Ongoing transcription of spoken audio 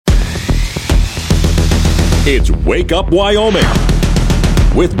It's Wake Up Wyoming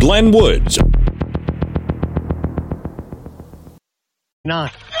with Glenn Woods.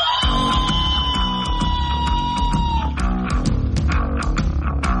 Not.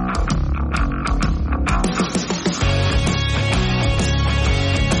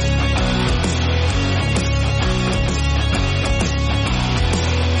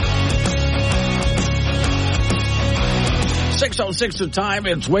 .06 the time.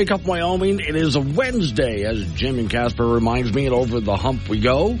 It's Wake Up Wyoming. It is a Wednesday, as Jim and Casper reminds me, and over the hump we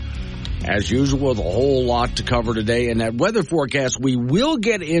go. As usual, with a whole lot to cover today. And that weather forecast, we will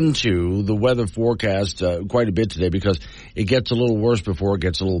get into the weather forecast quite a bit today because it gets a little worse before it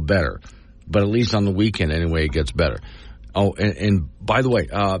gets a little better. But at least on the weekend, anyway, it gets better. Oh, and by the way,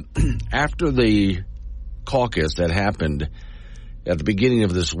 after the caucus that happened at the beginning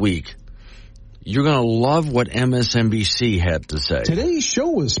of this week, you're going to love what MSNBC had to say. Today's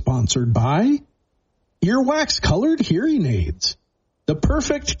show was sponsored by Earwax-colored hearing aids. The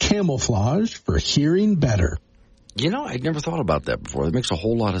perfect camouflage for hearing better. You know, I'd never thought about that before. That makes a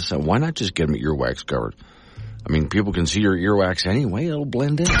whole lot of sense. Why not just get them earwax covered? I mean, people can see your earwax anyway. It'll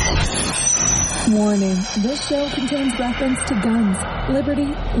blend in. Warning. This show contains reference to guns, liberty,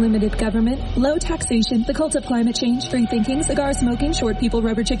 limited government, low taxation, the cult of climate change, free thinking, cigar smoking, short people,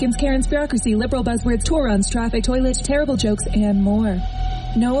 rubber chickens, Karen's bureaucracy, liberal buzzwords, tour runs, traffic, toilets, terrible jokes, and more.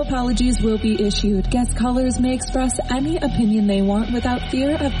 No apologies will be issued. Guest callers may express any opinion they want without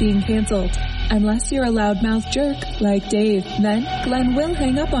fear of being canceled. Unless you're a loudmouth jerk like Dave, then Glenn will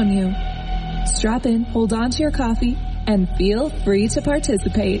hang up on you. Strap in, hold on to your coffee, and feel free to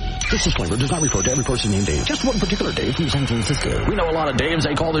participate. This disclaimer does not refer to every person named Dave. Just one particular Dave from San Francisco. We know a lot of Daves.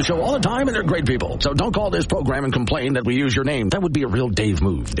 They call this show all the time, and they're great people. So don't call this program and complain that we use your name. That would be a real Dave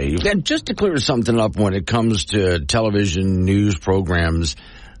move, Dave. And just to clear something up when it comes to television, news programs,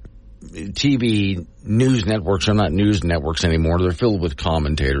 TV news networks are not news networks anymore. They're filled with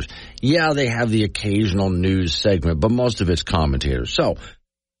commentators. Yeah, they have the occasional news segment, but most of it's commentators. So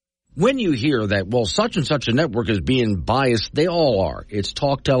when you hear that, well, such and such a network is being biased, they all are. It's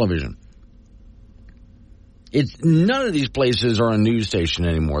talk television. None of these places are a news station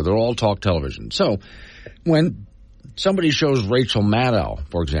anymore. They're all talk television. So when somebody shows Rachel Maddow,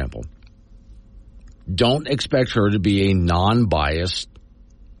 for example, don't expect her to be a non-biased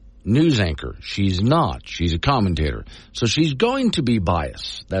news anchor. She's not. She's a commentator. So she's going to be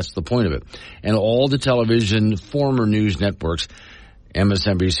biased. That's the point of it. And all the television, former news networks,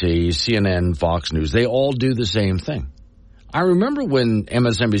 MSNBC, CNN, Fox News, they all do the same thing. I remember when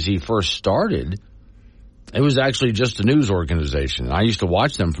MSNBC first started, it was actually just a news organization. I used to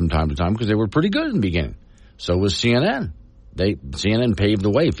watch them from time to time because they were pretty good in the beginning. So was CNN. CNN paved the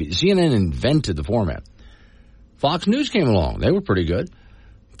way. CNN invented the format. Fox News came along. They were pretty good.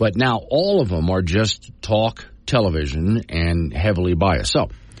 But now all of them are just talk television and heavily biased.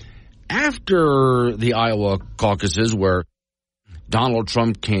 So after the Iowa caucuses where Donald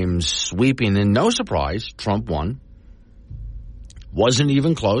Trump came sweeping in, no surprise, Trump won. Wasn't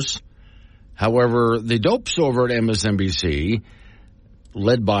even close. However, the dopes over at MSNBC,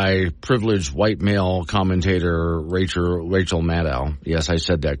 led by privileged white male commentator Rachel Maddow, yes, I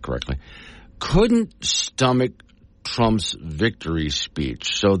said that correctly, couldn't stomach Trump's victory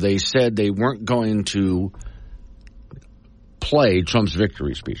speech. So they said they weren't going to play Trump's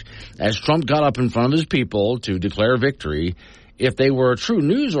victory speech. As Trump got up in front of his people to declare victory, if they were a true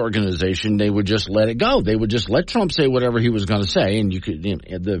news organization, they would just let it go. They would just let Trump say whatever he was going to say, and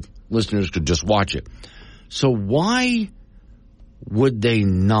the listeners could just watch it. So why would they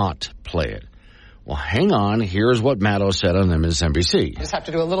not play it? Well, hang on. Here's what Maddow said on MSNBC. I just have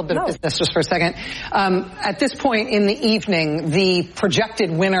to do a little bit of business just for a second. At this point in the evening, the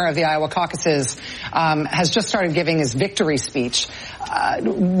projected winner of the Iowa caucuses has just started giving his victory speech.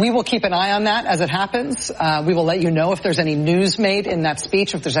 We will keep an eye on that as it happens. We will let you know if there's any news made in that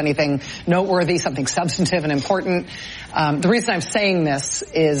speech, if there's anything noteworthy, something substantive and important. The reason I'm saying this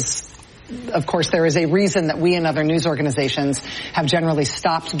is, of course, there is a reason that we and other news organizations have generally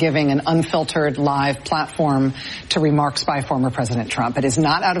stopped giving an unfiltered live platform to remarks by former President Trump. It is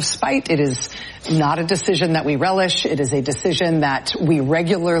not out of spite. It is not a decision that we relish. It is a decision that we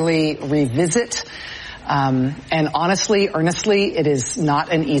regularly revisit. And honestly, earnestly, it is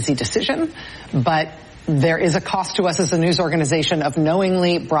not an easy decision, but there is a cost to us as a news organization of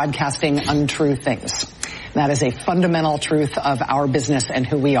knowingly broadcasting untrue things. That is a fundamental truth of our business and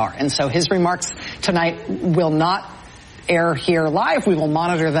who we are. And so his remarks tonight will not air here live. We will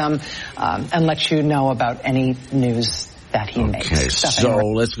monitor them and let you know about any news that he makes. Okay, so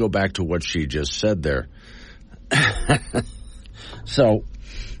let's go back to what she just said there. So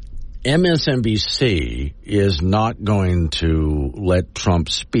MSNBC is not going to let Trump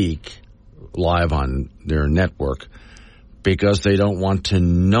speak live on their network because they don't want to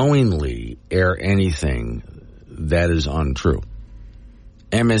knowingly air anything that is untrue.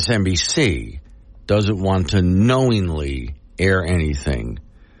 MSNBC doesn't want to knowingly air anything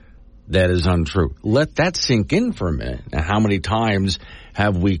that is untrue. Let that sink in for a minute. Now, how many times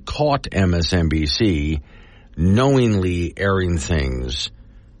have we caught MSNBC knowingly airing things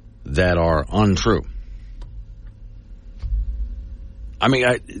that are untrue? I mean,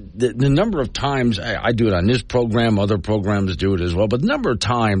 the number of times I do it on this program, other programs do it as well, but the number of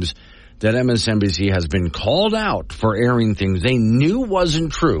times that MSNBC has been called out for airing things they knew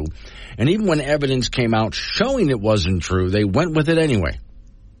wasn't true, and even when evidence came out showing it wasn't true, they went with it anyway.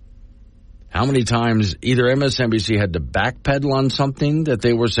 How many times either MSNBC had to backpedal on something that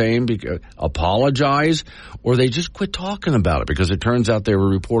they were saying, apologize, or they just quit talking about it because it turns out they were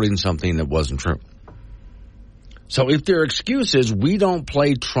reporting something that wasn't true. So if their excuse is we don't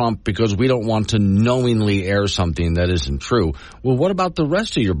play Trump because we don't want to knowingly air something that isn't true, well, what about the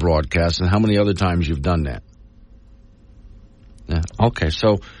rest of your broadcasts and how many other times you've done that? Yeah. Okay,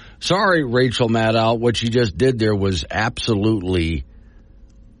 so sorry, Rachel Maddow, what you just did there was absolutely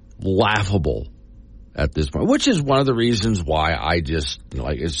laughable at this point, which is one of the reasons why I just,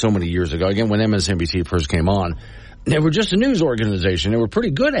 like so many years ago, again, when MSNBC first came on, they were just a news organization. They were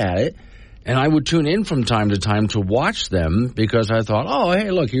pretty good at it. And I would tune in from time to time to watch them because I thought, oh,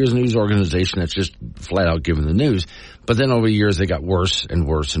 hey, look, here's a news organization that's just flat out giving the news. But then over the years, they got worse and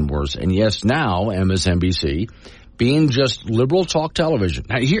worse and worse. And yes, now MSNBC, being just liberal talk television.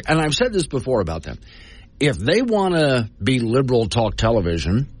 Now, here, and I've said this before about them. If they want to be liberal talk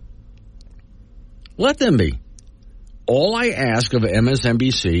television, let them be. All I ask of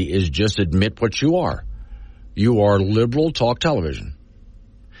MSNBC is just admit what you are. You are liberal talk television.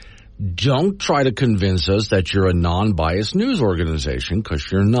 Don't try to convince us that you're a non-biased news organization, because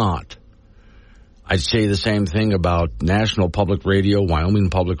you're not. I'd say the same thing about National Public Radio, Wyoming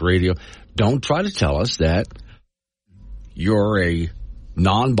Public Radio. Don't try to tell us that you're a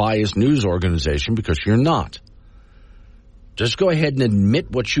non-biased news organization, because you're not. Just go ahead and admit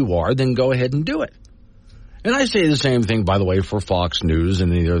what you are, then go ahead and do it. And I say the same thing, by the way, for Fox News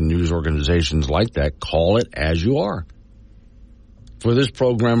and the other news organizations like that. Call it as you are. For this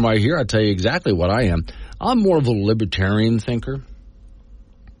program right here, I'll tell you exactly what I am. I'm more of a libertarian thinker,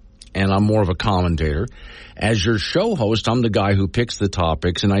 and I'm more of a commentator. As your show host, I'm the guy who picks the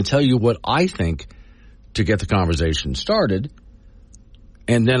topics, and I tell you what I think to get the conversation started,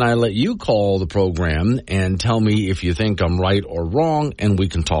 and then I let you call the program and tell me if you think I'm right or wrong, and we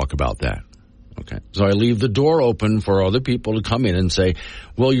can talk about that. Okay, so I leave the door open for other people to come in and say,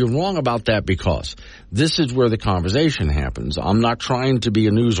 well, you're wrong about that because this is where the conversation happens. I'm not trying to be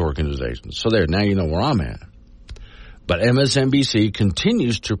a news organization. So there, now you know where I'm at. But MSNBC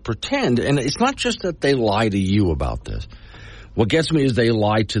continues to pretend, and it's not just that they lie to you about this. What gets me is they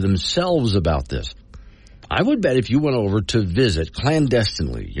lie to themselves about this. I would bet if you went over to visit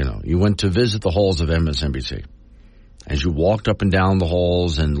clandestinely, you went to visit the halls of MSNBC. As you walked up and down the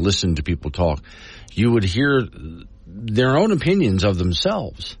halls and listened to people talk, you would hear their own opinions of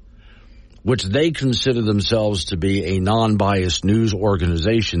themselves, which they consider themselves to be a non-biased news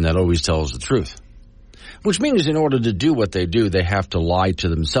organization that always tells the truth. Which means in order to do what they do, they have to lie to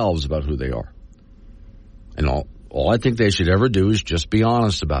themselves about who they are. And all I think they should ever do is just be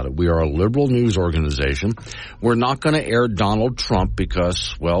honest about it. We are a liberal news organization. We're not going to air Donald Trump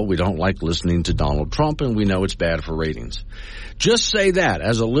because, well, we don't like listening to Donald Trump and we know it's bad for ratings. Just say that.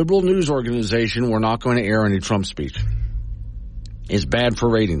 As a liberal news organization, we're not going to air any Trump speech. It's bad for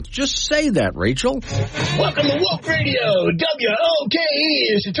ratings. Just say that, Rachel. Welcome to Woke Radio. WOKE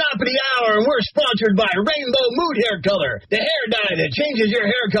is the top of the hour, and we're sponsored by Rainbow Mood Hair Color, the hair dye that changes your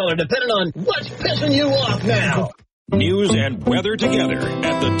hair color depending on what's pissing you off now. News and weather together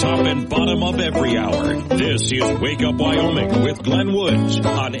at the top and bottom of every hour. This is Wake Up Wyoming with Glenn Woods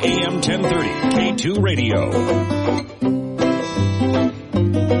on AM 1030 K2 Radio.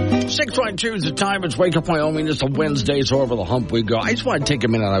 6:22 is the time. It's Wake Up Wyoming. It's a Wednesday, so over the hump we go. I just want to take a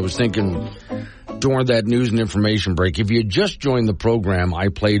minute. I was thinking during that news and information break, if you just joined the program, I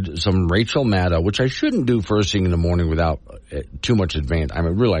played some Rachel Maddow, which I shouldn't do first thing in the morning without too much advance. I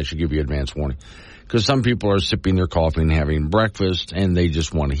mean, really, I should give you advance warning. Because some people are sipping their coffee and having breakfast, and they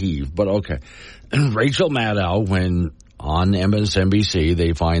just want to heave. But okay. And Rachel Maddow, when on MSNBC,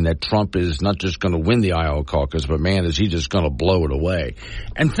 they find that Trump is not just going to win the Iowa caucus, but, man, is he just going to blow it away.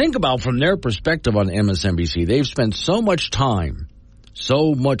 And think about from their perspective on MSNBC, they've spent so much time,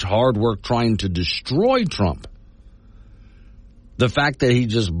 so much hard work trying to destroy Trump. The fact that he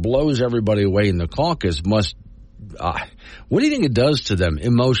just blows everybody away in the caucus must, what do you think it does to them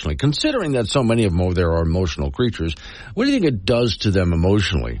emotionally? Considering that so many of them over there are emotional creatures, what do you think it does to them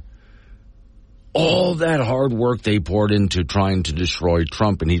emotionally? All that hard work they poured into trying to destroy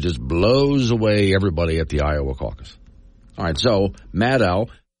Trump, and he just blows away everybody at the Iowa caucus. All right, so Maddow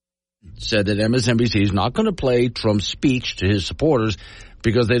said that MSNBC is not going to play Trump's speech to his supporters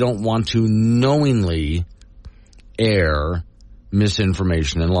because they don't want to knowingly air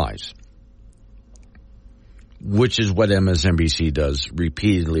misinformation and lies, which is what MSNBC does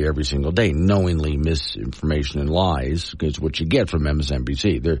repeatedly every single day. Knowingly misinformation and lies is what you get from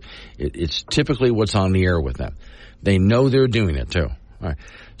MSNBC. It's typically what's on the air with them. They know they're doing it too. All right.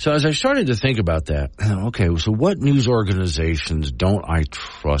 So as I started to think about that, okay, so what news organizations don't I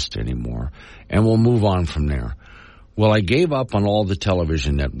trust anymore? And we'll move on from there. Well, I gave up on all the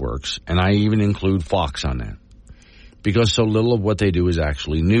television networks, and I even include Fox on that, because so little of what they do is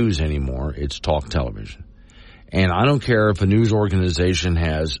actually news anymore. It's talk television. And I don't care if a news organization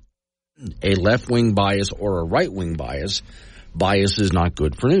has a left-wing bias or a right-wing bias. Bias is not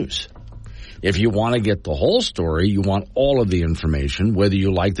good for news. If you want to get the whole story, you want all of the information, whether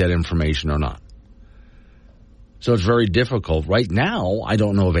you like that information or not. So it's very difficult. Right now, I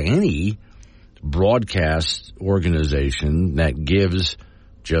don't know of any broadcast organization that gives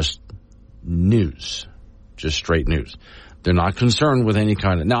just news, just straight news. They're not concerned with any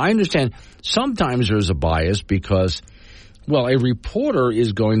kind of... Now, I understand sometimes there's a bias because, well, a reporter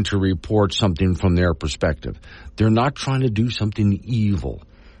is going to report something from their perspective. They're not trying to do something evil.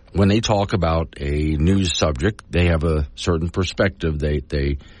 When they talk about a news subject, they have a certain perspective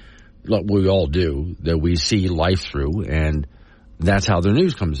we all do, that we see life through, and that's how their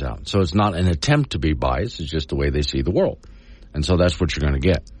news comes out. So it's not an attempt to be biased, it's just the way they see the world. And so that's what you're going to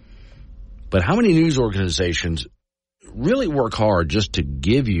get. But how many news organizations really work hard just to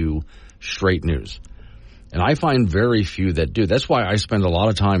give you straight news? And I find very few that do. That's why I spend a lot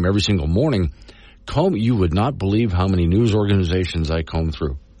of time every single morning you would not believe how many news organizations I comb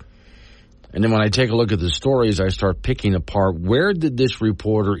through. And then when I take a look at the stories, I start picking apart, where did this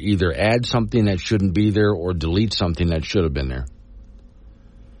reporter either add something that shouldn't be there or delete something that should have been there?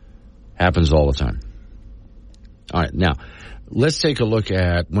 Happens all the time. All right, now, let's take a look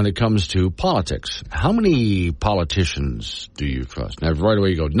at when it comes to politics. How many politicians do you trust? Now, right away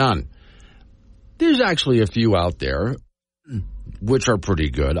you go, none. There's actually a few out there which are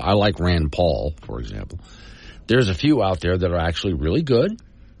pretty good. I like Rand Paul, for example. There's a few out there that are actually really good,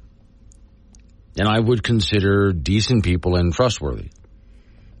 and I would consider decent people and trustworthy.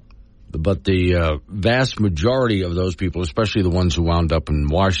 But the vast majority of those people, especially the ones who wound up in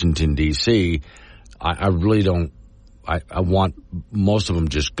Washington, D.C., I really don't. I want most of them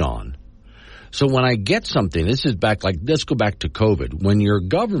just gone. So when I get something, this is back, like, let's go back to COVID. When your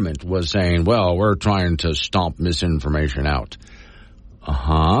government was saying, well, we're trying to stomp misinformation out.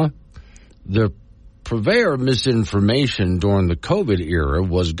 The purveyor of misinformation during the COVID era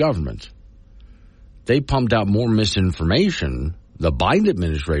was government. They pumped out more misinformation. The Biden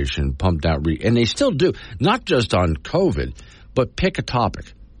administration pumped out, and they still do, not just on COVID, but pick a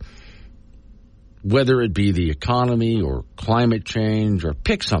topic. Whether it be the economy or climate change, or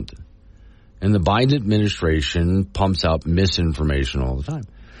pick something. And the Biden administration pumps out misinformation all the time.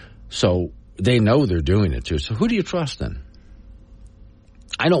 So they know they're doing it too. So who do you trust then?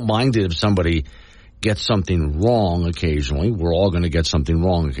 I don't mind it if somebody gets something wrong occasionally. We're all going to get something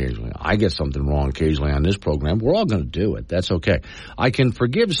wrong occasionally. I get something wrong occasionally on this program. We're all going to do it. That's okay. I can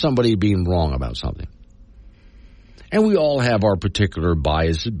forgive somebody being wrong about something. And we all have our particular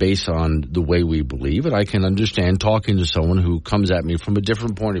biases based on the way we believe, and I can understand talking to someone who comes at me from a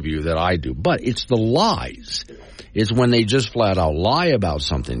different point of view that I do. But it's the lies. It's when they just flat out lie about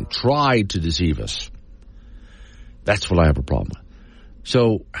something, try to deceive us. That's what I have a problem with.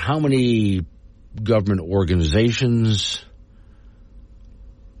 So how many government organizations,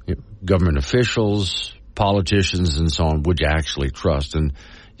 government officials, politicians, and so on would you actually trust? And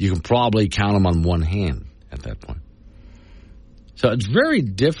you can probably count them on one hand at that point. So it's very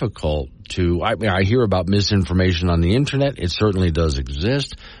difficult to, I hear about misinformation on the internet. It certainly does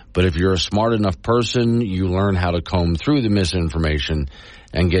exist. But if you're a smart enough person, you learn how to comb through the misinformation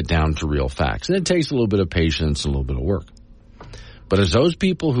and get down to real facts. And it takes a little bit of patience, a little bit of work. But it's those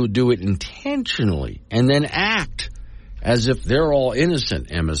people who do it intentionally and then act as if they're all innocent,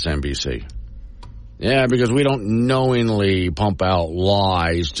 MSNBC. Yeah, because we don't knowingly pump out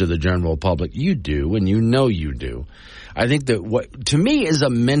lies to the general public. You do, and you know you do. I think that what, to me, is a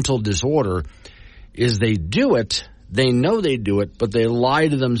mental disorder is they do it, they know they do it, but they lie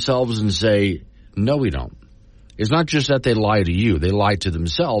to themselves and say, no, we don't. is not just that they lie to you. They lie to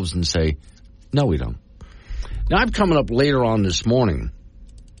themselves and say, no, we don't. Now, I'm coming up later on this morning.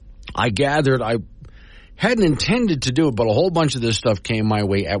 I gathered, I hadn't intended to do it, but a whole bunch of this stuff came my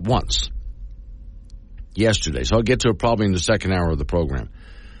way at once yesterday. So I'll get to it probably in the second hour of the program.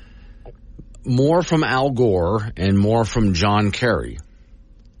 More from Al Gore and more from John Kerry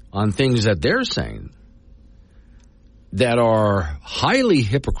on things that they're saying that are highly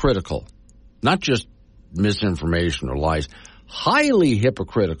hypocritical, not just misinformation or lies, highly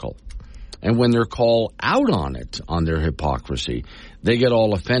hypocritical. And when they're called out on it, on their hypocrisy, they get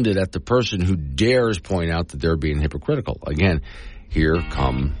all offended at the person who dares point out that they're being hypocritical. Again, here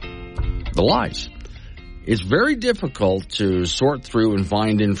come the lies. It's very difficult to sort through and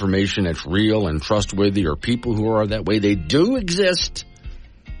find information that's real and trustworthy or people who are that way. They do exist.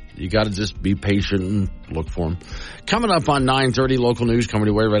 You got to just be patient and look for them. Coming up on 9:30, local news coming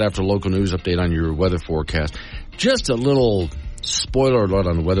your way right after local news update on your weather forecast. Just a little spoiler alert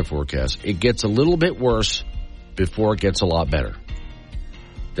on the weather forecast. It gets a little bit worse before it gets a lot better.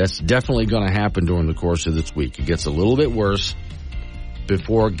 That's definitely going to happen during the course of this week. It gets a little bit worse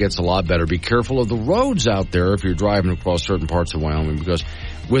before it gets a lot better. Be careful of the roads out there if you're driving across certain parts of Wyoming, because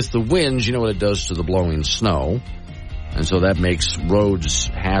with the winds, you know what it does to the blowing snow. And so that makes roads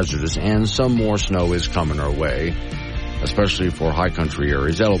hazardous, and some more snow is coming our way, especially for high country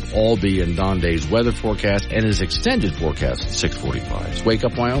areas. That'll all be in Don Day's weather forecast and his extended forecast at 6:45. It's Wake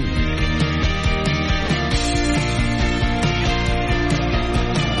Up Wyoming.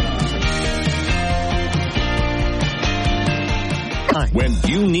 When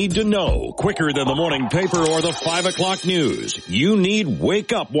you need to know quicker than the morning paper or the 5 o'clock news, you need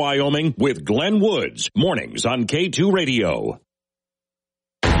Wake Up Wyoming with Glenn Woods. Mornings on K2 Radio.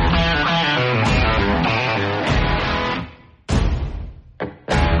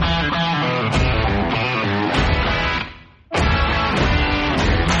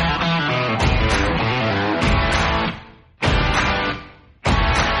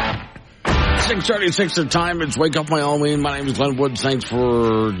 Six 36 the time. It's Wake Up Wyoming. My name is Glenn Woods. Thanks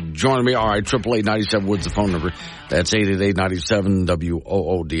for joining me. All right, 888-97 Woods, the phone number. That's 888-97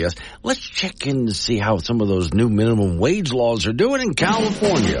 WOODS. Let's check in to see how some of those new minimum wage laws are doing in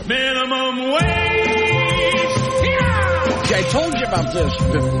California. Minimum wage! Yeah! See, I told you about this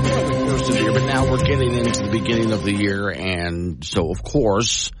before the first of the year, but now we're getting into the beginning of the year, and so, of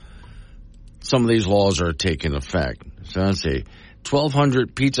course, some of these laws are taking effect. So let's see.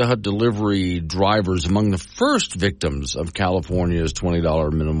 1,200 Pizza Hut delivery drivers among the first victims of California's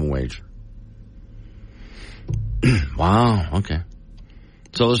 $20 minimum wage. Wow, okay.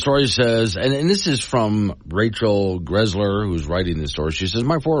 So the story says, and this is from Rachel Gressler, who's writing this story. She says,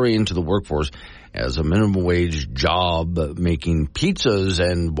 my foray into the workforce as a minimum wage job making pizzas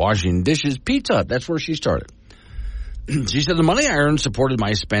and washing dishes, Pizza Hut, that's where she started. She said, the money I earned supported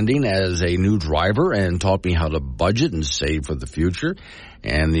my spending as a new driver and taught me how to budget and save for the future.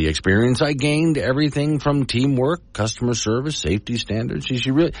 And the experience I gained, everything from teamwork, customer service, safety standards,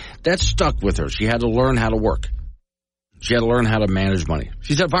 that stuck with her. She had to learn how to work. She had to learn how to manage money.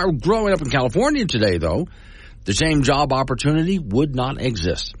 She said, if I were growing up in California today, though, the same job opportunity would not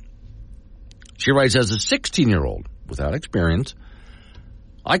exist. She writes, as a 16-year-old without experience,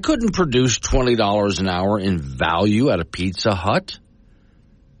 I couldn't produce $20 an hour in value at a Pizza Hut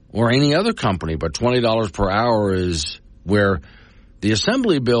or any other company, but $20 per hour is where the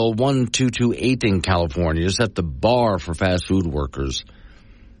Assembly Bill 1228 in California set the bar for fast food workers.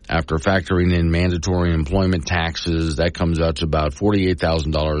 After factoring in mandatory employment taxes, that comes out to about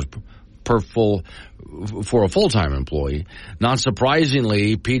 $48,000 for a full-time employee. Not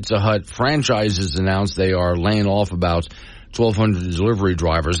surprisingly, Pizza Hut franchises announced they are laying off about 1,200 delivery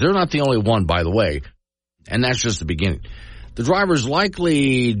drivers. They're not the only one, by the way, and that's just the beginning. The driver's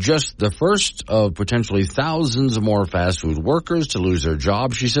likely just the first of potentially thousands of more fast food workers to lose their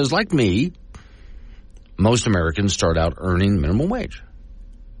jobs. She says, like me, most Americans start out earning minimum wage.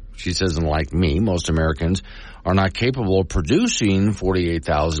 She says, and like me, most Americans are not capable of producing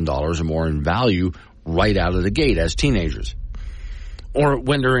 $48,000 or more in value right out of the gate as teenagers. Or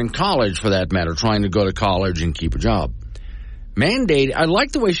when they're in college, for that matter, trying to go to college and keep a job. Mandate, I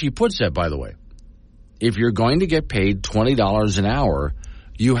like the way she puts that, by the way. If you're going to get paid $20 an hour,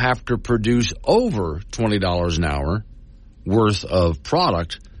 you have to produce over $20 an hour worth of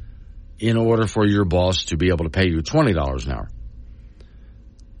product in order for your boss to be able to pay you $20 an hour.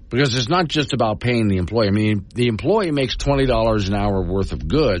 Because it's not just about paying the employee. I mean, the employee makes $20 an hour worth of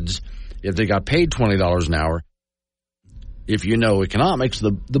goods if they got paid $20 an hour. If you know economics,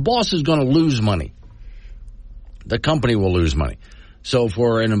 the boss is going to lose money. The company will lose money. So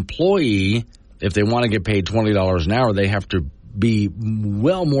for an employee If they want to get paid $20 an hour, they have to be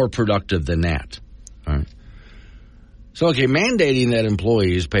well more productive than that. All right. So, okay, mandating that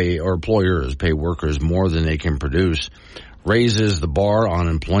employers pay workers more than they can produce raises the bar on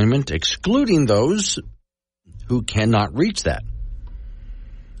employment, excluding those who cannot reach that.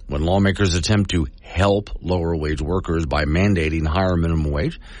 When lawmakers attempt to help lower wage workers by mandating higher minimum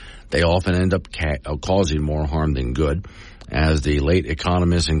wage, they often end up causing more harm than good. As the late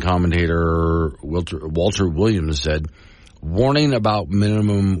economist and commentator Walter Williams said, warning about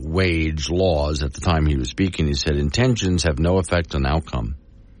minimum wage laws at the time he was speaking, he said, intentions have no effect on outcome.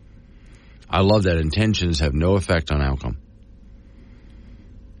 I love that. Intentions have no effect on outcome.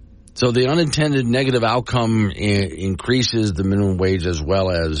 So the unintended negative outcome increases the minimum wage as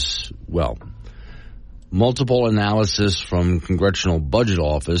well as, multiple analysis from Congressional Budget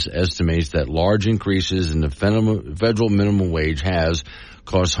Office estimates that large increases in the federal minimum wage has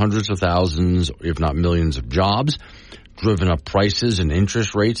cost hundreds of thousands, if not millions of jobs, driven up prices and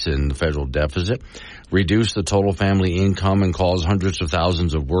interest rates in the federal deficit, reduced the total family income, and caused hundreds of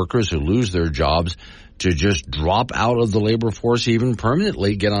thousands of workers who lose their jobs to just drop out of the labor force, even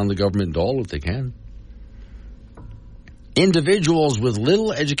permanently get on the government dole if they can. Individuals with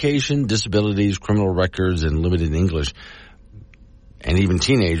little education, disabilities, criminal records, and limited English, and even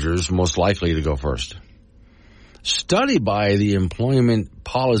teenagers, most likely to go first. Study by the Employment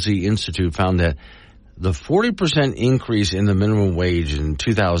Policy Institute found that the 40% increase in the minimum wage in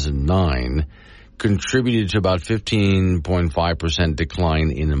 2009 contributed to about 15.5%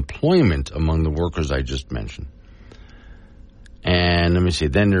 decline in employment among the workers I just mentioned. And let me see,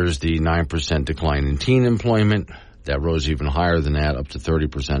 then there's the 9% decline in teen employment. That rose even higher than that, up to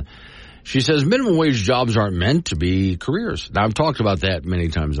 30%. She says minimum wage jobs aren't meant to be careers. Now, I've talked about that many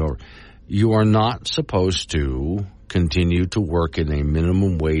times over. You are not supposed to continue to work in a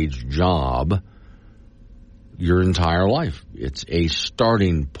minimum wage job your entire life. It's a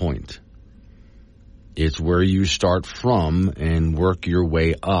starting point. It's where you start from and work your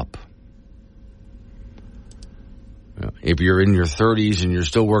way up. If you're in your 30s and you're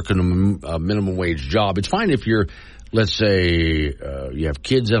still working a minimum wage job, it's fine if you're, let's say, you have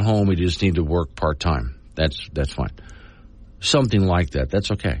kids at home, you just need to work part-time. That's fine. Something like that. That's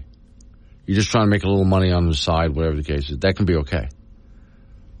okay. You're just trying to make a little money on the side, whatever the case is. That can be okay.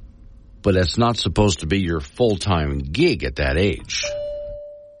 But that's not supposed to be your full-time gig at that age.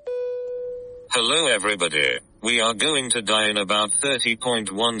 Hello everybody. We are going to die in about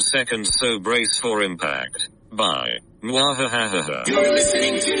 30.1 seconds, so brace for impact. Bye. Mwahahaha. You're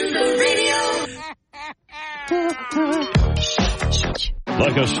listening to the radio.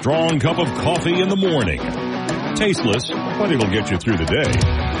 Like a strong cup of coffee in the morning. Tasteless, but it'll get you through the day.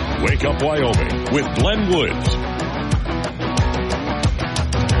 Wake Up Wyoming with Glenn Woods.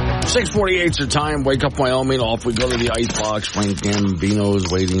 6:48's the time. Wake Up Wyoming. Off we go to the icebox. Frank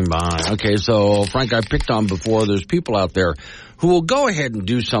Gambino's waiting by. Okay, so Frank, I picked on before. There's people out there who will go ahead and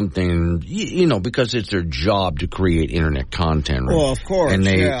do something, because it's their job to create internet content. Right? Well, of course, and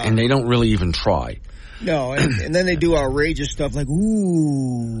they don't really even try. No, and then they do outrageous stuff like,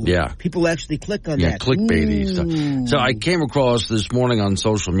 ooh. Yeah. People actually click on Yeah, that. clickbaity stuff. So I came across this morning on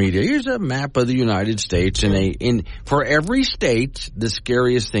social media. Here's a map of the United States, for every state, the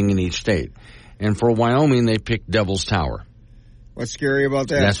scariest thing in each state. And for Wyoming, they picked Devil's Tower. What's scary about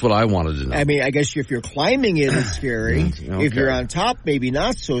that? That's what I wanted to know. I mean, I guess if you're climbing it, it's scary. Okay. If you're on top, maybe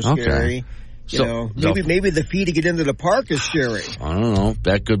not so scary. Okay. Maybe the fee to get into the park is scary. I don't know.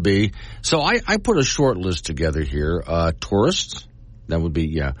 That could be. So I put a short list together here. Tourists. That would be,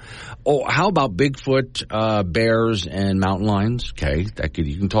 yeah. Oh, how about Bigfoot, bears, and mountain lions? Okay,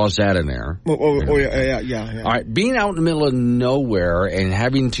 you can toss that in there. Yeah. All right, being out in the middle of nowhere and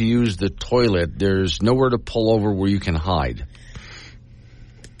having to use the toilet, there's nowhere to pull over where you can hide.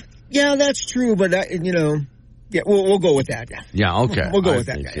 Yeah, that's true, but yeah, we'll go with that. Yeah. Yeah. Okay. We'll go with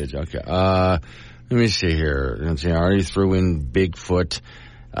that. Okay. Let me see here. I already threw in Bigfoot.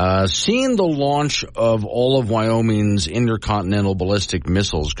 Seeing the launch of all of Wyoming's intercontinental ballistic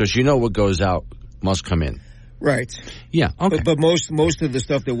missiles, because what goes out must come in. Right. Yeah. Okay. But most of the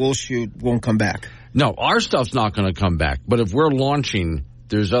stuff that we'll shoot won't come back. No, our stuff's not going to come back. But if we're launching,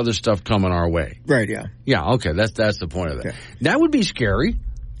 there's other stuff coming our way. Right. Yeah. Yeah. Okay. That's the point of that. Okay. That would be scary.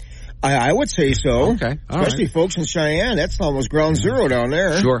 I would say so. Okay. Especially folks in Cheyenne. That's almost ground zero down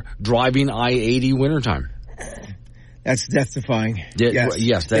there. Sure. Driving I-80 wintertime. That's death-defying.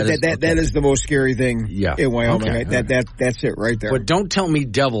 Yes. That is the most scary thing in Wyoming. Okay. Right? That's it right there. But don't tell me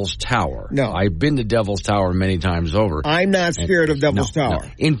Devil's Tower. No. I've been to Devil's Tower many times over. I'm not scared of Devil's Tower. No.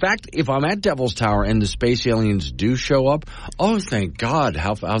 In fact, if I'm at Devil's Tower and the space aliens do show up, oh, thank God,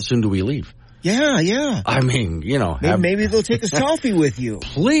 how soon do we leave? Yeah. I mean, maybe they'll take a selfie with you.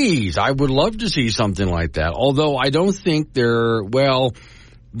 Please, I would love to see something like that. Although I don't think the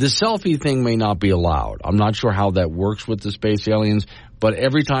selfie thing may not be allowed. I'm not sure how that works with the space aliens, but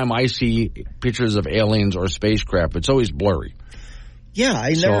every time I see pictures of aliens or spacecraft, it's always blurry. Yeah,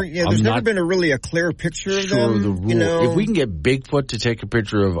 there's never been a clear picture of them. If we can get Bigfoot to take a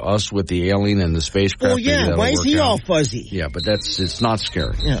picture of us with the alien and the spacecraft, why is he all fuzzy? Yeah, but it's not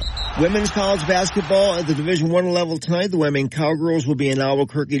scary. Yeah. Women's college basketball at the Division I level tonight. The Wyoming Cowgirls will be in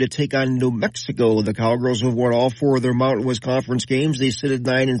Albuquerque to take on New Mexico. The Cowgirls have won all 4 of their Mountain West Conference games. They sit at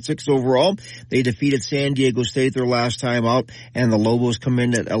 9-6 overall. They defeated San Diego State their last time out, and the Lobos come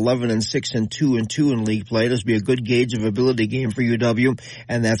in at 11-6 and 2-2 in league play. This will be a good gauge of ability game for UW.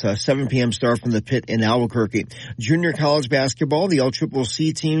 And that's a 7 p.m. start from the pit in Albuquerque. Junior college basketball, the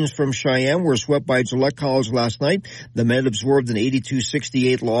LCCC teams from Cheyenne were swept by Gillette College last night. The men absorbed an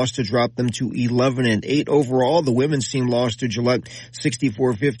 82-68 loss to drop them to 11-8 overall. The women's team lost to Gillette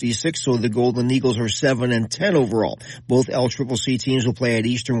 64-56, so the Golden Eagles are 7-10 overall. Both LCCC teams will play at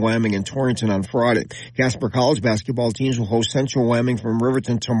Eastern Wyoming and Torrington on Friday. Casper College basketball teams will host Central Wyoming from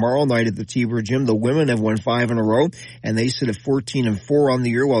Riverton tomorrow night at the T-Bird Gym. The women have won 5 in a row, and they sit at 14-4 on the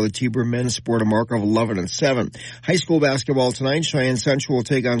year, while the T-Bird men sport a mark of 11-7. High school basketball tonight, Cheyenne Central will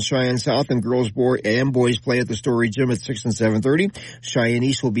take on Cheyenne South, and girls and boys play at the Story Gym at 6 and 7:30. Cheyenne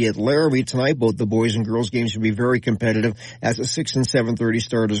East will be at Laramie tonight. Both the boys and girls games should be very competitive. That's a 6 and 7:30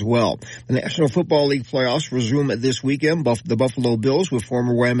 start as well. The National Football League playoffs resume this weekend. The Buffalo Bills, with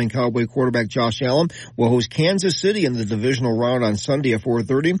former Wyoming Cowboy quarterback Josh Allen, will host Kansas City in the divisional round on Sunday at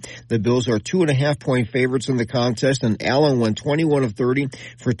 4:30. The Bills are 2.5-point favorites in the contest, and Allen went 21 of 30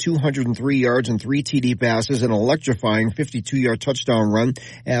 for 203 yards and 3 TD passes, an electrifying 52-yard touchdown run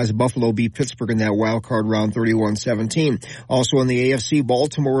as Buffalo beat Pittsburgh in that wild card round 31-17. Also in the AFC,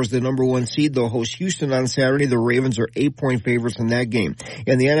 Baltimore is the number 1 seed. They'll host Houston on Saturday. The Ravens are 8-point favorites in that game.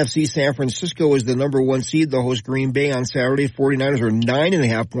 In the NFC, San Francisco is the number 1 seed. They'll host Green Bay on Saturday. 49ers are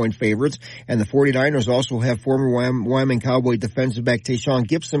 9.5-point favorites, and the 49ers also have former Wyoming Cowboy defensive back Tayshaun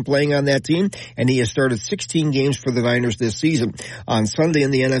Gibson playing on that team, and he has started 16 games for the Niners this season. On Sunday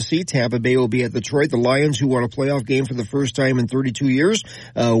in the NFC, Tampa Bay will be at Detroit. The Lions, who won a playoff game for the first time in 32 years,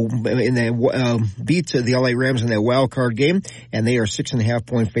 beat the LA Rams in that wild card game, and they are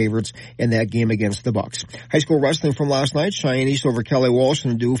 6.5-point favorites in that game against the Bucs. High school wrestling from last night, Cheyenne East over Kelly Walsh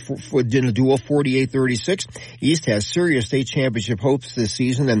in a duel 48-36. East has serious state championship hopes this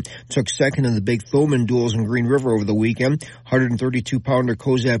season and took second in the big Thoman duels in Green River over the weekend. 132-pounder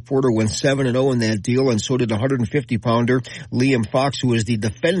Kozak Porter went 7-0 in that deal, and so did 150-pounder Liam Fox, who is the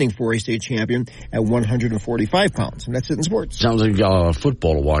defending 4A state champion at 145 pounds. And that's it in sports. Sounds like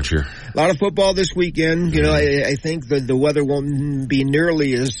football to watch here. A lot of football this weekend. I think the weather won't be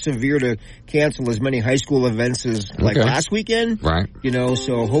nearly as severe to cancel as many high school events as last weekend. Right.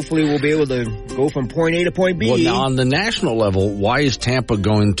 So hopefully we'll be able to go from point A to point B. Well, now on the national level, why is Tampa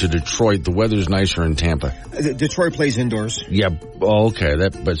going to Detroit? The weather's nicer in Tampa. Detroit plays indoors. Yeah, okay.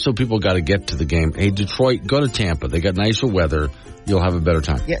 But so people got to get to the game. Hey, Detroit, go to Tampa. They got nicer weather. You'll have a better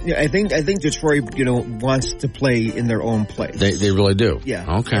time. Yeah, I think Detroit, wants to play in their own place. They really do.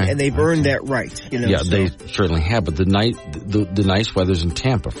 Yeah. Okay. And they've earned that right. Yeah, they certainly have. But the nice weather's in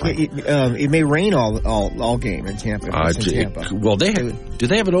Tampa, frankly. It may rain all game in Tampa. Tampa. Well, do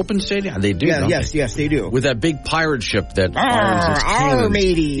they have an open stadium? They do. Yeah. Yes, they do. With that big pirate ship that fires its cannons.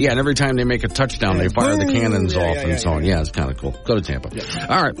 Matey. Yeah, and every time they make a touchdown, they fire the cannons off and so on. Yeah, it's kind of cool. Go to Tampa. Yeah.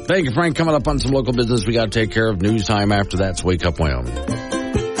 All right. Thank you, Frank. Coming up on some local business we got to take care of. News time after that. It's Wake Up Wyoming.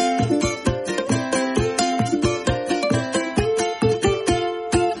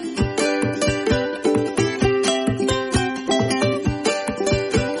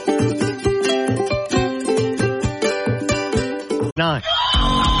 Nine.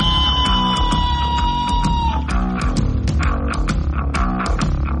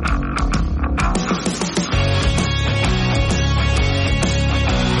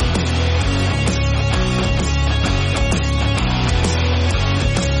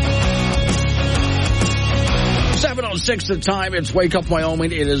 Six the time. It's Wake Up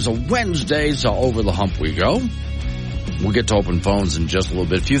Wyoming. It is a Wednesday, so over the hump we go. We'll get to open phones in just a little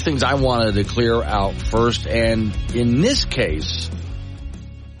bit. A few things I wanted to clear out first, and in this case,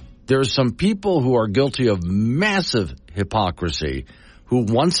 there's some people who are guilty of massive hypocrisy, who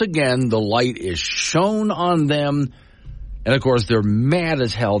once again the light is shown on them, and of course they're mad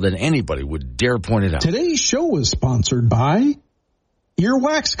as hell that anybody would dare point it out. Today's show is sponsored by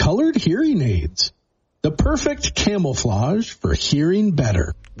Earwax Colored Hearing Aids. The perfect camouflage for hearing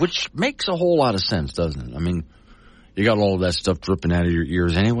better. Which makes a whole lot of sense, doesn't it? I mean, You got all of that stuff dripping out of your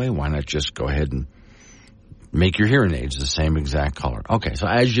ears anyway. Why not just go ahead and make your hearing aids the same exact color? Okay, so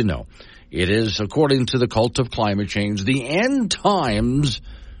as you know, it is, according to the cult of climate change, the end times,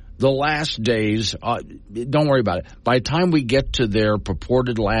 the last days. Don't worry about it. By the time we get to their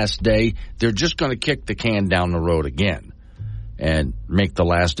purported last day, they're just going to kick the can down the road again and make the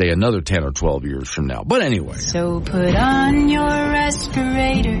last day another 10 or 12 years from now. But anyway. So put on your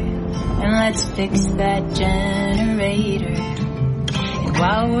respirator and let's fix that generator. And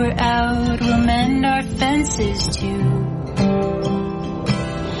while we're out, we'll mend our fences too.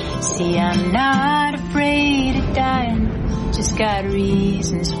 See, I'm not afraid of dying, just got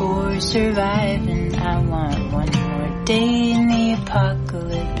reasons for surviving. I want one more day in the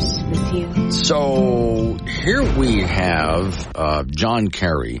apocalypse with you. So here we have John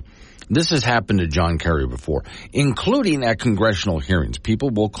Kerry. This has happened to John Kerry before, including at congressional hearings. People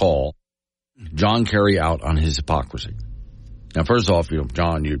will call John Kerry out on his hypocrisy. Now, first off,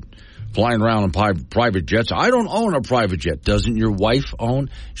 John, you're flying around in private jets. I don't own a private jet. Doesn't your wife own?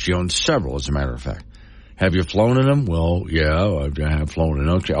 She owns several, as a matter of fact. Have you flown in them? Well, yeah, I have flown in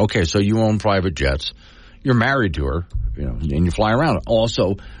them. Okay, so you own private jets. You're married to her, and you fly around.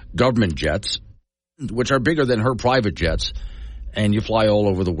 Also, government jets, which are bigger than her private jets, and you fly all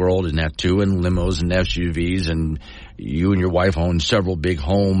over the world in that too, and limos and SUVs, and you and your wife own several big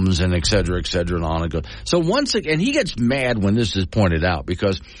homes, and et cetera, and on and go. So once again, he gets mad when this is pointed out,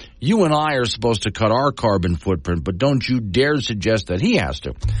 because you and I are supposed to cut our carbon footprint, but don't you dare suggest that he has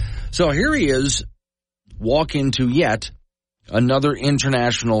to. So here he is, walk into yet another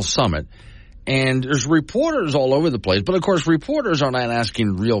international summit, and there's reporters all over the place, but of course reporters are not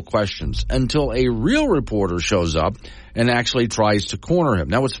asking real questions until a real reporter shows up and actually tries to corner him.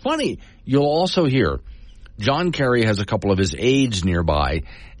 Now, what's funny, you'll also hear John Kerry has a couple of his aides nearby,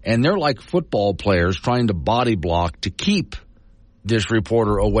 and they're like football players trying to body block to keep this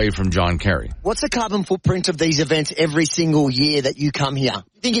reporter away from John Kerry. What's the carbon footprint of these events every single year that you come here?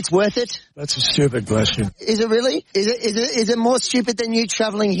 You think it's worth it? That's a stupid question. Is it really? Is it more stupid than you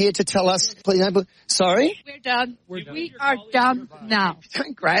traveling here to tell us, please? Sorry? We're done. We are done now.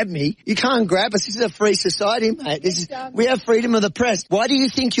 Don't grab me. You can't grab us. This is a free society, mate. We have freedom of the press. Why do you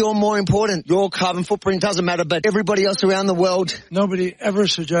think you're more important? Your carbon footprint doesn't matter, but everybody else around the world? Nobody ever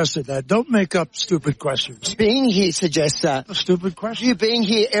suggested that. Don't make up stupid questions. Being here suggests that. A stupid question. You being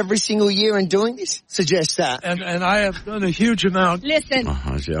here every single year and doing this suggests that. And I have done a huge amount. Listen.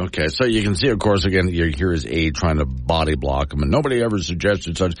 Okay, so you can see, of course, again, you hear his aide trying to body block him, and nobody ever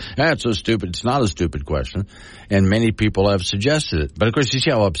suggested such. That's so stupid. It's not a stupid question, and many people have suggested it. But, of course, you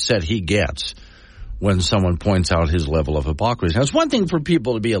see how upset he gets when someone points out his level of hypocrisy. Now, it's one thing for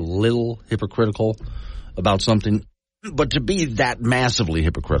people to be a little hypocritical about something, but to be that massively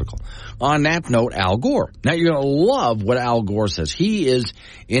hypocritical. On that note, Al Gore. Now, you're going to love what Al Gore says. He is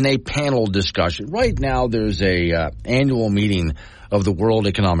in a panel discussion. Right now, there's a annual meeting of the World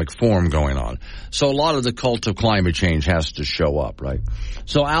Economic Forum going on. So a lot of the cult of climate change has to show up, right?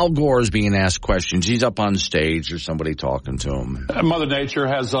 So Al Gore is being asked questions. He's up on stage. There's somebody talking to him. Mother Nature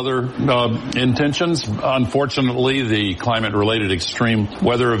has other intentions. Unfortunately, the climate-related extreme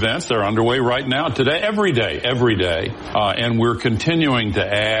weather events, they're underway right now, today, every day. And we're continuing to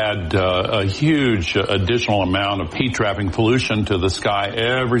add a huge additional amount of heat-trapping pollution to the sky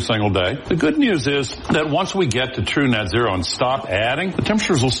every single day. The good news is that once we get to true net zero and stop adding, the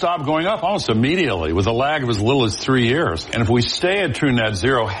temperatures will stop going up almost immediately with a lag of as little as 3 years. And if we stay at true net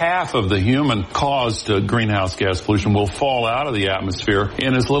zero, half of the human-caused greenhouse gas pollution will fall out of the atmosphere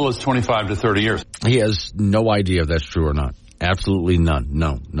in as little as 25 to 30 years. He has no idea if that's true or not. Absolutely none.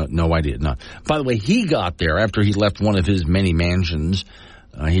 No idea. None. By the way, he got there after he left one of his many mansions.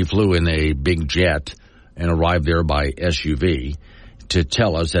 He flew in a big jet and arrived there by SUV to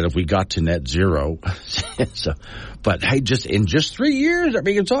tell us that if we got to net zero, but hey, in 3 years, I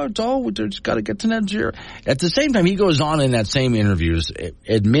mean, it's all, we just got to get to net zero. At the same time, he goes on in that same interviews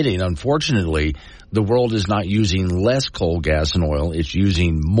admitting, unfortunately, the world is not using less coal, gas, and oil. It's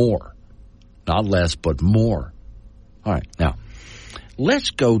using more. Not less, but more. All right, now,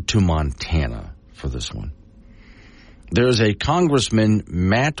 let's go to Montana for this one. There's a Congressman,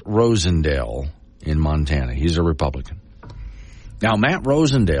 Matt Rosendale, in Montana. He's a Republican. Now, Matt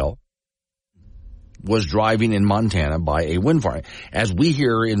Rosendale was driving in Montana by a wind farm. As we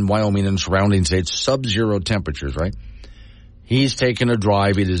hear in Wyoming and surrounding states, sub-zero temperatures, right? He's taking a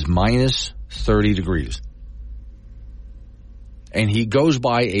drive. It is minus 30 degrees. And he goes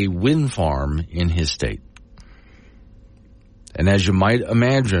by a wind farm in his state. And as you might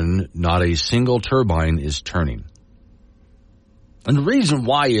imagine, not a single turbine is turning. And the reason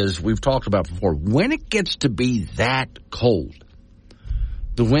why is, we've talked about before, when it gets to be that cold,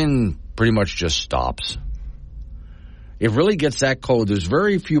 the wind pretty much just stops. It really gets that cold. There's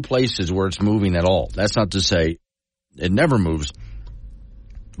very few places where it's moving at all. That's not to say it never moves,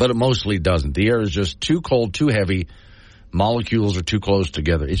 but it mostly doesn't. The air is just too cold, too heavy. Molecules are too close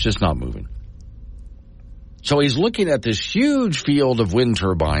together. It's just not moving. So he's looking at this huge field of wind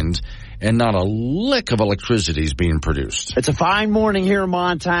turbines, and not a lick of electricity is being produced. It's a fine morning here in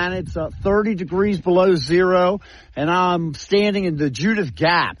Montana. It's 30 degrees below zero, and I'm standing in the Judith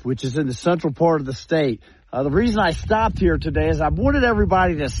Gap, which is in the central part of the state. The reason I stopped here today is I wanted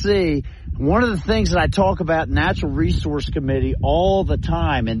everybody to see one of the things that I talk about in Natural Resource Committee all the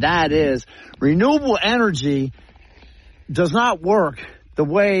time, and that is renewable energy does not work the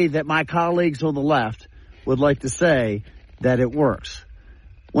way that my colleagues on the left would like to say that it works.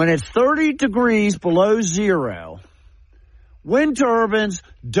 When it's 30 degrees below zero, wind turbines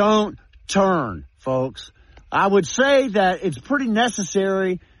don't turn, folks. I would say that it's pretty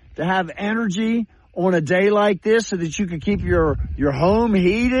necessary to have energy on a day like this so that you can keep your home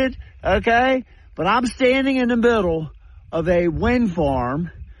heated, okay? But I'm standing in the middle of a wind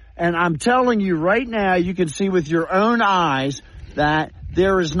farm, and I'm telling you right now, you can see with your own eyes that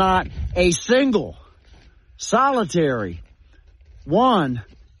there is not a single solitary one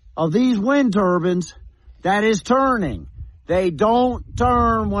of these wind turbines that is turning. They don't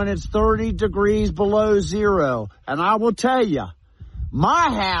turn when it's 30 degrees below zero. And I will tell you, my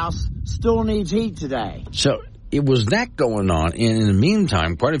house still needs heat today. So it was that going on. And in the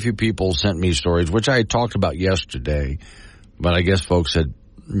meantime, quite a few people sent me stories, which I had talked about yesterday, but I guess folks had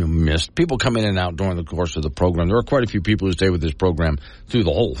missed. People come in and out during the course of the program. There are quite a few people who stay with this program through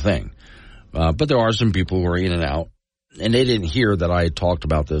the whole thing. But there are some people who are in and out, and they didn't hear that I had talked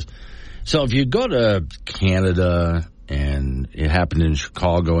about this. So if you go to Canada, and it happened in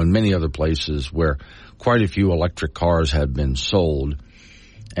Chicago and many other places where quite a few electric cars had been sold,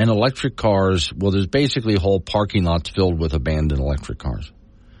 and electric cars, well, there's basically whole parking lots filled with abandoned electric cars.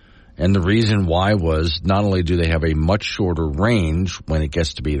 And the reason why was not only do they have a much shorter range when it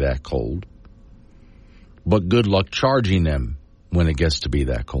gets to be that cold, but good luck charging them when it gets to be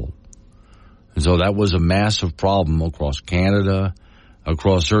that cold. And so that was a massive problem across Canada,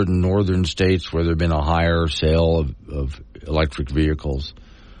 across certain northern states where there had been a higher sale of electric vehicles.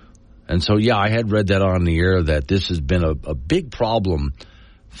 And so, yeah, I had read that on the air that this has been a big problem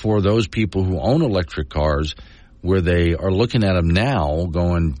for those people who own electric cars, where they are looking at them now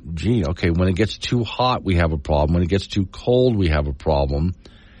going, gee, okay, when it gets too hot, we have a problem. When it gets too cold, we have a problem.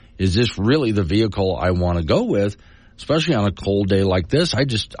 Is this really the vehicle I want to go with? Especially on a cold day like this, I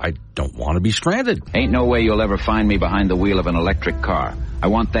don't want to be stranded. Ain't no way you'll ever find me behind the wheel of an electric car. I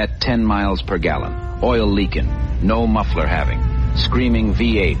want that 10 miles per gallon, oil leaking, no muffler having, screaming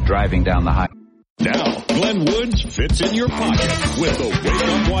V8 driving down the highway. Now, Glenn Woods fits in your pocket with the Wake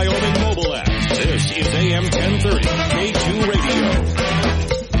Up Wyoming mobile app. This is AM 1030, K2 Radio.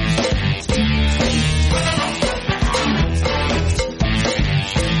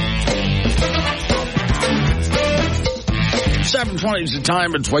 7:20 is the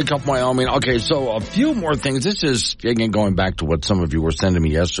time. It's Wake Up Wyoming. Okay, so a few more things. This is, again, going back to what some of you were sending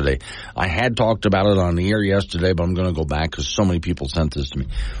me yesterday. I had talked about it on the air yesterday, but I'm going to go back because so many people sent this to me.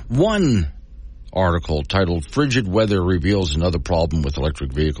 One article titled, Frigid Weather Reveals Another Problem with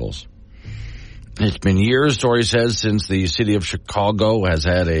Electric Vehicles. It's been years, story says, since the city of Chicago has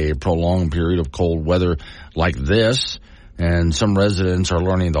had a prolonged period of cold weather like this. And some residents are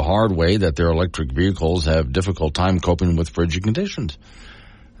learning the hard way that their electric vehicles have difficult time coping with frigid conditions.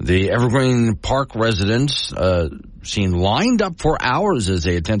 The Evergreen Park residents seen lined up for hours as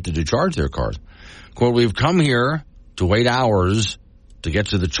they attempted to charge their cars. Quote, we've come here to wait hours to get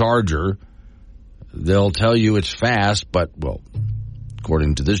to the charger. They'll tell you it's fast, but, well,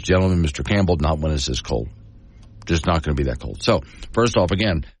 according to this gentleman, Mr. Campbell, not when it's this cold. Just not going to be that cold. So, first off,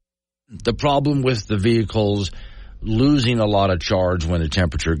 again, the problem with the vehicles losing a lot of charge when the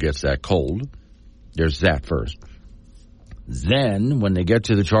temperature gets that cold. There's that first. Then, when they get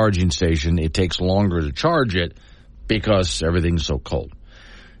to the charging station, it takes longer to charge it because everything's so cold.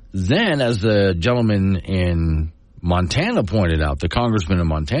 Then, as the gentleman in Montana pointed out, the congressman in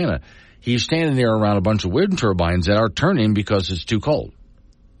Montana, he's standing there around a bunch of wind turbines that are turning because it's too cold.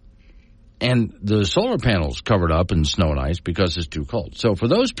 And the solar panels covered up in snow and ice because it's too cold. So for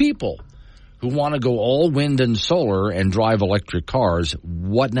those people who want to go all wind and solar and drive electric cars,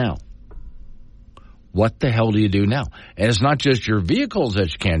 what now? What the hell do you do now? And it's not just your vehicles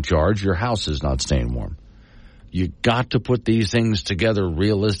that you can't charge. Your house is not staying warm. You got to put these things together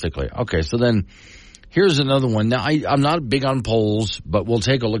realistically. Okay, so then Here's another one. Now, I'm not big on polls, but we'll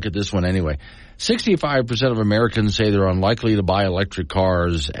take a look at this one anyway. 65% of Americans say they're unlikely to buy electric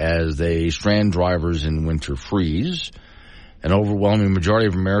cars as they strand drivers in winter freeze. An overwhelming majority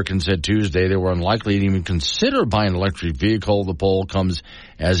of Americans said Tuesday they were unlikely to even consider buying an electric vehicle. The poll comes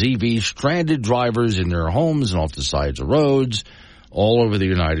as EVs stranded drivers in their homes and off the sides of roads all over the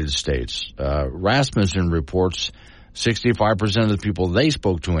United States. Rasmussen reports 65% of the people they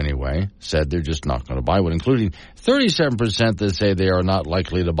spoke to anyway said they're just not going to buy one, including 37% that say they are not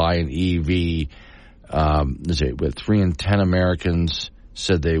likely to buy an EV. With 3 in 10 Americans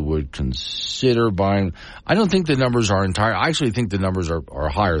said they would consider buying. I don't think the numbers are entire. I actually think the numbers are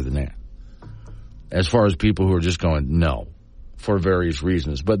higher than that as far as people who are just going no for various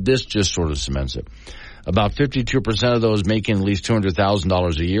reasons. But this just sort of cements it. About 52% of those making at least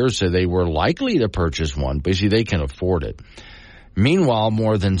 $200,000 a year said they were likely to purchase one. Basically, they can afford it. Meanwhile,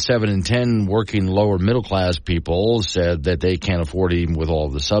 more than 7 in 10 working lower middle class people said that they can't afford it even with all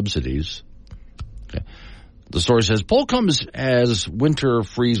of the subsidies. Okay. The story says, poll comes as winter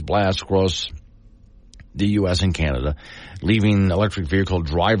freeze blasts across the U.S. and Canada, leaving electric vehicle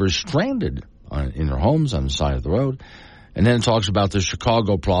drivers stranded in their homes on the side of the road. And then it talks about the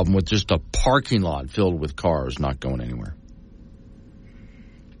Chicago problem with just a parking lot filled with cars not going anywhere.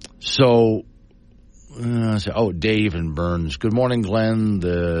 So, Dave and Burns. Good morning, Glenn.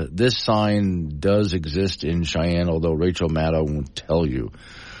 This sign does exist in Cheyenne, although Rachel Maddow won't tell you.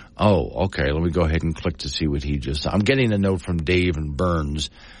 Oh, okay. Let me go ahead and click to see what he just said. I'm getting a note from Dave and Burns.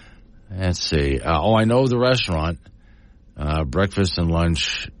 Let's see. I know the restaurant. Breakfast and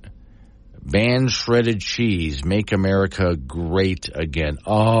lunch. Ban shredded cheese. Make America great again.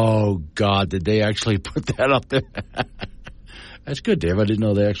 Oh, God. Did they actually put that up there? That's good, Dave. I didn't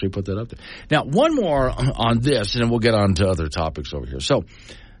know they actually put that up there. Now, one more on this, and then we'll get on to other topics over here. So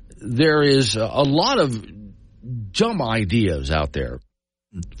there is a lot of dumb ideas out there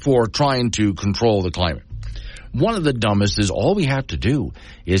for trying to control the climate. One of the dumbest is all we have to do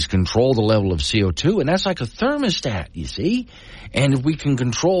is control the level of CO2, and that's like a thermostat, you see? And if we can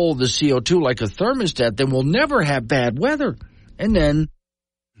control the CO2 like a thermostat, then we'll never have bad weather. And then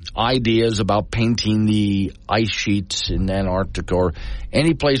ideas about painting the ice sheets in Antarctica or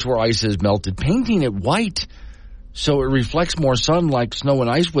any place where ice has melted, painting it white so it reflects more sun like snow and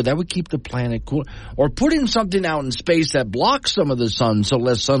ice would. That would keep the planet cool. Or putting something out in space that blocks some of the sun so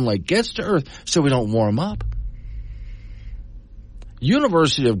less sunlight gets to Earth so we don't warm up.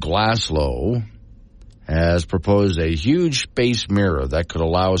 University of Glasgow has proposed a huge space mirror that could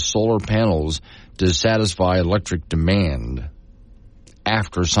allow solar panels to satisfy electric demand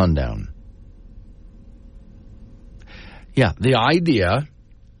after sundown. Yeah, the idea,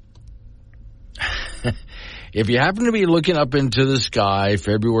 if you happen to be looking up into the sky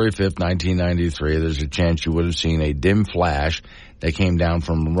February 5th, 1993, there's a chance you would have seen a dim flash that came down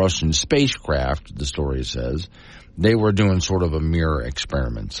from a Russian spacecraft, the story says. They were doing sort of a mirror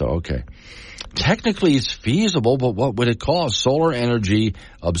experiment. So, okay. Technically, it's feasible, but what would it cost? Solar energy,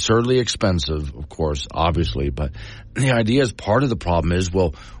 absurdly expensive, of course, obviously. But the idea is part of the problem is,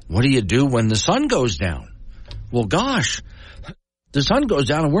 well, what do you do when the sun goes down? Well, gosh, the sun goes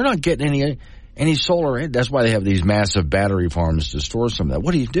down and we're not getting any solar. That's why they have these massive battery farms to store some of that.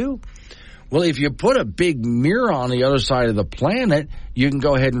 What do you do? Well, if you put a big mirror on the other side of the planet, you can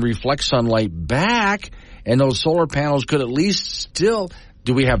go ahead and reflect sunlight back, and those solar panels could at least still.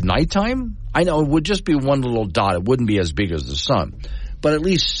 Do we have nighttime? I know it would just be one little dot. It wouldn't be as big as the sun. But at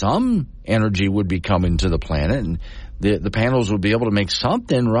least some energy would be coming to the planet, and the panels would be able to make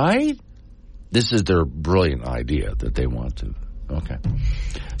something, right? This is their brilliant idea that they want to. Okay.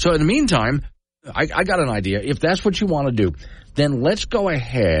 So in the meantime, I got an idea. If that's what you want to do, then let's go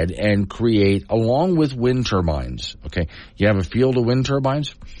ahead and create, along with wind turbines, okay? You have a field of wind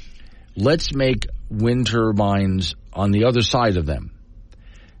turbines? Let's make wind turbines on the other side of them.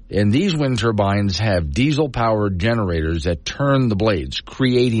 And these wind turbines have diesel-powered generators that turn the blades,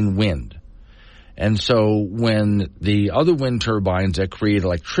 creating wind. And so when the other wind turbines that create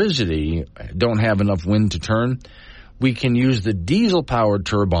electricity don't have enough wind to turn, we can use the diesel-powered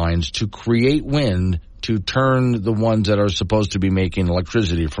turbines to create wind to turn the ones that are supposed to be making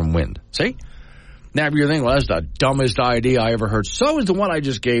electricity from wind. See? Now, if you're thinking, well, that's the dumbest idea I ever heard. So is the one I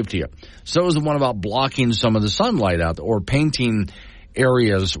just gave to you. So is the one about blocking some of the sunlight out, or painting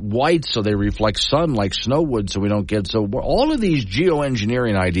areas white so they reflect sun like snow would so we don't get so. All of these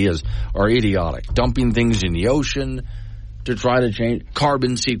geoengineering ideas are idiotic. Dumping things in the ocean to try to change.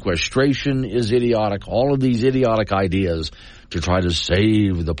 Carbon sequestration is idiotic. All of these idiotic ideas to try to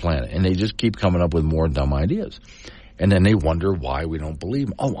save the planet. And they just keep coming up with more dumb ideas. And then they wonder why we don't believe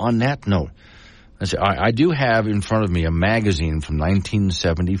them. Oh, on that note, I do have in front of me a magazine from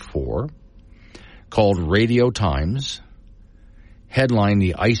 1974 called Radio Times, headline,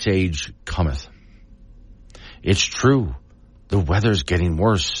 "The Ice Age Cometh." It's true. The weather's getting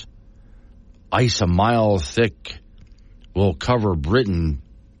worse. Ice a mile thick will cover Britain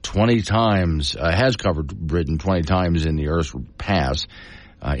 20 times, has covered Britain 20 times in the Earth's past.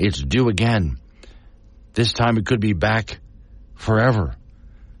 It's due again. This time it could be back forever.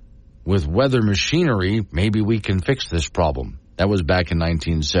 With weather machinery, maybe we can fix this problem. That was back in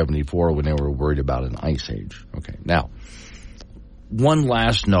 1974 when they were worried about an ice age. Okay, now, one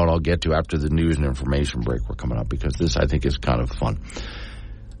last note I'll get to after the news and information break. We're coming up because this, I think, is kind of fun.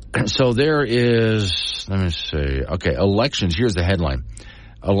 So there is, let me see, okay, elections. Here's the headline.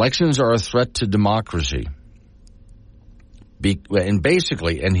 Elections are a threat to democracy. And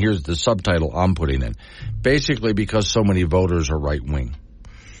basically, and here's the subtitle I'm putting in, basically because so many voters are right-wing.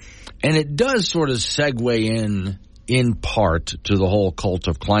 And it does sort of segue in part to the whole cult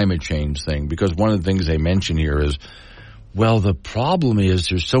of climate change thing, because one of the things they mention here is, well, the problem is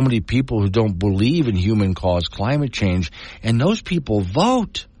there's so many people who don't believe in human-caused climate change, and those people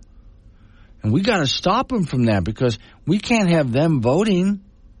vote. And we got to stop them from that because we can't have them voting.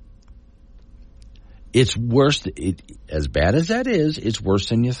 It's worse. As bad as that is, it's worse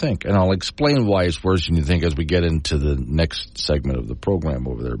than you think. And I'll explain why it's worse than you think as we get into the next segment of the program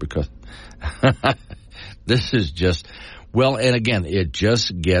over there, because this is just, well, and again, it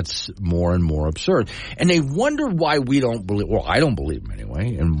just gets more and more absurd. And they wonder why we don't believe, well, I don't believe them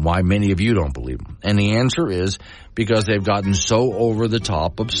anyway, and why many of you don't believe them. And the answer is because they've gotten so over the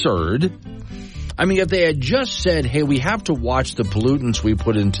top absurd. I mean, if they had just said, hey, we have to watch the pollutants we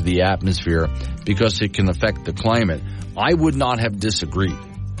put into the atmosphere because it can affect the climate, I would not have disagreed.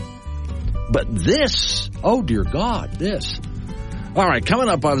 But this, oh, dear God, this. All right, coming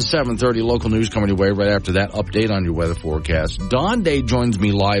up on 7:30, local news coming your way right after that update on your weather forecast. Don Day joins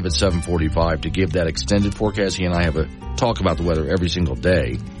me live at 7:45 to give that extended forecast. He and I have a talk about the weather every single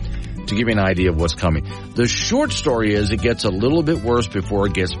day to give you an idea of what's coming. The short story is it gets a little bit worse before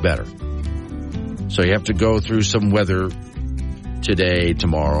it gets better. So you have to go through some weather today,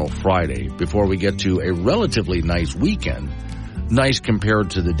 tomorrow, Friday, before we get to a relatively nice weekend. Nice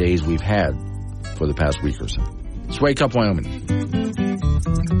compared to the days we've had for the past week or so. Let's wake up, Wyoming.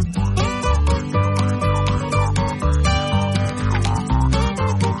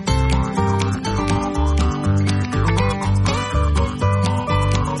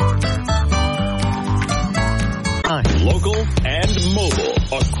 Local and mobile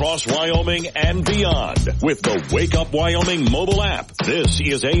across Wyoming and beyond with the Wake Up Wyoming mobile app. This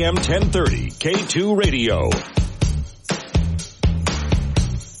is AM 1030 K2 Radio.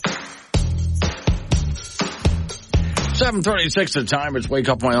 $7:36 the time. It's Wake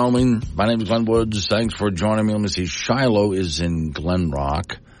Up Wyoming. My name is Glenn Woods. Thanks for joining me. Let me see. Shiloh is in Glen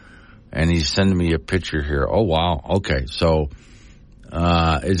Rock, and he's sending me a picture here. Oh, wow. Okay, so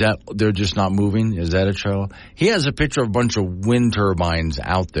is that they're just not moving? Is that it, Shiloh? He has a picture of a bunch of wind turbines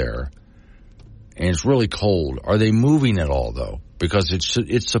out there, and it's really cold. Are they moving at all, though? Because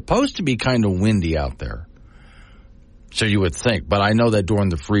it's supposed to be kind of windy out there. So you would think, but I know that during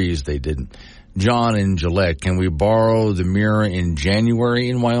the freeze they didn't. John in Gillette, can we borrow the mirror in January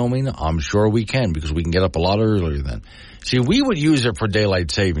in Wyoming? I'm sure we can, because we can get up a lot earlier then. See, we would use it for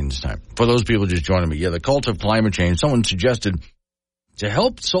daylight savings time. For those people just joining me, yeah, the cult of climate change, someone suggested to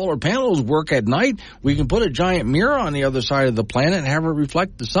help solar panels work at night, we can put a giant mirror on the other side of the planet and have it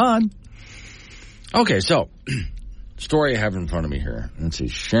reflect the sun. Okay, so, story I have in front of me here. Let's see,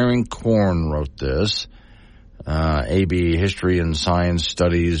 Sharon Korn wrote this. AB History and Science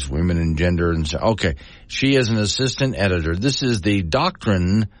Studies, Women and Gender. And okay, she is an assistant editor. This is the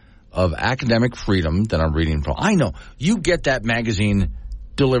Doctrine of Academic Freedom that I'm reading from. I know, you get that magazine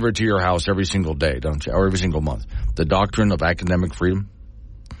delivered to your house every single day, don't you? Or every single month. The Doctrine of Academic Freedom.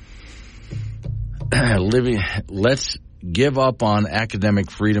 Let's give up on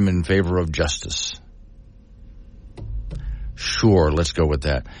academic freedom in favor of justice. Sure, let's go with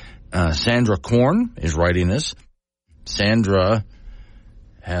that. Sandra Korn is writing this. Sandra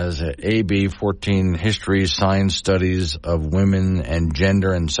has an AB 14 History, Science Studies of Women and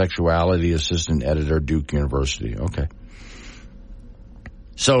Gender and Sexuality, assistant editor, Duke University. Okay.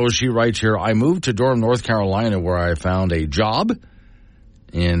 So she writes here, I moved to Durham, North Carolina, where I found a job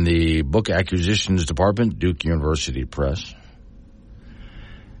in the book acquisitions department, Duke University Press.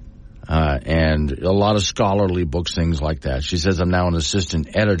 And a lot of scholarly books, things like that. She says, I'm now an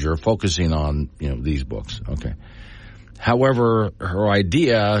assistant editor focusing on, these books. Okay. However, her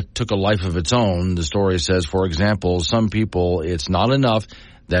idea took a life of its own. The story says, for example, some people, it's not enough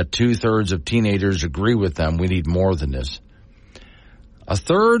that 2/3 of teenagers agree with them. We need more than this.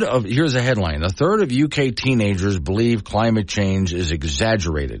 Here's a headline, a third of UK teenagers believe climate change is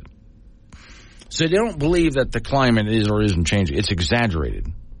exaggerated. So they don't believe that the climate is or isn't changing. It's exaggerated.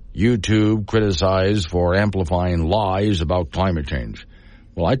 YouTube criticized for amplifying lies about climate change.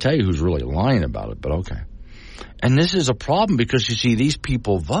 Well, I tell you who's really lying about it, but okay. And this is a problem because, you see, these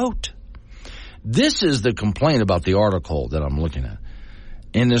people vote. This is the complaint about the article that I'm looking at.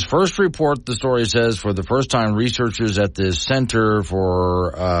 In this first report, the story says, for the first time, researchers at the Center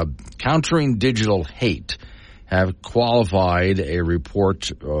for Countering Digital Hate have qualified a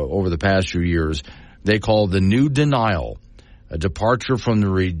report over the past few years they call the New Denial, a departure from the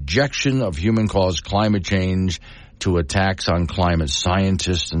rejection of human-caused climate change to attacks on climate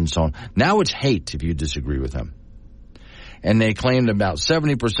scientists and so on. Now it's hate if you disagree with them. And they claimed about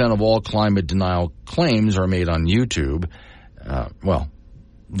 70% of all climate denial claims are made on YouTube. Well,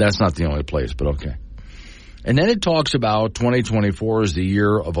 that's not the only place, but okay. And then it talks about 2024 is the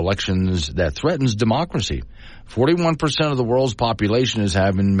year of elections that threatens democracy. 41% of the world's population is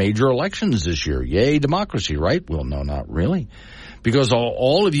having major elections this year. Yay, democracy, right? Well, no, not really. Because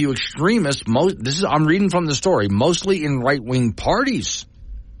all of you extremists, I'm reading from the story, mostly in right-wing parties,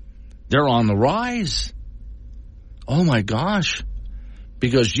 they're on the rise. Oh, my gosh.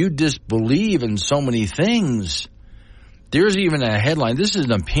 Because you disbelieve in so many things. There's even a headline. This is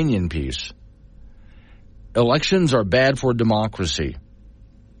an opinion piece. Elections are bad for democracy.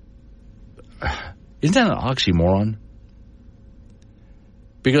 Isn't that an oxymoron?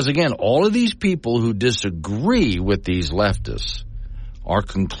 Because, again, all of these people who disagree with these leftists are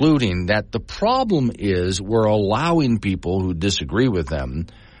concluding that the problem is we're allowing people who disagree with them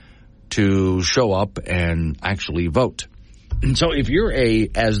to show up and actually vote. And so if you're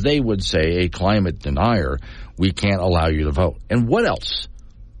as they would say, a climate denier, we can't allow you to vote. And what else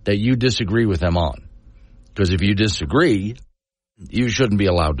that you disagree with them on? Because if you disagree, you shouldn't be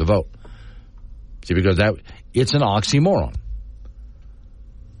allowed to vote. See, because it's an oxymoron.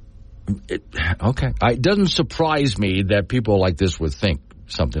 Okay. It doesn't surprise me that people like this would think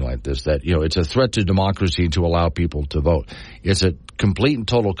something like this, that, it's a threat to democracy to allow people to vote. It's a complete and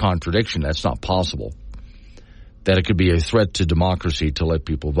total contradiction. That's not possible. That it could be a threat to democracy to let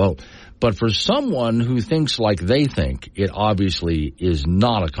people vote. But for someone who thinks like they think, it obviously is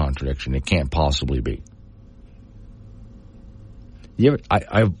not a contradiction. It can't possibly be.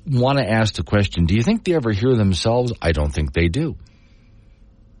 I want to ask the question, do you think they ever hear themselves? I don't think they do.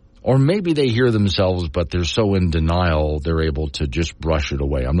 Or maybe they hear themselves, but they're so in denial, they're able to just brush it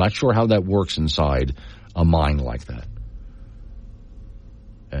away. I'm not sure how that works inside a mind like that.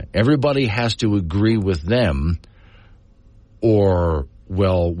 Everybody has to agree with them, or,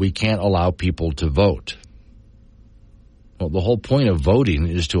 well, we can't allow people to vote. Well, the whole point of voting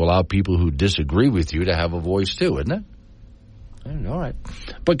is to allow people who disagree with you to have a voice too, isn't it? All right.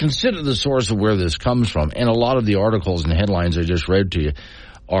 But consider the source of where this comes from. And a lot of the articles and headlines I just read to you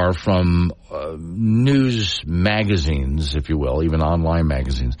are from news magazines, if you will, even online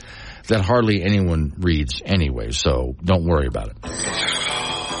magazines, that hardly anyone reads anyway. So don't worry about it.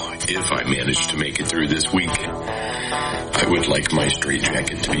 If I manage to make it through this week, I would like my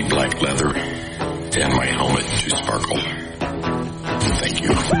straitjacket to be black leather and my helmet to sparkle. Thank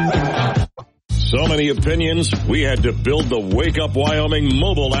you. So many opinions, we had to build the Wake Up Wyoming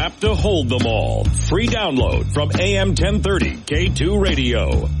mobile app to hold them all. Free download from AM 1030 K2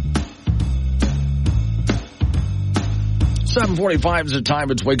 Radio. 7:45 is the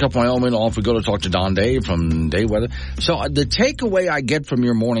time. It's Wake Up Wyoming. Off we go to talk to Don Day from Day Weather. So the takeaway I get from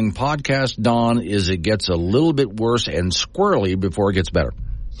your morning podcast, Don, is it gets a little bit worse and squirrely before it gets better.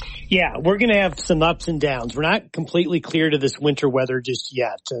 Yeah, we're going to have some ups and downs. We're not completely clear to this winter weather just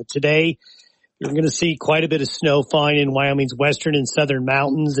yet. Today, you're going to see quite a bit of snow falling in Wyoming's western and southern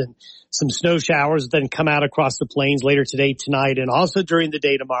mountains, and some snow showers then come out across the plains later today, tonight, and also during the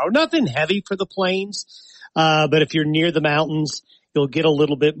day tomorrow. Nothing heavy for the plains, but if you're near the mountains, you'll get a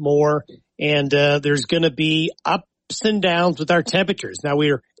little bit more, and there's going to be ups and downs with our temperatures. Now,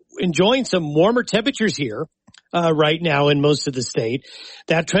 we're enjoying some warmer temperatures here right now in most of the state.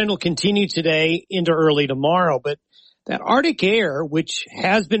 That trend will continue today into early tomorrow, but that Arctic air, which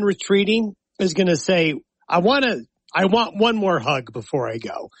has been retreating, is going to say, I want one more hug before I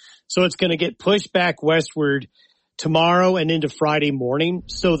go. So it's going to get pushed back westward tomorrow and into Friday morning.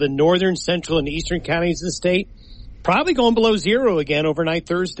 So the northern, central, and eastern counties of the state probably going below zero again overnight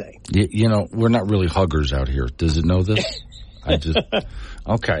Thursday. We're not really huggers out here. Does it know this?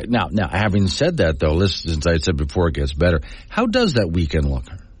 Okay. Now, having said that, though, listen, as I said before, it gets better. How does that weekend look?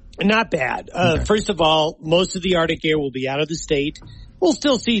 Not bad. Okay. First of all, most of the Arctic air will be out of the state we'll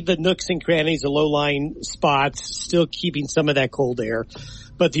still see the nooks and crannies, the low-lying spots, still keeping some of that cold air.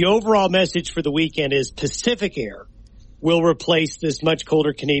 But the overall message for the weekend is Pacific air will replace this much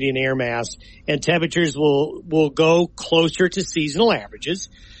colder Canadian air mass, and temperatures will go closer to seasonal averages.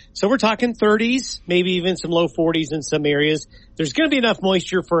 So we're talking 30s, maybe even some low 40s in some areas. There's going to be enough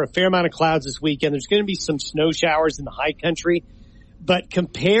moisture for a fair amount of clouds this weekend. There's going to be some snow showers in the high country. But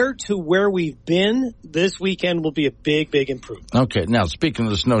compared to where we've been, this weekend will be a big, big improvement. Okay. Now, speaking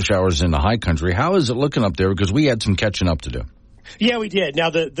of the snow showers in the high country, how is it looking up there? Because we had some catching up to do. Yeah, we did. Now,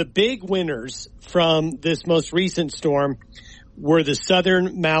 the big winners from this most recent storm were the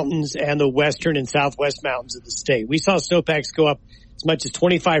southern mountains and the western and southwest mountains of the state. We saw snowpacks go up as much as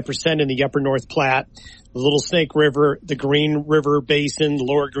 25% in the upper North Platte, the Little Snake River, the Green River Basin, the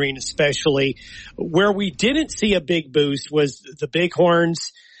Lower Green especially. Where we didn't see a big boost was the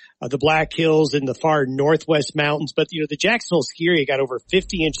Bighorns, the Black Hills, and the far northwest mountains. But, the Jacksonville ski area got over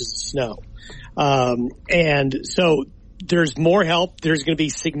 50 inches of snow. And so there's more help. There's going to be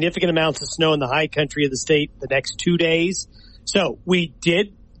significant amounts of snow in the high country of the state the next 2 days. So we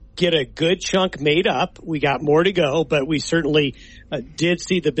did get a good chunk made up. We got more to go, but we certainly did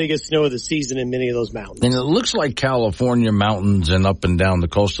see the biggest snow of the season in many of those mountains. And it looks like California mountains and up and down the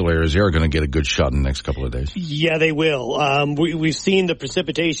coastal areas, they're going to get a good shot in the next couple of days. Yeah, they will. We've seen the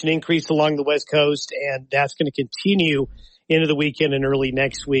precipitation increase along the West Coast, and that's going to continue into the weekend and early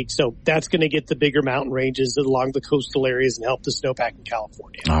next week. So that's going to get the bigger mountain ranges along the coastal areas and help the snowpack in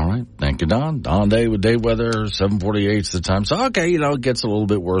California. All right. Thank you, Don. Don Day with day weather, 7:48 is the time. So, okay, it gets a little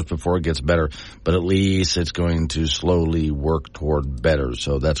bit worse before it gets better, but at least it's going to slowly work toward better.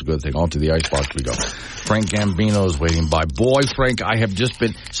 So that's a good thing. On to the icebox we go. Frank Gambino's waiting by. Boy, Frank, I have just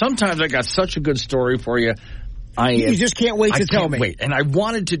been, sometimes I got such a good story for you. You just can't wait to tell me. Wait. And I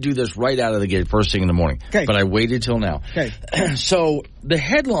wanted to do this right out of the gate first thing in the morning. Okay. But I waited till now. Okay. So the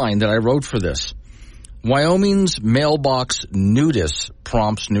headline that I wrote for this, Wyoming's mailbox nudists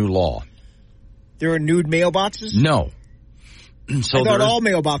prompts new law. There are nude mailboxes? No. So I thought all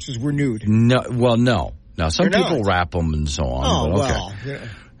mailboxes were nude. No. Well, no. Now, some people wrap them and so on. Oh, but okay. well. Yeah.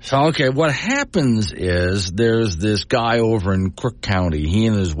 So, okay, what happens is there's this guy over in Crook County. He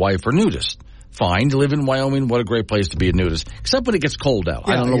and his wife are nudists. Fine, to live in Wyoming, what a great place to be a nudist. Except when it gets cold out.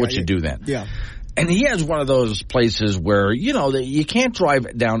 I don't know what you do then. Yeah. And he has one of those places where, you can't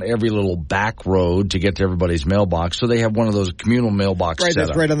drive down every little back road to get to everybody's mailbox. So they have one of those communal mailbox right, setup.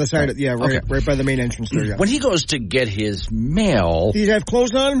 That's right on the side. Right by the main entrance there. Yeah. When he goes to get his mail. Does he have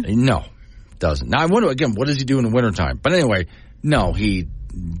clothes on? No, doesn't. Now, I wonder, again, what does he do in the wintertime? But anyway, no, he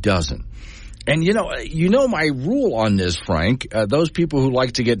doesn't. And, you know my rule on this, Frank. Those people who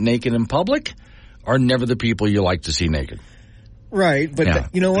like to get naked in public are never the people you like to see naked. Right,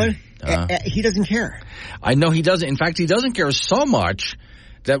 but you know what? He doesn't care. I know he doesn't. In fact, he doesn't care so much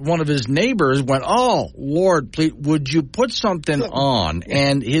that one of his neighbors went, "Oh, Lord, please, would you put something on?"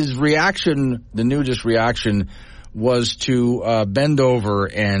 And his reaction, the nudist reaction, was to bend over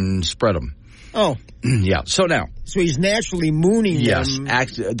and spread them. Oh. Yeah. So now. So he's naturally mooning them.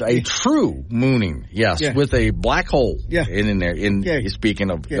 Yes, a true mooning, yes, with a black hole in there. Speaking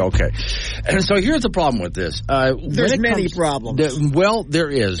of, okay. And so here's the problem with this. There's many problems. There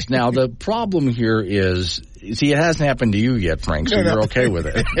is. Now, the problem here is, see, it hasn't happened to you yet, Frank, so you're okay with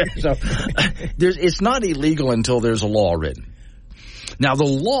it. So it's not illegal until there's a law written. Now, the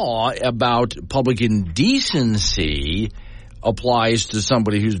law about public indecency applies to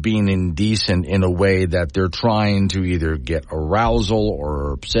somebody who's being indecent in a way that they're trying to either get arousal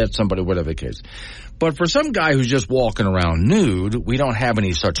or upset somebody, whatever the case. But for some guy who's just walking around nude, we don't have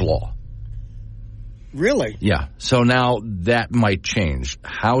any such law. Really? Yeah. So now that might change.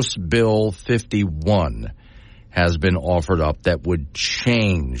 House Bill 51 has been offered up that would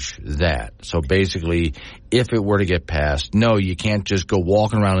change that. So basically, if it were to get passed, no, you can't just go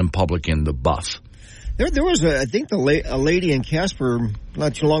walking around in public in the buff. There was a lady in Casper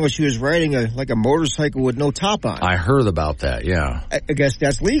not too long ago. She was riding a motorcycle with no top on. I heard about that. Yeah, I guess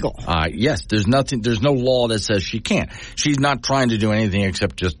that's legal. Yes, there's no law that says she can't. She's not trying to do anything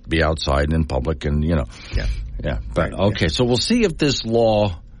except just be outside and in public, and Yeah. But okay, so we'll see if this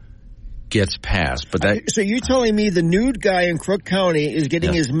law gets passed. But so you're telling me the nude guy in Crook County is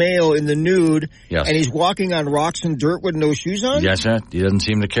getting his mail in the nude, and he's walking on rocks and dirt with no shoes on? Yes, sir. He doesn't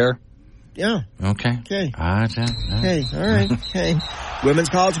seem to care. Yeah. Okay. Okay. Okay. All right. Okay. Women's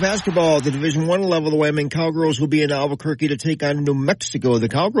college basketball at the Division I level. The Wyoming Cowgirls will be in Albuquerque to take on New Mexico. The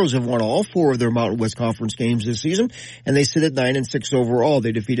Cowgirls have won all 4 of their Mountain West Conference games this season, and they sit at 9-6 overall.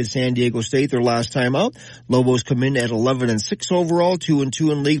 They defeated San Diego State their last time out. Lobos come in at 11-6 overall,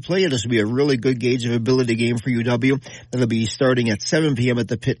 2-2 in league play. This will be a really good gauge of ability game for UW. That'll be starting at 7 p.m. at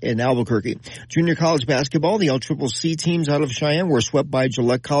the Pit in Albuquerque. Junior college basketball, the LCCC teams out of Cheyenne were swept by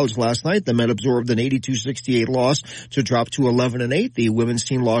Gillette College last night. The men absorbed an 82-68 loss to drop to 11-8. The women's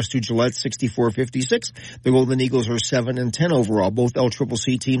team lost to Gillette 64-56. The Golden Eagles are 7-10 overall. Both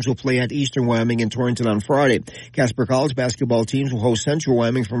LCCC teams will play at Eastern Wyoming in Torrington on Friday. Casper College basketball teams will host Central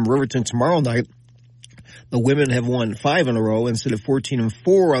Wyoming from Riverton tomorrow night. The women have won 5 in a row instead of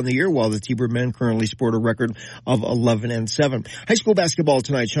 14-4 on the year, while the T-Bird men currently sport a record of 11-7. High school basketball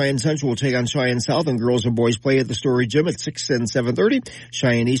tonight. Cheyenne Central will take on Cheyenne South, and girls and boys play at the Story Gym at 6 and 7:30.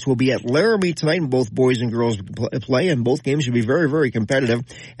 Cheyenne East will be at Laramie tonight, and both boys and girls play, and both games should be very, very competitive,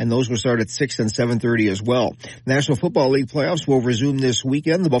 and those will start at 6 and 7:30 as well. National Football League playoffs will resume this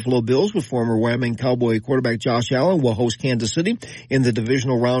weekend. The Buffalo Bills, with former Wyoming Cowboy quarterback Josh Allen, will host Kansas City in the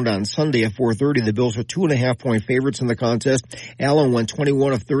divisional round on Sunday at 4:30. The Bills are 2.5-point favorites in the contest. Allen went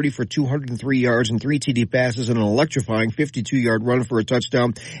 21 of 30 for 203 yards and 3 TD passes and an electrifying 52-yard run for a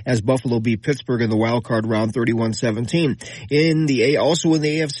touchdown as Buffalo beat Pittsburgh in the wild card round 31-17. Also in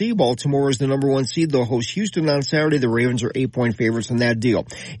the AFC, Baltimore is the number 1 seed. They'll host Houston on Saturday. The Ravens are 8-point favorites in that deal.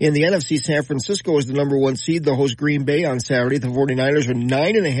 In the NFC, San Francisco is the number 1 seed. They'll host Green Bay on Saturday. The 49ers are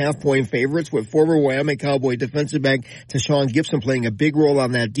 9.5-point favorites, with former Wyoming Cowboy defensive back Tashawn Gibson playing a big role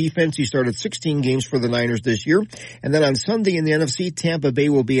on that defense. He started 16 games for the Niners this year. And then on Sunday in the NFC, Tampa Bay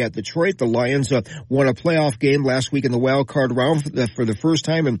will be at Detroit. The Lions won a playoff game last week in the wild card round for the first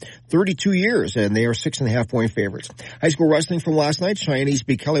time in 32 years, and they are 6.5-point favorites. High school wrestling from last night. Cheyenne East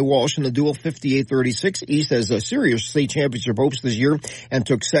beat Kelly Walsh in the duel 58-36. East has a serious state championship hopes this year and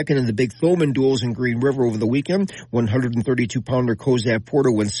took second in the big Thoman duels in Green River over the weekend. 132-pounder Kozak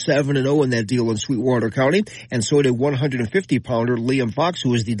Porter went 7-0 in that deal in Sweetwater County, and so did 150-pounder Liam Fox,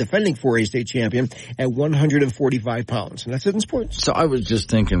 who is the defending 4A state champion, at 145 pounds. And that's it in sports. So I was just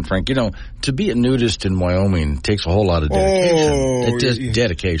thinking, Frank, to be a nudist in Wyoming takes a whole lot of dedication.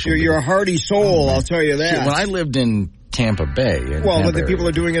 Dedication. You're a hardy soul, I'll tell you that. See, when I lived in Tampa Bay. But the people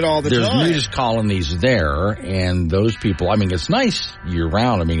are doing it all the time. There's nudist colonies there, and those people, it's nice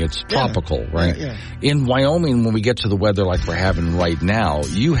year-round. It's tropical, right? Yeah. In Wyoming, when we get to the weather like we're having right now,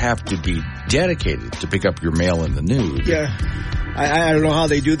 you have to be dedicated to pick up your mail in the nude. Yeah. I don't know how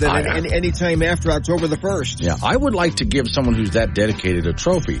they do that any time after October the 1st. Yeah, I would like to give someone who's that dedicated a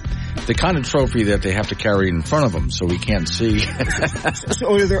trophy. The kind of trophy that they have to carry in front of them so we can't see.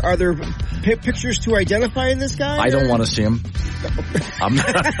 So are there pictures to identify this guy? I don't want to see him.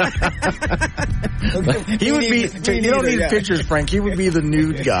 He would be, you don't need pictures, Frank. He would be the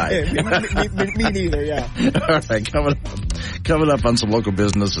nude guy. Me neither, yeah. All right, coming up on some local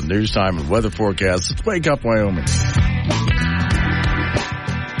business and news time and weather forecasts. It's Wake Up Wyoming.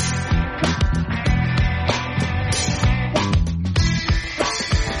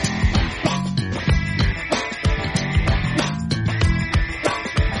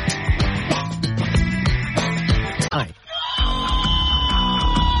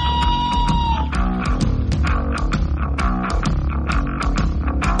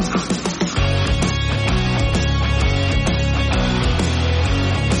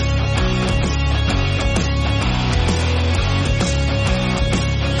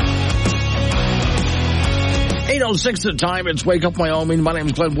 Six at a time. It's Wake Up Wyoming. My name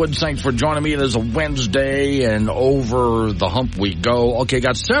is Glenn Woods. Thanks for joining me. It is a Wednesday, and over the hump we go. Okay,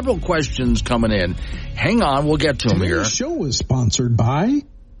 got several questions coming in. Hang on, we'll get to them here. Today's show is sponsored by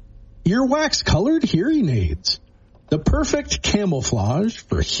Earwax Colored Hearing Aids, the perfect camouflage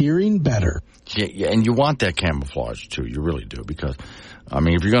for hearing better. Yeah, and you want that camouflage too. You really do, because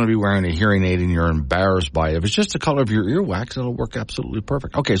if you're going to be wearing a hearing aid and you're embarrassed by it, if it's just the color of your earwax, it'll work absolutely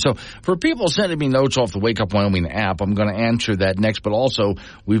perfect. Okay, so for people sending me notes off the Wake Up Wyoming app, I'm going to answer that next. But also,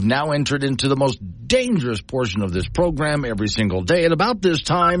 we've now entered into the most dangerous portion of this program every single day. At about this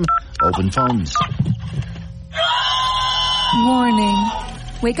time, open phones. Warning.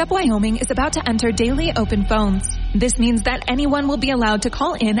 Wake Up Wyoming is about to enter daily open phones. This means that anyone will be allowed to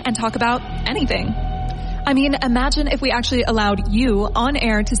call in and talk about anything. Imagine if we actually allowed you on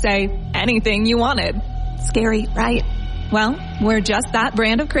air to say anything you wanted. Scary, right? Well, we're just that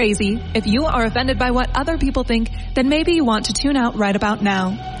brand of crazy. If you are offended by what other people think, then maybe you want to tune out right about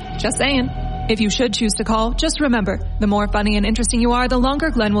now. Just saying. If you should choose to call, just remember, the more funny and interesting you are, the longer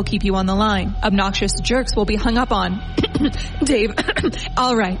Glenn will keep you on the line. Obnoxious jerks will be hung up on. Dave,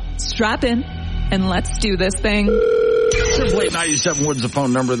 all right, strap in and let's do this thing. 888-97 Woods, the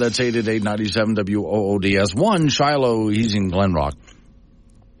phone number. That's 888-97-WOODS. One, Shiloh, he's in Glen Rock.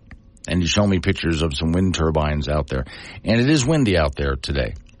 And he's showing me pictures of some wind turbines out there. And it is windy out there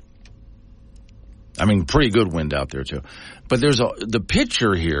today. I mean, pretty good wind out there, too. But there's the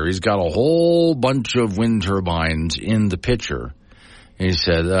picture here, he's got a whole bunch of wind turbines in the picture. And he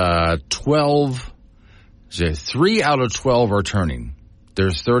said 3 out of 12 are turning.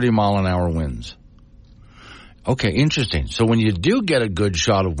 There's 30-mile-an-hour winds. Okay, interesting. So when you do get a good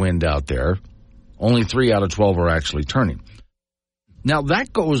shot of wind out there, only 3 out of 12 are actually turning. Now,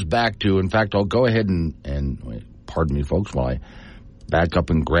 that goes back to, in fact, I'll go ahead and pardon me, folks, while I back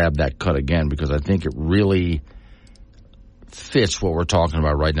up and grab that cut again, because I think it really fits what we're talking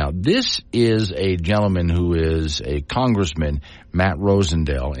about right now. This is a gentleman who is a congressman, Matt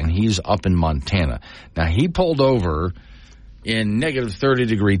Rosendale, and he's up in Montana. Now, he pulled over in negative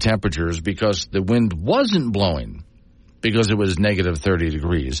 30-degree temperatures because the wind wasn't blowing, because it was negative 30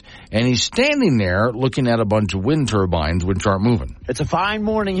 degrees. And he's standing there looking at a bunch of wind turbines which aren't moving. It's a fine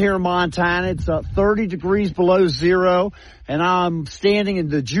morning here in Montana. It's 30 degrees below zero, and I'm standing in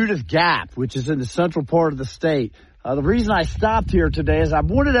the Judith Gap, which is in the central part of the state. The reason I stopped here today is I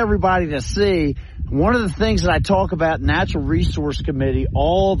wanted everybody to see one of the things that I talk about in Natural Resource Committee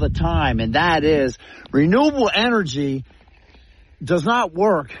all the time, and that is renewable energy does not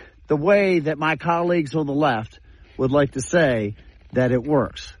work the way that my colleagues on the left would like to say that it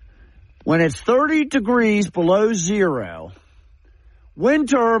works. When it's 30 degrees below zero, wind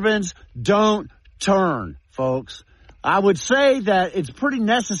turbines don't turn, folks. I would say that it's pretty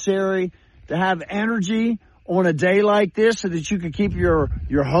necessary to have energy on a day like this so that you can keep your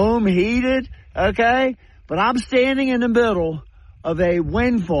home heated, okay? But I'm standing in the middle of a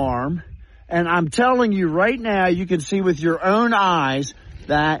wind farm, and I'm telling you right now, you can see with your own eyes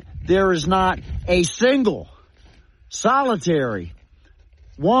that there is not a single solitary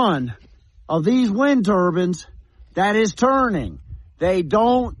one of these wind turbines that is turning. They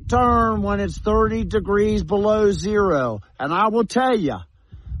don't turn when it's 30 degrees below zero. And I will tell you,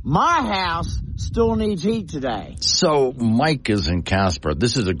 my house still needs heat today. So Mike is in Casper.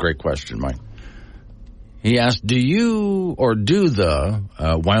 This is a great question, Mike. He asked, do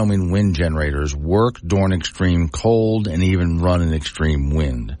the Wyoming wind generators work during extreme cold and even run in extreme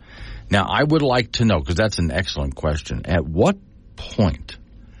wind? Now, I would like to know, because that's an excellent question, at what point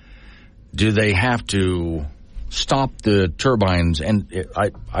do they have to stop the turbines? And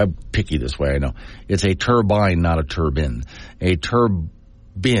I'm picky this way, I know. It's a turbine, not a turbine. A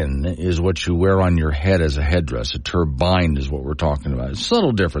turbine is what you wear on your head as a headdress. A turbine is what we're talking about. It's a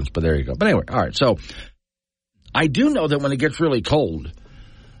subtle difference, but there you go. But anyway, all right, so I do know that when it gets really cold,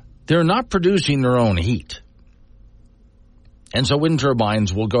 they're not producing their own heat. And so wind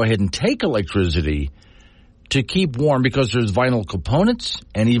turbines will go ahead and take electricity to keep warm because there's vinyl components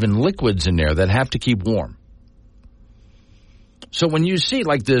and even liquids in there that have to keep warm. So when you see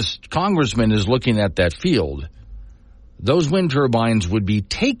like this congressman is looking at that field, those wind turbines would be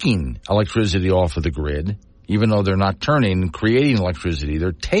taking electricity off of the grid, even though they're not turning and creating electricity.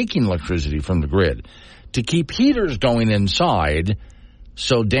 They're taking electricity from the grid to keep heaters going inside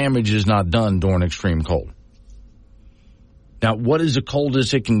so damage is not done during extreme cold. Now, what is the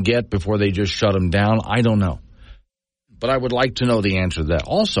coldest it can get before they just shut them down? I don't know. But I would like to know the answer to that.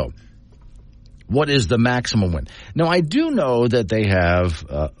 Also, what is the maximum wind? Now, I do know that they have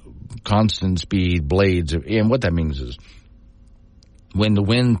constant speed blades, and what that means is when the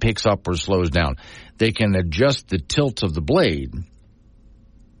wind picks up or slows down, they can adjust the tilt of the blade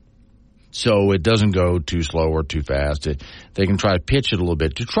so it doesn't go too slow or too fast. They can try to pitch it a little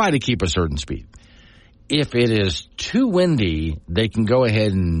bit to try to keep a certain speed. If it is too windy, they can go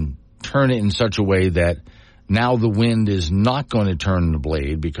ahead and turn it in such a way that now the wind is not going to turn the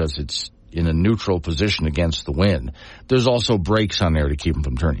blade because it's in a neutral position against the wind. There's also brakes on there to keep them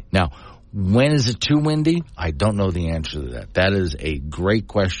from turning. Now, when is it too windy? I don't know the answer to that. That is a great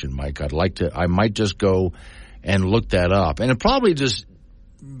question, Mike. I might just go and look that up. And it probably just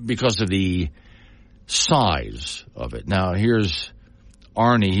because of the size of it. Now, here's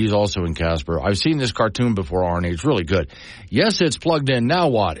Arnie. He's also in Casper. I've seen this cartoon before, Arnie. It's really good. Yes, it's plugged in. Now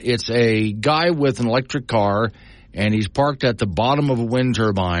what? It's a guy with an electric car, and he's parked at the bottom of a wind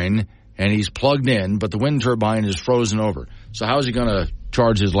turbine, and he's plugged in, but the wind turbine is frozen over. So how is he going to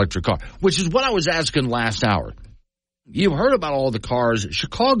charge his electric car? Which is what I was asking last hour. You've heard about all the cars.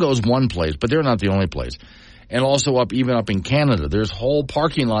 Chicago's one place, but they're not the only place. And also even up in Canada, there's whole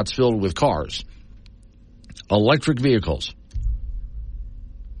parking lots filled with cars, electric vehicles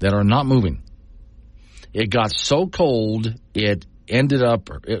that are not moving. It got so cold, it ended up,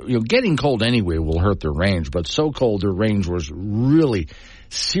 getting cold anyway will hurt their range, but so cold their range was really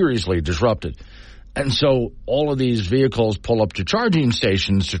seriously disrupted. And so all of these vehicles pull up to charging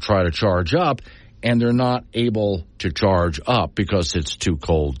stations to try to charge up, and they're not able to charge up because it's too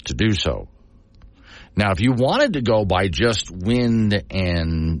cold to do so. Now, if you wanted to go by just wind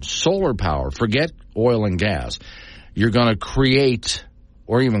and solar power, forget oil and gas. You're going to create,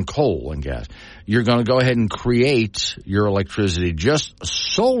 or even coal and gas, you're going to go ahead and create your electricity just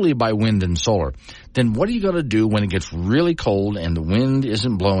solely by wind and solar. Then what are you going to do when it gets really cold and the wind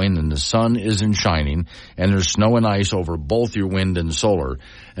isn't blowing and the sun isn't shining and there's snow and ice over both your wind and solar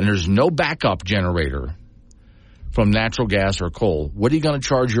and there's no backup generator from natural gas or coal? What are you going to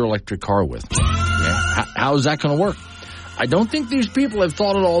charge your electric car with? How is that going to work? I don't think these people have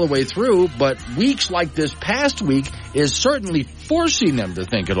thought it all the way through, but weeks like this past week is certainly forcing them to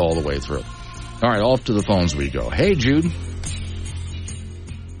think it all the way through. All right, off to the phones we go. Hey, Jude. This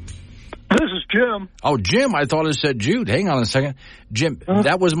is Jim. Oh, Jim. I thought it said Jude. Hang on a second. Jim,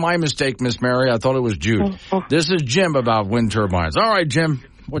 that was my mistake, Miss Mary. I thought it was Jude. This is Jim about wind turbines. All right, Jim,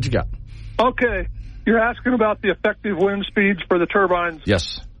 what you got? Okay. You're asking about the effective wind speeds for the turbines.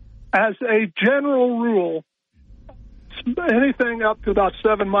 Yes. As a general rule, anything up to about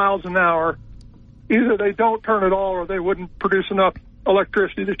 7 miles an hour, either they don't turn at all or they wouldn't produce enough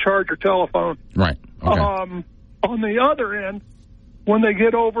electricity to charge your telephone. Right. Okay. On the other end, when they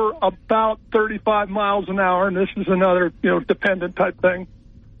get over about 35 miles an hour, and this is another, dependent type thing,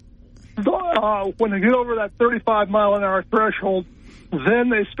 when they get over that 35 mile an hour threshold, then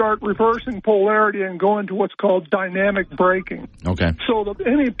they start reversing polarity and go into what's called dynamic braking. Okay. So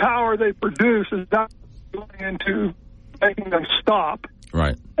any power they produce is not going into making them stop.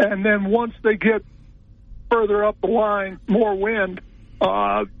 Right. And then once they get further up the line, more wind,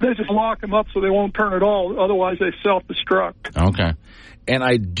 they just lock them up so they won't turn at all. Otherwise, they self-destruct. Okay. And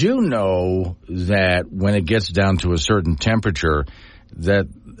I do know that when it gets down to a certain temperature, that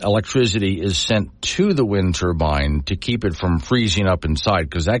electricity is sent to the wind turbine to keep it from freezing up inside,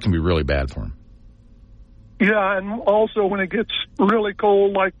 because that can be really bad for them. Yeah, and also when it gets really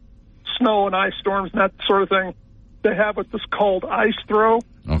cold, like snow and ice storms and that sort of thing, they have what's called ice throw.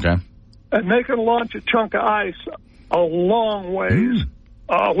 Okay. And they can launch a chunk of ice a long ways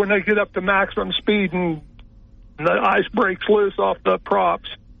when they get up to maximum speed and the ice breaks loose off the props.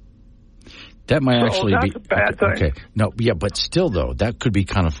 That might actually that's be a bad thing. Okay. No, yeah, but still, though, that could be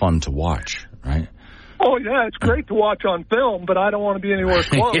kind of fun to watch, right? Oh, yeah, it's great to watch on film, but I don't want to be anywhere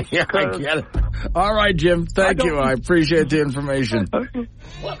close. Yeah, I get it. All right, Jim, thank you. I appreciate the information. Welcome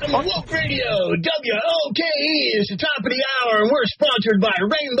to Woke Radio. WOKE is the top of the hour, and we're sponsored by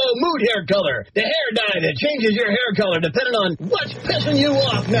Rainbow Mood Hair Color, the hair dye that changes your hair color depending on what's pissing you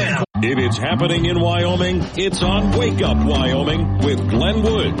off now. If it's happening in Wyoming, it's on Wake Up Wyoming with Glenn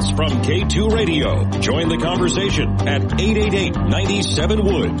Woods from K2 Radio. Join the conversation at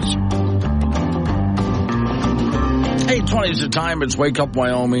 888-97-WOODS. 8:20 is the time. It's Wake Up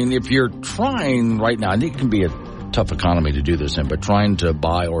Wyoming. If you're trying right now, I think it can be a tough economy to do this in, but trying to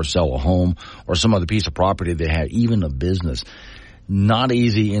buy or sell a home or some other piece of property they have, even a business, not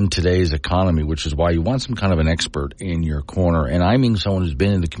easy in today's economy, which is why you want some kind of an expert in your corner. And I mean someone who's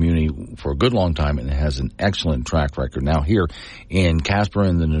been in the community for a good long time and has an excellent track record now here in Casper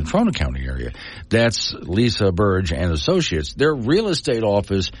and the Natrona County area. That's Lisa Burge and Associates. Their real estate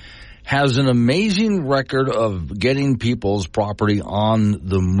office has an amazing record of getting people's property on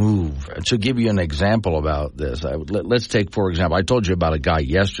the move. To give you an example about this, let's take, for example, I told you about a guy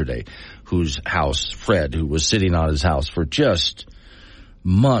yesterday whose house, Fred, who was sitting on his house for just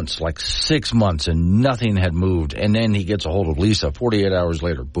months, like 6 months, and nothing had moved. And then he gets a hold of Lisa. 48 hours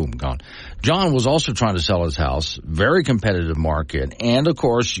later, boom, gone. John was also trying to sell his house. Very competitive market. And, of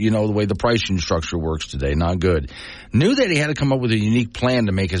course, you know the way the pricing structure works today, not good. Knew that he had to come up with a unique plan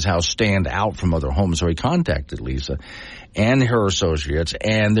to make his house stand out from other homes. So he contacted Lisa and her associates,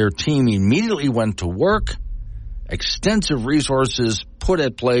 and their team immediately went to work. Extensive resources put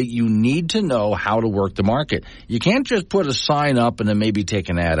at play. You need to know how to work the market. You can't just put a sign up and then maybe take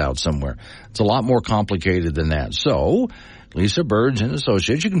an ad out somewhere. It's a lot more complicated than that. So, Lisa Burge and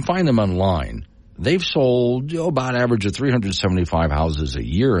Associates, you can find them online. They've sold about average of 375 houses a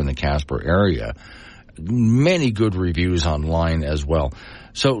year in the Casper area. Many good reviews online as well.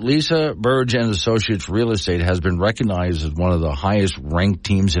 So Lisa Burge and Associates Real Estate has been recognized as one of the highest ranked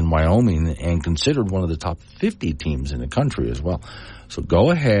teams in Wyoming and considered one of the top 50 teams in the country as well. So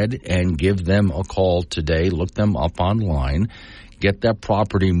go ahead and give them a call today. Look them up online. Get that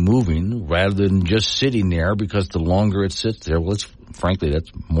property moving rather than just sitting there, because the longer it sits there, well, frankly,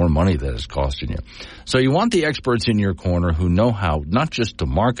 that's more money that it's costing you. So you want the experts in your corner who know how, not just to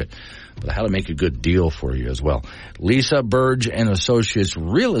market, but how to make a good deal for you as well. Lisa Burge and Associates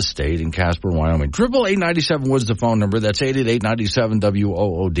Real Estate in Casper, Wyoming. 888-97-WOODS the phone number. That's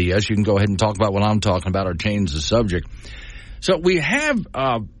 888-97-WOODS. You can go ahead and talk about what I'm talking about or change the subject. So we have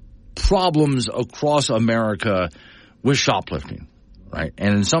problems across America with shoplifting, right?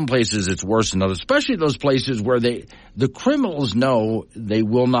 And in some places it's worse than others, especially those places where the criminals know they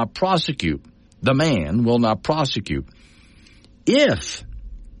will not prosecute. The man will not prosecute if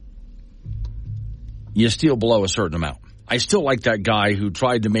you steal below a certain amount. I still like that guy who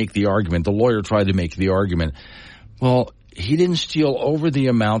tried to make the argument, the lawyer tried to make the argument, well, he didn't steal over the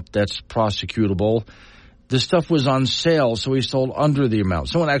amount that's prosecutable. The stuff was on sale, so he sold under the amount.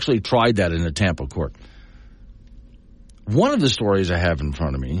 Someone actually tried that in a Tampa court. One of the stories I have in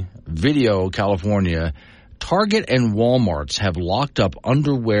front of me, Video, California, Target and Walmarts have locked up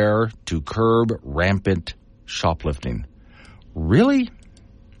underwear to curb rampant shoplifting. Really?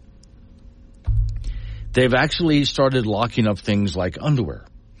 They've actually started locking up things like underwear.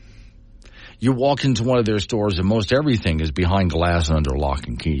 You walk into one of their stores and most everything is behind glass and under lock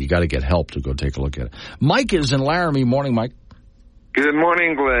and key. You got to get help to go take a look at it. Mike is in Laramie. Morning, Mike. Good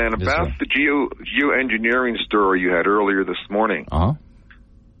morning, Glenn. About the geoengineering story you had earlier this morning. Uh-huh.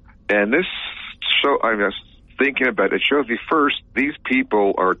 And this show, I was thinking about it, shows me first, these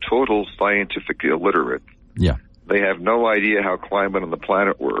people are total scientifically illiterate. Yeah. They have no idea how climate on the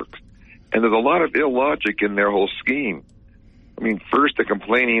planet works. And there's a lot of illogic in their whole scheme. I mean, first they're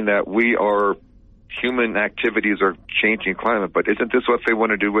complaining that human activities are changing climate, but isn't this what they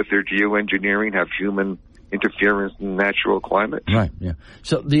want to do with their geoengineering, have human interference in natural climate? Right, yeah.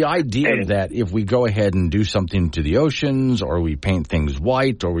 So the idea that if we go ahead and do something to the oceans or we paint things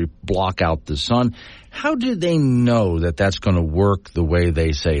white or we block out the sun, how do they know that that's going to work the way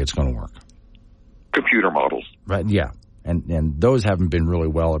they say it's going to work? Computer models. Right, yeah. And those haven't been really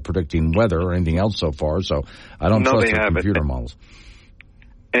well at predicting weather or anything else so far, so I don't trust the computer models.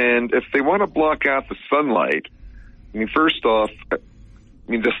 And if they want to block out the sunlight, I mean, first off,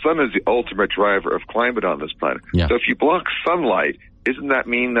 the sun is the ultimate driver of climate on this planet. Yeah. So if you block sunlight, doesn't that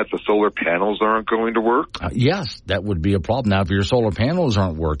mean that the solar panels aren't going to work? Yes, that would be a problem. Now, if your solar panels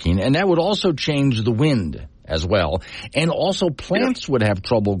aren't working, and that would also change the wind as well. And also plants would have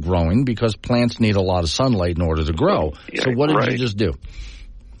trouble growing because plants need a lot of sunlight in order to grow. Yeah, so what did you just do?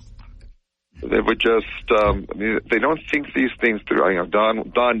 They would just, they don't think these things through.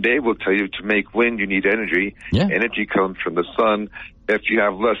 Don Day will tell you to make wind, you need energy. Yeah. Energy comes from the sun. If you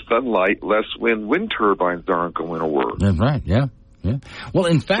have less sunlight, less wind turbines aren't going to work. That's right, yeah. Yeah. Well,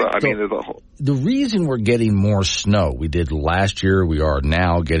 in fact, the reason we're getting more snow, we did last year, we are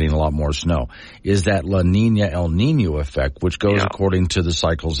now getting a lot more snow, is that La Nina El Nino effect, which goes according to the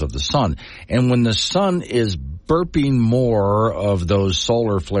cycles of the sun. And when the sun is burping more of those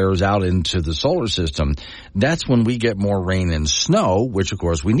solar flares out into the solar system, that's when we get more rain and snow, which of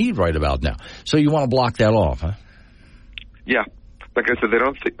course we need right about now. So you want to block that off, huh? Yeah. Like I said, they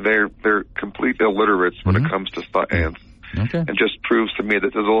don't think they're complete illiterates when it comes to science. Okay. And just proves to me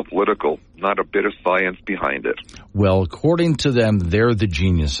that there's all political, not a bit of science behind it. Well, according to them, they're the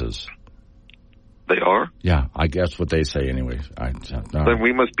geniuses. They are? Yeah, I guess what they say anyways. Then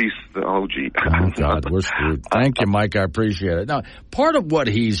we must be, oh, gee. Oh, God, we're screwed. Thank you, Mike. I appreciate it. Now, part of what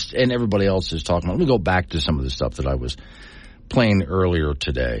he's and everybody else is talking about, let me go back to some of the stuff that I was playing earlier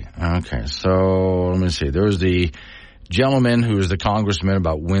today. Okay, so let me see. There's the gentleman who is the congressman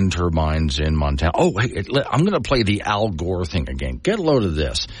about wind turbines in Montana. Oh, hey, I'm going to play the Al Gore thing again. Get a load of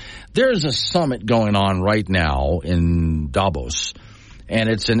this. There's a summit going on right now in Davos, and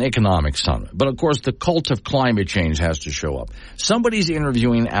it's an economic summit. But, of course, the cult of climate change has to show up. Somebody's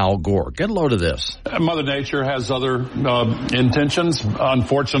interviewing Al Gore. Get a load of this. Mother Nature has other intentions.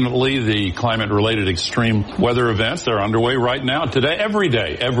 Unfortunately, the climate-related extreme weather events, they're underway right now, today, every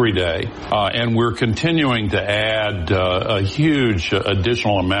day. And we're continuing to add a huge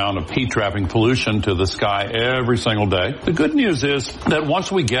additional amount of heat-trapping pollution to the sky every single day. The good news is that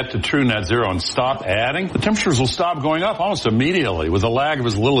once we get to true net zero and stop adding, the temperatures will stop going up almost immediately with a lag of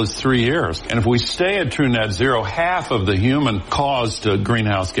as little as 3 years. And if we stay at true net zero, half of the human-caused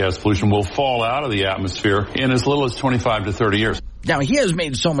greenhouse gas pollution will fall out of the atmosphere in as little as 25 to 30 years. Now, he has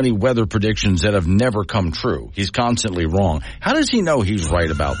made so many weather predictions that have never come true. He's constantly wrong. How does he know he's right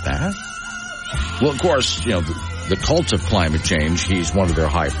about that? Well, of course, the cult of climate change, he's one of their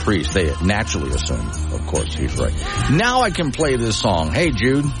high priests. They naturally assume, of course, he's right. Now I can play this song. Hey,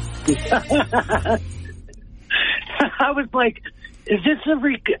 Jude. I was like,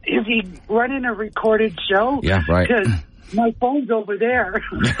 is he running a recorded show? Yeah, right. My phone's over there.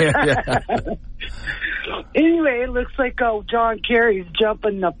 Anyway, it looks like John Kerry's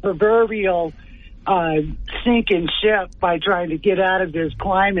jumping the proverbial sinking ship by trying to get out of this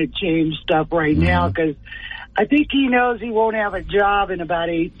climate change stuff right now, because I think he knows he won't have a job in about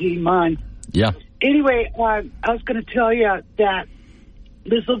 18 months. Yeah. Anyway, I was going to tell you that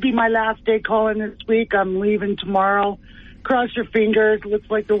this will be my last day calling this week. I'm leaving tomorrow. Cross your fingers. Looks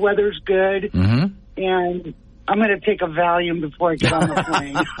like the weather's good. And I'm going to take a Valium before I get on the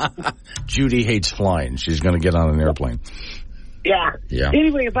plane. Judy hates flying. She's going to get on an airplane. Yeah.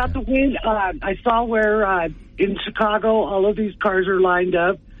 Anyway, about the wind, I saw where in Chicago all of these cars are lined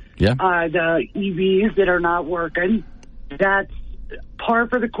up. Yeah. The EVs that are not working. That's par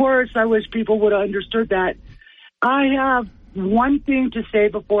for the course. I wish people would have understood that. I have one thing to say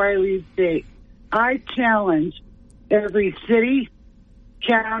before I leave state. I challenge every city,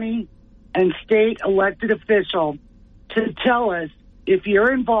 county, and state elected official to tell us if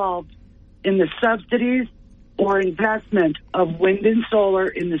you're involved in the subsidies or investment of wind and solar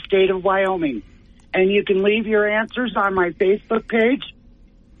in the state of Wyoming. And you can leave your answers on my Facebook page.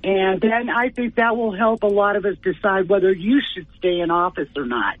 And then I think that will help a lot of us decide whether you should stay in office or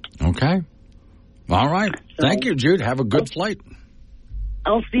not. Okay. All right. Thank you, Jude. Have a good flight.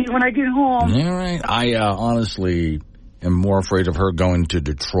 I'll see you when I get home. All right. I honestly am more afraid of her going to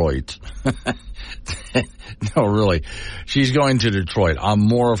Detroit. No, really. She's going to Detroit. I'm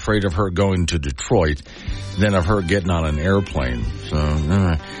more afraid of her going to Detroit than of her getting on an airplane.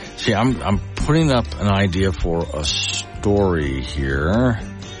 So, see, I'm putting up an idea for a story here.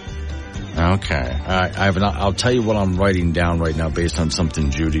 Okay. I'll tell you what I'm writing down right now based on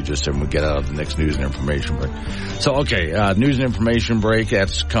something Judy just said when we get out of the next news and information break. So, okay, news and information break.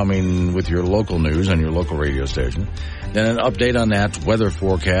 That's coming with your local news on your local radio station. Then an update on that weather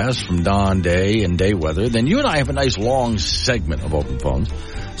forecast from Dawn, Day, and Day Weather. Then you and I have a nice long segment of open phones.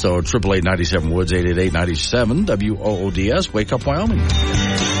 So 888-97 Woods, 888-97 WOODS. Wake Up Wyoming.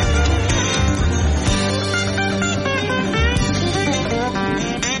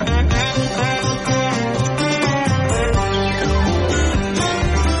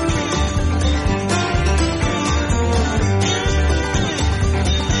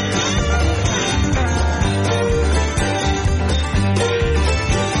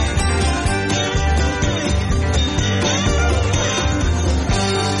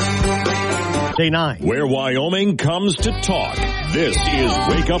 Where Wyoming comes to talk. This is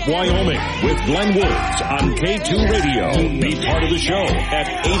Wake Up Wyoming with Glenn Woods on K2 Radio. Be part of the show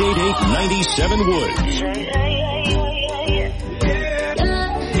at 888-97-WOODS.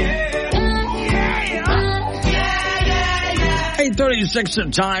 8:36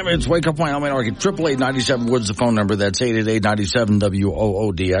 at time. It's Wake Up Wyoming. 888-97-WOODS, the phone number. That's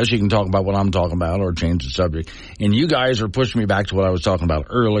 888-97-WOODS. You can talk about what I'm talking about or change the subject. And you guys are pushing me back to what I was talking about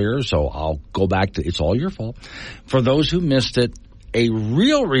earlier, so I'll go back to it's all your fault. For those who missed it, a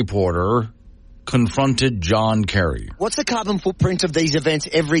real reporter confronted John Kerry. What's the carbon footprint of these events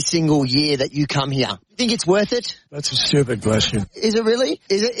every single year that you come here? You think it's worth it? That's a stupid question. Is it really?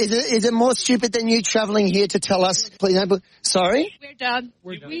 Is it more stupid than you traveling here to tell us, please? Sorry? We're done.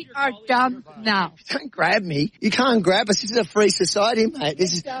 We are done now. You can't grab me. You can't grab us. This is a free society, mate.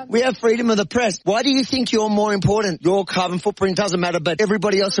 We have freedom of the press. Why do you think you're more important? Your carbon footprint doesn't matter, but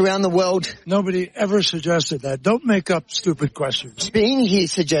everybody else around the world. Nobody ever suggested that. Don't make up stupid questions. Being here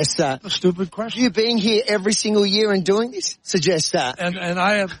suggests that. A stupid question. You being here every single year and doing this suggests that. And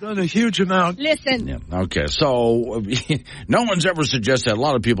I have done a huge amount. Listen. Yeah. Okay, so no one's ever suggested, a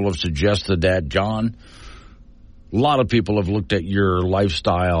lot of people have suggested that, John. A lot of people have looked at your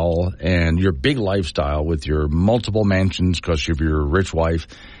lifestyle and your big lifestyle with your multiple mansions because of your rich wife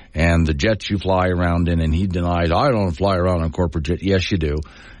and the jets you fly around in, and he denied, I don't fly around on a corporate jet. Yes, you do.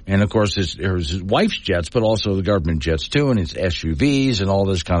 And, of course, there's his wife's jets, but also the government jets, too, and his SUVs and all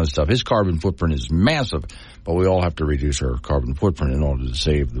this kind of stuff. His carbon footprint is massive, but we all have to reduce our carbon footprint in order to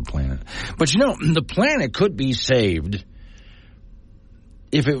save the planet. But, you know, the planet could be saved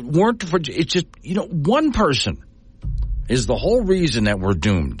if it weren't for, it's just, you know, one person is the whole reason that we're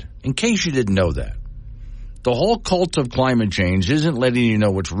doomed, in case you didn't know that. The whole cult of climate change isn't letting you know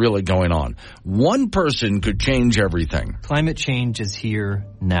what's really going on. One person could change everything. Climate change is here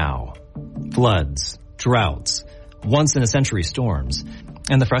now. Floods, droughts, once-in-a-century storms.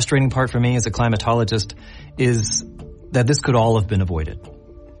 And the frustrating part for me as a climatologist is that this could all have been avoided.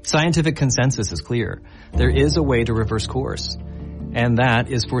 Scientific consensus is clear. There is a way to reverse course. And that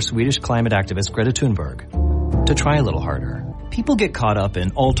is for Swedish climate activist Greta Thunberg to try a little harder. People get caught up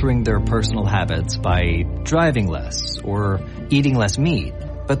in altering their personal habits by driving less or eating less meat.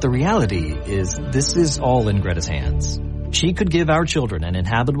 But the reality is this is all in Greta's hands. She could give our children an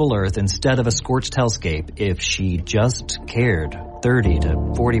inhabitable Earth instead of a scorched hellscape if she just cared 30 to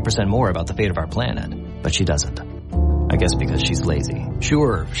 40% more about the fate of our planet. But she doesn't. I guess because she's lazy.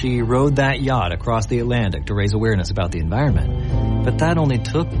 Sure, she rode that yacht across the Atlantic to raise awareness about the environment. But that only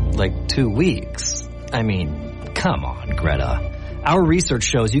took like 2 weeks. I mean, come on, Greta. Our research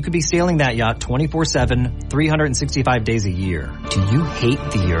shows you could be sailing that yacht 24/7, 365 days a year. Do you hate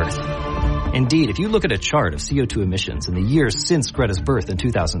the Earth? Indeed, if you look at a chart of CO2 emissions in the years since Greta's birth in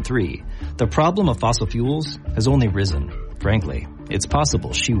 2003, the problem of fossil fuels has only risen. Frankly, it's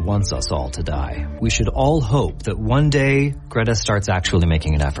possible she wants us all to die. We should all hope that one day Greta starts actually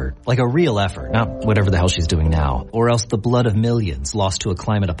making an effort. Like a real effort, not whatever the hell she's doing now. Or else the blood of millions lost to a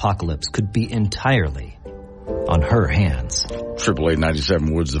climate apocalypse could be entirely on her hands.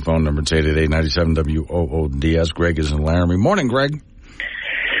 888-97 Woods, the phone number. It's 888-97 WOODS. Greg is in Laramie. Morning, Greg.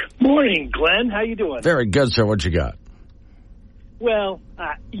 Morning, Glenn. How you doing? Very good, sir. What you got? Well,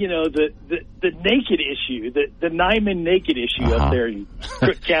 the naked issue, the Nyman naked issue up there in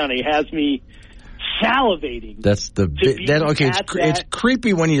Cook County has me salivating. That's the okay. It's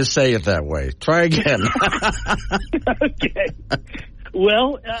creepy when you say it that way. Try again. Okay.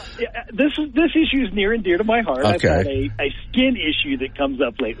 Well, this issue is near and dear to my heart. Okay. I've had a skin issue that comes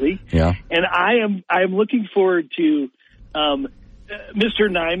up lately. Yeah. And I am looking forward to Mr.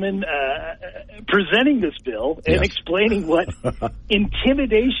 Nyman presenting this bill and explaining what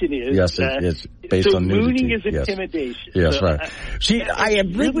intimidation is. Yes, it's based on nudity. Mooning is intimidation. Yes, so, right. See, I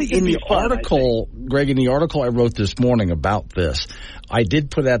am really in the article, Greg, in the article I wrote this morning about this, I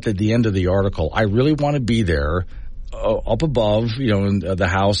did put at the end of the article, I really want to be there up above, in the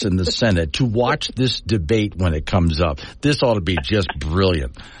House and the Senate to watch this debate when it comes up. This ought to be just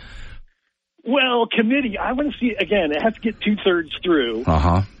brilliant. Well, committee, I want to see, again, it has to get 2/3 through.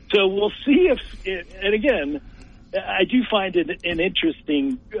 Uh-huh. So we'll see if, and again, I do find it an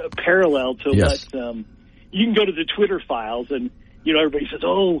interesting parallel to what, you can go to the Twitter files and, everybody says,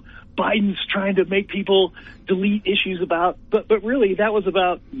 oh, Biden's trying to make people delete issues about, but really that was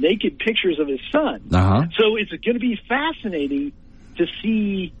about naked pictures of his son. Uh-huh. So it's going to be fascinating to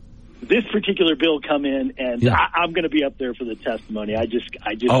see this particular bill come in, and I'm going to be up there for the testimony. I just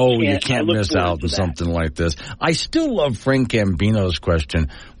you can't miss out on something like this. I still love Frank Gambino's question.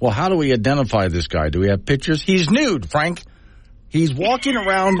 Well, how do we identify this guy? Do we have pictures? He's nude, Frank. He's walking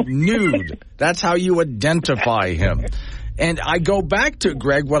around nude. That's how you identify him. And I go back to,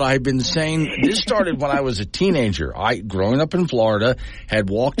 Greg, what I've been saying. This started when I was a teenager. Growing up in Florida,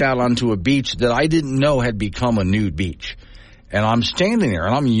 had walked out onto a beach that I didn't know had become a nude beach. And I'm standing there,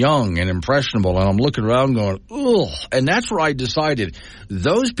 and I'm young and impressionable, and I'm looking around going, ugh. And that's where I decided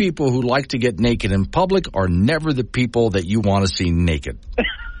those people who like to get naked in public are never the people that you want to see naked.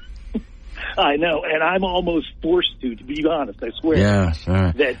 I know, and I'm almost forced to be honest, I swear. Yeah,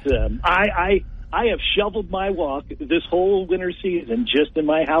 sure. That I have shoveled my walk this whole winter season just in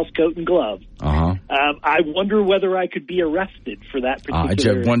my house coat and gloves. Uh-huh. I wonder whether I could be arrested for that particular I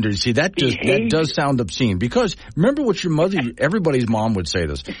just wonder. See, that does sound obscene. Because remember what your mother, everybody's mom would say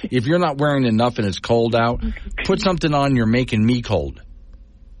this. If you're not wearing enough and it's cold out, put something on, you're making me cold.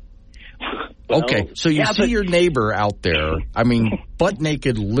 Okay, so you see your neighbor out there, butt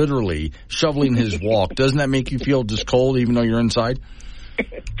naked, literally, shoveling his walk. Doesn't that make you feel just cold even though you're inside?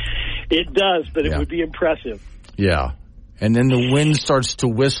 It does, but it would be impressive. Yeah. And then the wind starts to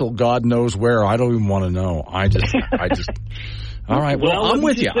whistle God knows where. I don't even want to know. I just all right. Well, I'm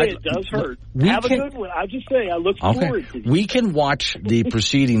with you. It does hurt. Have a good one. I'll just say I look forward to it. We can watch the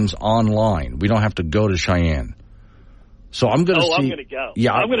proceedings online. We don't have to go to Cheyenne. So I'm going to see. I'm going to go.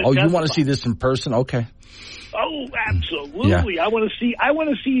 Yeah. I'm gonna you want to see this in person? Okay. Oh, absolutely. Yeah. I want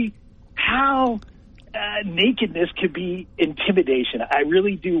to see how nakedness could be intimidation. I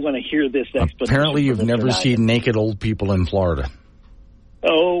really do want to hear this explanation. Apparently you've never seen naked old people in Florida.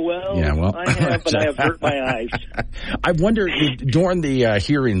 Oh, well, I have, but I have hurt my eyes. I wonder, during the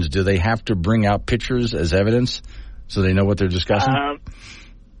hearings, do they have to bring out pictures as evidence so they know what they're discussing?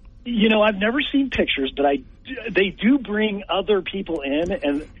 I've never seen pictures, but they do bring other people in,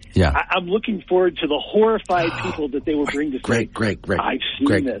 and I'm looking forward to the horrified people that they will bring to say, Great. I've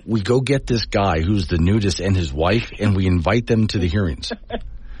seen this. We go get this guy who's the nudist and his wife, and we invite them to the hearings.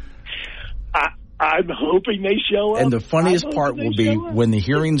 I'm hoping they show up. And the funniest part will be when the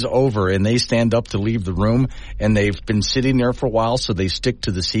hearing's over and they stand up to leave the room, and they've been sitting there for a while, so they stick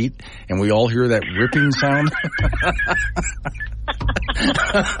to the seat, and we all hear that ripping sound.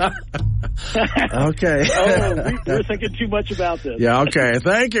 Okay. We're thinking too much about this. Yeah, okay.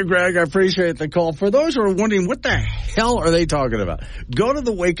 Thank you, Greg. I appreciate the call. For those who are wondering, what the hell are they talking about? Go to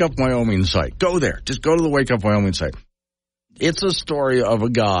the Wake Up Wyoming site. Go there. Just go to the Wake Up Wyoming site. It's a story of a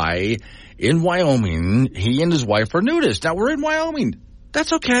guy in Wyoming. He and his wife are nudists. Now, we're in Wyoming.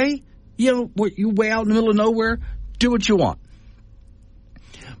 That's okay. You way out in the middle of nowhere, do what you want.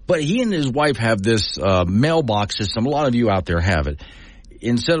 But he and his wife have this mailbox system. A lot of you out there have it.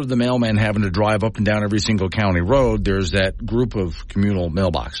 Instead of the mailman having to drive up and down every single county road, there's that group of communal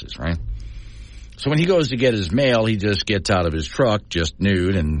mailboxes, right? So when he goes to get his mail, he just gets out of his truck, just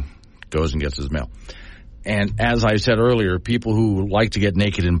nude, and goes and gets his mail. And as I said earlier, people who like to get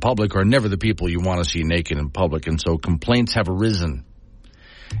naked in public are never the people you want to see naked in public. And so complaints have arisen.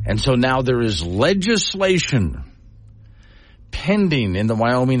 And so now there is legislation pending in the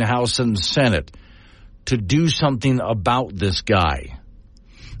Wyoming House and Senate to do something about this guy.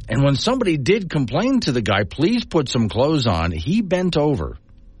 And when somebody did complain to the guy, please put some clothes on, he bent over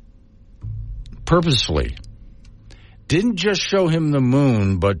purposefully. Didn't just show him the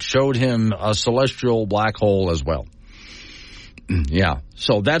moon, but showed him a celestial black hole as well. Yeah,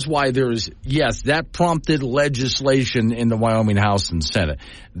 so that's why that prompted legislation in the Wyoming House and Senate.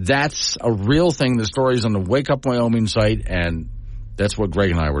 That's a real thing. The story is on the Wake Up Wyoming site, and that's what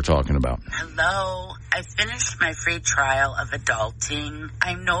Greg and I were talking about. Hello, I finished my free trial of adulting.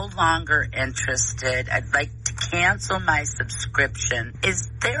 I'm no longer interested. I'd like to cancel my subscription.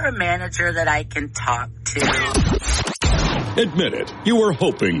 Is there a manager that I can talk to? Admit it, you were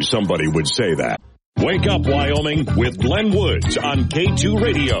hoping somebody would say that. Wake Up Wyoming with Glenn Woods on K2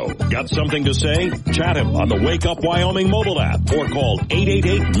 Radio. Got something to say? Chat him on the Wake Up Wyoming mobile app or call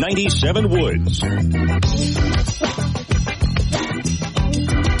 888-97-WOODS.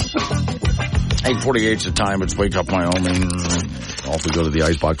 8:48's the time. It's Wake Up Wyoming. Off we go to the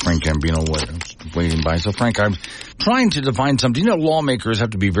Icebox. Frank Gambino waiting by. So, Frank, I'm trying to define something. Lawmakers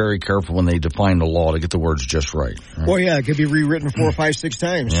have to be very careful when they define the law to get the words just right. Well, yeah, it could be rewritten 4, 5, 6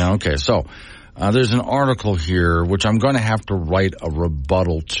 times. Yeah, okay. So, there's an article here which I'm going to have to write a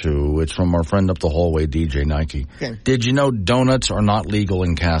rebuttal to. It's from our friend up the hallway, DJ Nike. Okay. Did you know donuts are not legal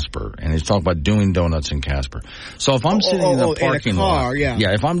in Casper? And he's talking about doing donuts in Casper. So if I'm sitting in a parking lot,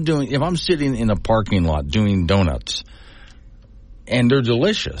 if I'm sitting in a parking lot doing donuts, and they're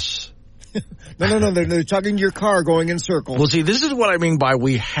delicious. No, they're tugging your car going in circles. Well, see, this is what I mean by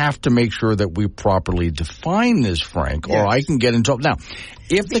we have to make sure that we properly define this, Frank, or I can get in trouble. Now,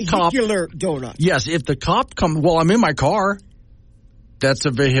 if the cop... Vehicular donut. Yes, if the cop comes... Well, I'm in my car. That's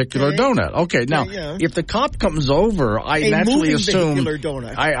a vehicular donut. Okay, now, if the cop comes over, I naturally assume... vehicular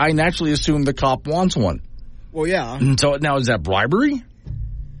donut. I naturally assume the cop wants one. Well, yeah. So now, is that bribery?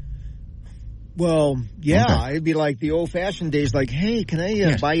 Well, yeah, It'd be like the old-fashioned days, like, hey, can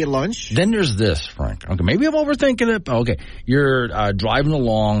I buy you lunch? Then there's this, Frank. Okay, maybe I'm overthinking it. Okay, you're driving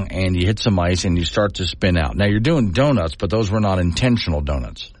along and you hit some ice and you start to spin out. Now, you're doing donuts, but those were not intentional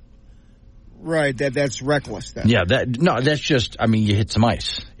donuts. Right, that's reckless then. Yeah, that's just, you hit some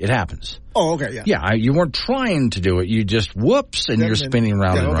ice. It happens. Oh, okay, yeah. Yeah, you weren't trying to do it. You just, whoops, and you're spinning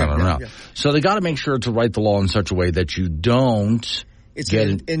round and round and round. Yeah. So they got to make sure to write the law in such a way that you don't... It's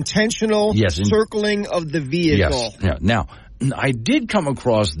an intentional circling of the vehicle. Yes. Yeah. Now, I did come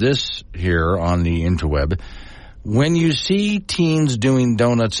across this here on the interweb. When you see teens doing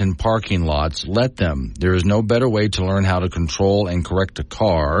donuts in parking lots, let them. There is no better way to learn how to control and correct a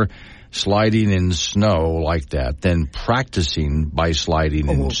car sliding in snow like that than practicing by sliding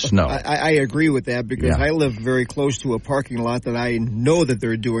in snow. I agree with that because I live very close to a parking lot that I know that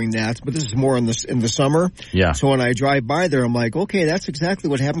they're doing that, but this is more in the summer. Yeah. So when I drive by there, I'm like, okay, that's exactly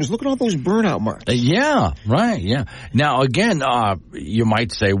what happens. Look at all those burnout marks. Yeah, right, yeah. Now, again, you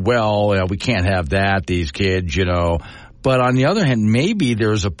might say, well, we can't have that, these kids, But on the other hand, maybe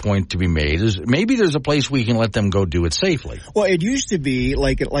there's a point to be made. Maybe there's a place we can let them go do it safely. Well, it used to be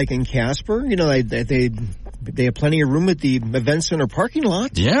like in Casper. They have plenty of room at the event center parking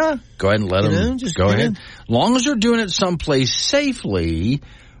lot. Yeah, go ahead and let them. Just go ahead. As long as they're doing it someplace safely,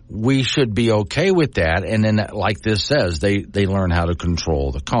 we should be okay with that. And then, like this says, they learn how to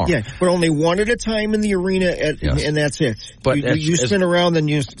control the car. Yeah, but only one at a time in the arena, and that's it. But you spin around, then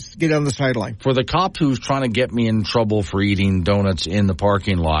you get on the sideline. For the cop who's trying to get me in trouble for eating donuts in the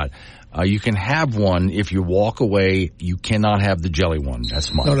parking lot, you can have one. If you walk away, you cannot have the jelly one.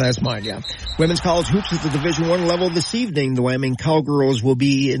 That's mine. No, that's mine, yeah. Women's college hoops at the Division I level this evening. The Wyoming Cowgirls will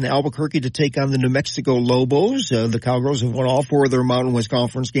be in Albuquerque to take on the New Mexico Lobos. The Cowgirls have won all 4 of their Mountain West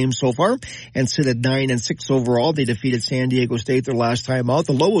Conference games so far and sit at 9-6 overall. They defeated San Diego State their last time out.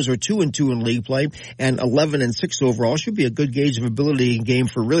 The Lobos are 2-2 in league play and 11-6 overall. Should be a good gauge of ability game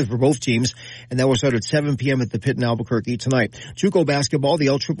for both teams. And that will start at 7 p.m. at the Pit in Albuquerque tonight. JUCO basketball, the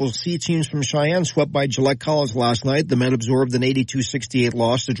LCCC teams from Cheyenne swept by Gillette College last night. The men absorbed an 82-68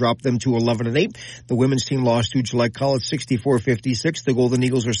 loss to drop them to 11-8. The women's team lost to Gillette College 64-56. The Golden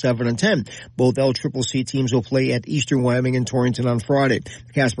Eagles are 7-10. Both LCCC teams will play at Eastern Wyoming and Torrington on Friday.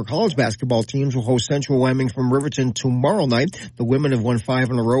 The Casper College basketball teams will host Central Wyoming from Riverton tomorrow night. The women have won 5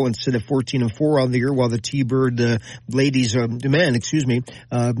 in a row and sit at 14-4 on the year, while the T-Bird men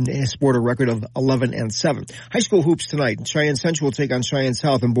sport a record of 11-7. High school hoops tonight. Cheyenne Central will take on Cheyenne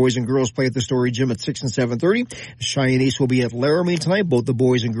South, and boys and girls play at the Story Gym at 6 and 7:30. Cheyenne East will be at Laramie tonight. Both the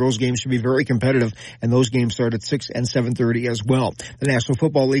boys and girls games should be very competitive, and those games start at 6 and 7:30 as well. The National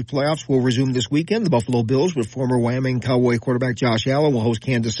Football League playoffs will resume this weekend. The Buffalo Bills, with former Wyoming Cowboy quarterback Josh Allen, will host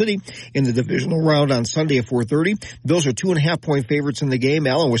Kansas City in the divisional round on Sunday at 4:30. Bills are 2.5-point favorites in the game.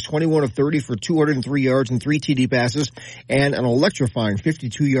 Allen was 21 of 30 for 203 yards and 3 TD passes and an electrifying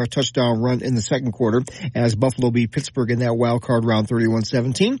 52-yard touchdown run in the second quarter as Buffalo beat Pittsburgh in that wild card round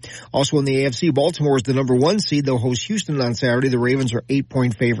 31-17. Also in the AFC, Baltimore is the number 1 seed. They'll host Houston on Saturday. The Ravens are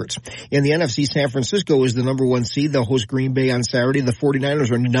 8-point favorites. In the NFC, San Francisco is the number 1 seed. They'll host Green Bay on Saturday. The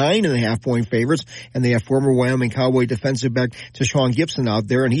 49ers are 9.5-point favorites, and they have former Wyoming Cowboy defensive back Tashawn Gibson out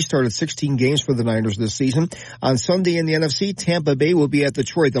there, and he started 16 games for the Niners this season. On Sunday in the NFC, Tampa Bay will be at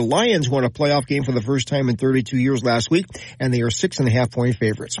Detroit. The Lions won a playoff game for the first time in 32 years last week, and they are 6.5-point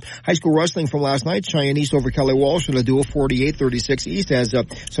favorites. High school wrestling from last night, Cheyenne East over Kelly Walsh in a duel 48-36. East has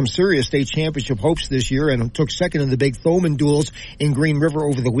some serious state championship hopes this year and took second in the big Thoman duels in Green River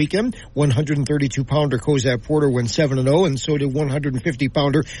over the weekend. 132-pounder Kozak Porter went 7-0, and so did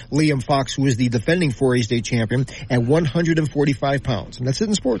 150-pounder Liam Fox, who is the defending 4A state champion, at 145 pounds. And that's it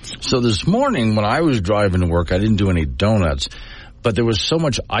in sports. So this morning when I was driving to work, I didn't do any donuts. But there was so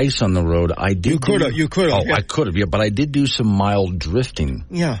much ice on the road, I did. You could have. Oh, yeah. I could have, yeah. But I did do some mild drifting.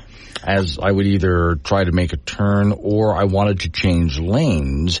 Yeah. As I would either try to make a turn or I wanted to change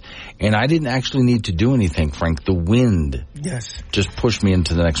lanes. And I didn't actually need to do anything, Frank. The wind just pushed me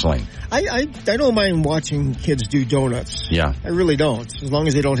into the next lane. I don't mind watching kids do donuts. Yeah. I really don't. As long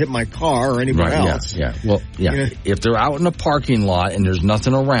as they don't hit my car or anybody else. Yeah. Well, yeah. You know, if they're out in a parking lot and there's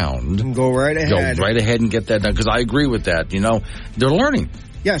nothing around. Go right ahead. Go right ahead and get that done. Because I agree with that. You know, they're learning.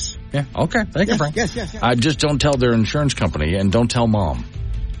 Yes. Yeah. Okay. Thank you, Frank. Yes. I just don't tell their insurance company and don't tell mom.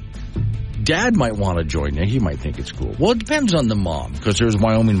 Dad might want to join you. He might think it's cool. Well, it depends on the mom, because there's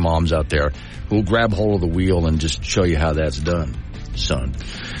Wyoming moms out there who will grab hold of the wheel and just show you how that's done, son.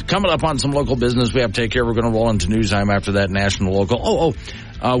 Coming up on some local business we have to take care of. We're going to roll into news time after that, national local.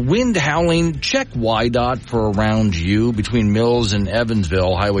 Wind howling. Check YDOT for around you between Mills and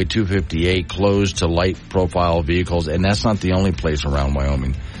Evansville. Highway 258 closed to light profile vehicles, and that's not the only place around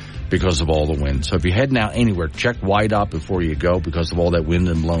Wyoming because of all the wind. So if you're heading out anywhere, check YDOT before you go because of all that wind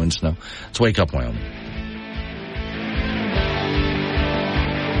and blowing snow. Let's wake up, Wyoming.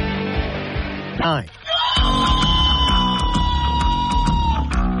 9.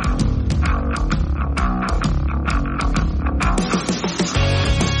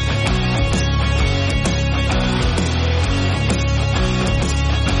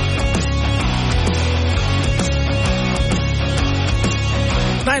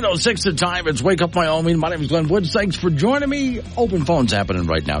 .06 the time. It's Wake Up Wyoming. My name is Glenn Woods. Thanks for joining me. Open phones happening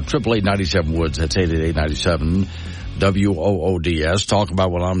right now. 888-97-WOODS. That's 888-97 WOODS. Talk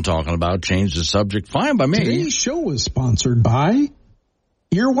about what I'm talking about. Change the subject. Fine by me. Today's show is sponsored by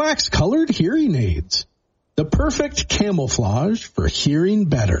Earwax Colored Hearing Aids. The perfect camouflage for hearing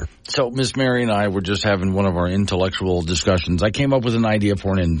better. So Miss Mary and I were just having one of our intellectual discussions. I came up with an idea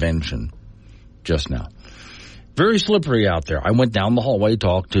for an invention just now. Very slippery out there. I went down the hallway,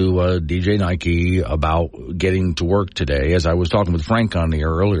 talked to DJ Nike about getting to work today, as I was talking with Frank on the air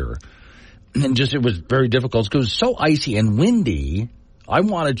earlier. And just it was very difficult because it was so icy and windy. I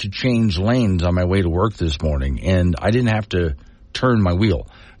wanted to change lanes on my way to work this morning, and I didn't have to turn my wheel.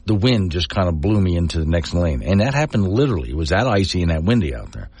 The wind just kind of blew me into the next lane. And that happened literally. It was that icy and that windy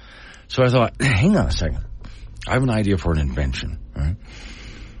out there. So I thought, hang on a second. I have an idea for an invention, all right?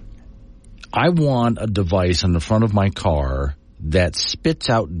 I want a device on the front of my car that spits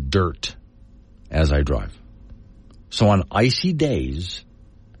out dirt as I drive. So on icy days,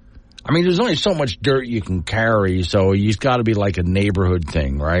 I mean, there's only so much dirt you can carry, so you've got to be like a neighborhood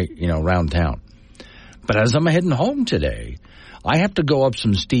thing, right? You know, around town. But as I'm heading home today, I have to go up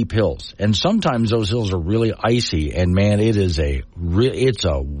some steep hills, and sometimes those hills are really icy, and man, it's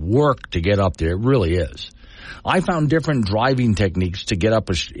a work to get up there. It really is. I found different driving techniques to get up.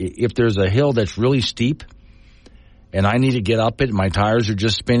 If there's a hill that's really steep and I need to get up it and my tires are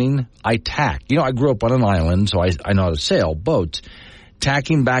just spinning, I tack. You know, I grew up on an island, so I know how to sail boats.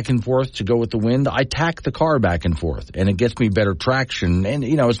 tacking back and forth to go with the wind, I tack the car back and forth, and it gets me better traction. And,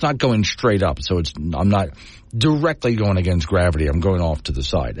 it's not going straight up, so I'm not directly going against gravity. I'm going off to the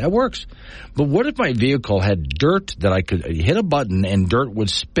side. That works. But what if my vehicle had dirt that I could hit a button and dirt would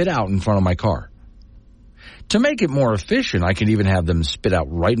spit out in front of my car? To make it more efficient, I could even have them spit out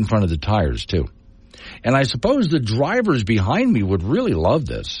right in front of the tires, too. And I suppose the drivers behind me would really love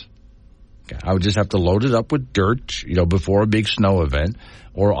this. I would just have to load it up with dirt, before a big snow event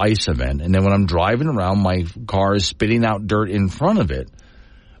or ice event. And then when I'm driving around, my car is spitting out dirt in front of it.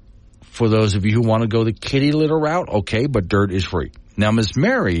 For those of you who want to go the kitty litter route, okay, but dirt is free. Now, Miss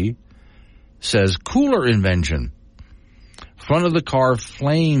Mary says cooler invention. Front of the car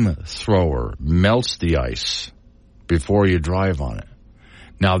flamethrower melts the ice before you drive on it.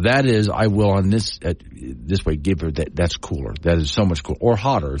 Now, that is, I will on this way give her that's cooler. That is so much cooler. Or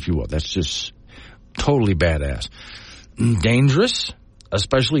hotter, if you will. That's just totally badass. Dangerous,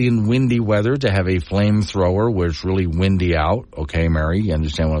 especially in windy weather, to have a flamethrower where it's really windy out. Okay, Mary, you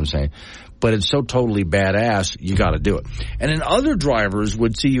understand what I'm saying? But it's so totally badass, you got to do it. And then other drivers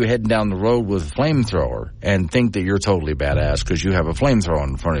would see you heading down the road with a flamethrower and think that you're totally badass because you have a flamethrower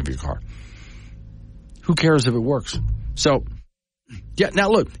in front of your car. Who cares if it works? So... yeah, now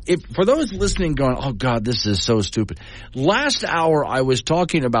look, for those listening going, oh God, this is so stupid. Last hour I was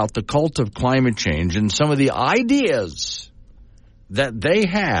talking about the cult of climate change and some of the ideas that they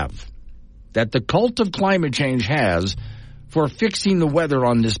have, that the cult of climate change has for fixing the weather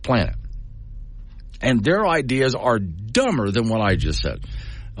on this planet. And their ideas are dumber than what I just said.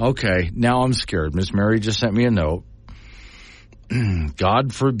 Okay, now I'm scared. Miss Mary just sent me a note.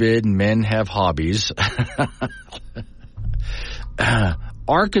 God forbid men have hobbies.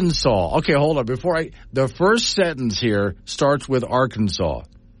 Arkansas. Okay, hold on. The first sentence here starts with Arkansas.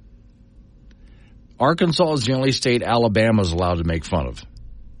 Arkansas is the only state Alabama's allowed to make fun of.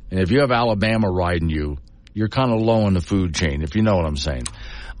 And if you have Alabama riding you, you're kind of low in the food chain, if you know what I'm saying.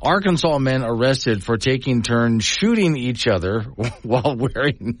 Arkansas men arrested for taking turns shooting each other while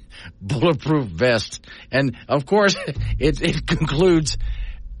wearing bulletproof vests. And, of course, it concludes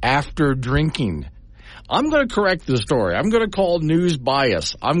after drinking. I'm going to correct the story. I'm going to call news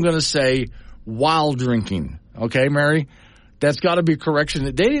bias. I'm going to say while drinking. Okay, Mary? That's got to be correction.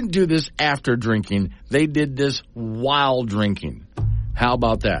 They didn't do this after drinking. They did this while drinking. How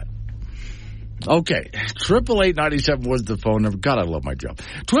about that? Okay, 888-97 was the phone number. God, I love my job.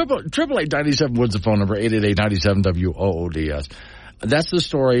 888-97 was the phone number, 888-97-WOODS. That's the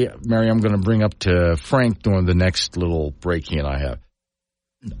story, Mary, I'm going to bring up to Frank during the next little break he and I have.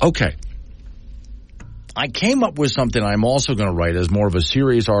 Okay. I came up with something I'm also going to write as more of a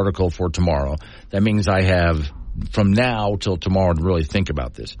serious article for tomorrow. That means I have from now till tomorrow to really think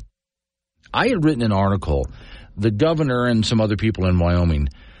about this. I had written an article. The governor and some other people in Wyoming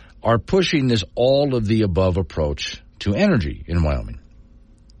are pushing this all-of-the-above approach to energy in Wyoming.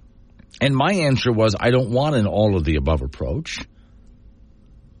 And my answer was, I don't want an all-of-the-above approach.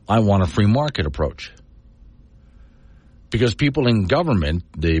 I want a free market approach. Because people in government,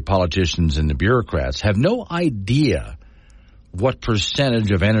 the politicians and the bureaucrats, have no idea what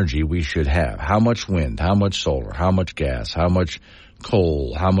percentage of energy we should have. How much wind, how much solar, how much gas, how much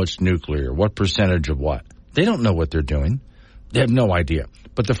coal, how much nuclear, what percentage of what. They don't know what they're doing. They have no idea.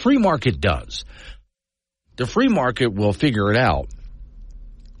 But the free market does. The free market will figure it out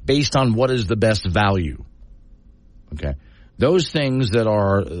based on what is the best value. Okay? Those things that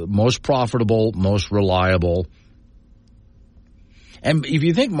are most profitable, most reliable. And if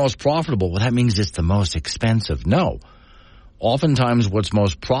you think most profitable, well, that means it's the most expensive. No. Oftentimes what's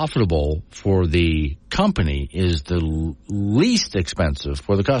most profitable for the company is the least expensive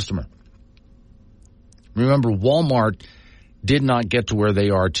for the customer. Remember, Walmart did not get to where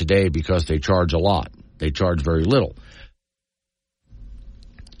they are today because they charge a lot. They charge very little.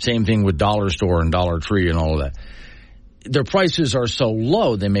 Same thing with Dollar Store and Dollar Tree and all of that. Their prices are so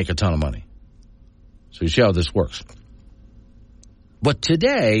low, they make a ton of money. So you see how this works. But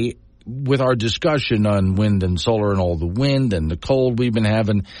today, with our discussion on wind and solar and all the wind and the cold we've been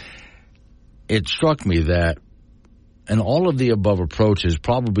having, it struck me that an all-of-the-above approach is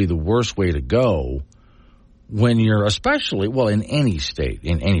probably the worst way to go when you're especially, well, in any state,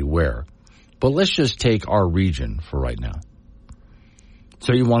 in anywhere. But let's just take our region for right now.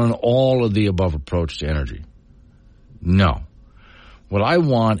 So you want an all-of-the-above approach to energy? No. What I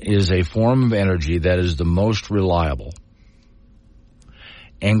want is a form of energy that is the most reliable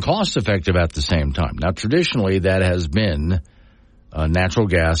and cost-effective at the same time. Now, traditionally, that has been natural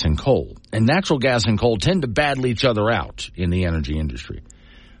gas and coal. And natural gas and coal tend to battle each other out in the energy industry.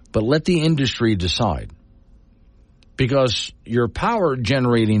 But let the industry decide. Because your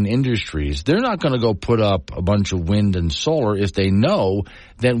power-generating industries, they're not going to go put up a bunch of wind and solar if they know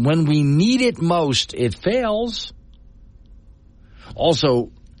that when we need it most, it fails.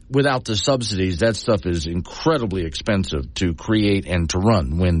 Also, without the subsidies, that stuff is incredibly expensive to create and to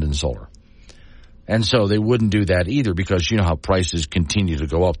run, wind and solar. And so they wouldn't do that either because you know how prices continue to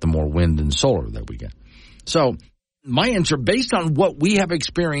go up the more wind and solar that we get. So my answer, based on what we have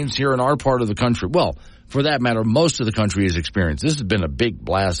experienced here in our part of the country, well, for that matter, most of the country has experienced. This has been a big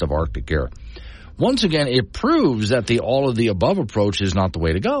blast of Arctic air. Once again, it proves that the all-of-the-above approach is not the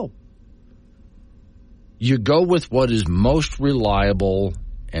way to go. You go with what is most reliable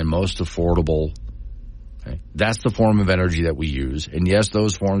and most affordable. Okay? That's the form of energy that we use. And yes,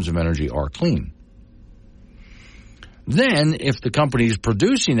 those forms of energy are clean. Then, if the companies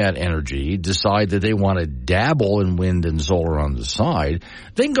producing that energy decide that they want to dabble in wind and solar on the side,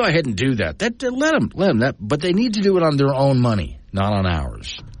 they can go ahead and do that. Let them. But they need to do it on their own money, not on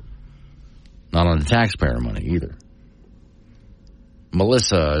ours. Not on the taxpayer money either.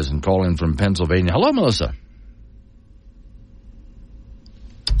 Melissa is calling from Pennsylvania. Hello, Melissa.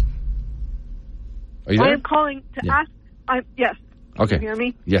 Are you there? I am calling to ask. Yes. Okay. Can you hear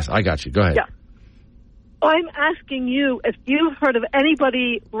me? Yes, I got you. Go ahead. Yeah. I'm asking you if you've heard of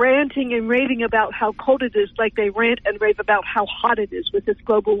anybody ranting and raving about how cold it is like they rant and rave about how hot it is with this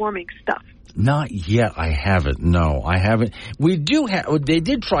global warming stuff. Not yet. I haven't. No, I haven't. We do have. They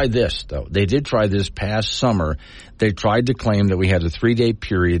did try this, though. They did try this past summer. They tried to claim that we had a 3-day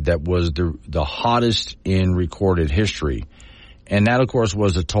period that was the hottest in recorded history. And that, of course,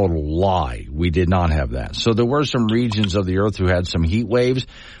 was a total lie. We did not have that. So there were some regions of the earth who had some heat waves.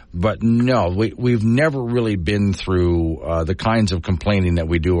 But no, we've never really been through the kinds of complaining that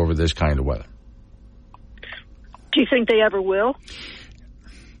we do over this kind of weather. Do you think they ever will?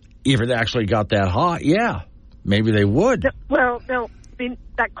 If it actually got that hot, yeah. Maybe they would. Well, no, I mean,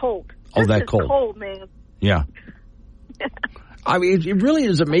 that cold. Oh, that cold. Cold, man. Yeah. I mean, it really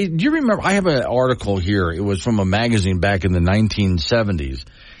is amazing. Do you remember, I have an article here. It was from a magazine back in the 1970s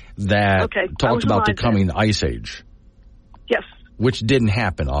that talked about the coming ice age. Yes. Which didn't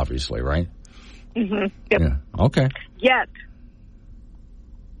happen, obviously, right? Mm-hmm. Yep. Yeah. Okay. Yet.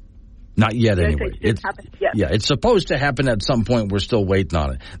 Not yet, anyway. Yeah, it's supposed to happen at some point. We're still waiting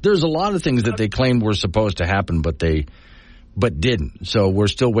on it. There's a lot of things that they claimed were supposed to happen, but didn't. So we're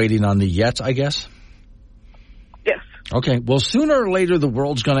still waiting on the yet, I guess? Yes. Okay. Well, sooner or later, the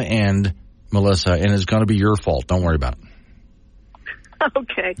world's going to end, Melissa, and it's going to be your fault. Don't worry about it.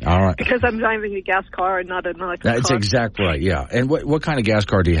 Okay. All right. Because I'm driving a gas car and not an electric car. That's exactly right, yeah. And what kind of gas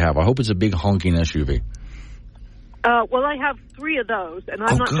car do you have? I hope it's a big honking SUV. Well, I have 3 of those, and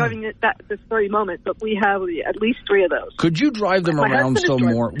I'm not driving it at this very moment, but we have at least 3 of those. Could you drive them around some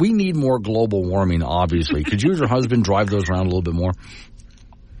more? We need more global warming, obviously. Could you and your husband drive those around a little bit more?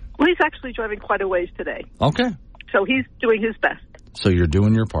 Well, he's actually driving quite a ways today. Okay. So he's doing his best. So you're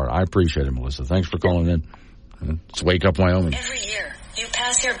doing your part. I appreciate it, Melissa. Thanks for calling in. It's Wake Up Wyoming. Every year, you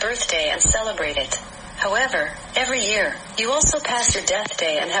pass your birthday and celebrate it. However, every year, you also pass your death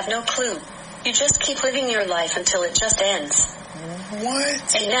day and have no clue. You just keep living your life until it just ends.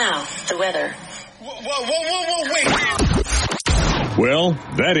 What? And now, the weather. Whoa, wait. Well,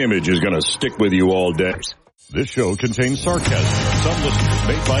 that image is going to stick with you all day. This show contains sarcasm. Some listeners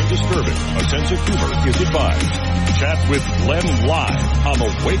may find disturbing. A sense of humor is advised. Chat with Glenn live on the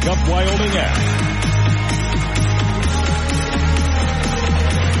Wake Up Wyoming app.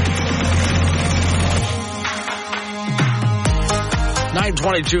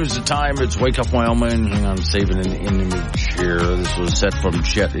 9:22 is the time. It's Wake Up Wyoming. Hang on, I'm saving an image here. This was set from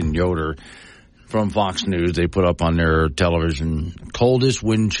Chet and Yoder from Fox News. They put up on their television coldest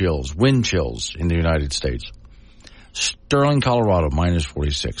wind chills in the United States. Sterling, Colorado, minus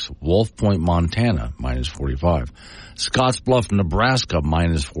 46. Wolf Point, Montana, minus 45. Scottsbluff, Nebraska,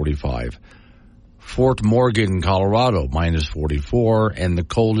 minus 45. Fort Morgan, Colorado, minus 44. And the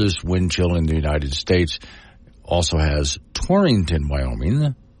coldest wind chill in the United States also has Torrington,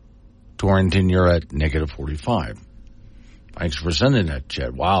 Wyoming. Torrington, you're at negative 45. Thanks for sending that,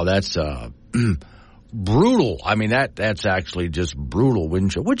 Chet. Wow, that's brutal. I mean, that's actually just brutal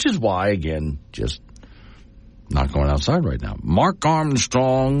wind chill, which is why, again, just not going outside right now. Mark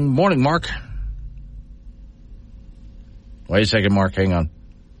Armstrong. Morning, Mark. Wait a second, Mark. Hang on.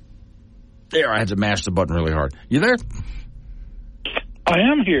 There, I had to mash the button really hard. You there? I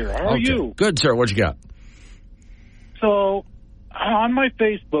am here. How are you? Good, sir. What you got? So, on my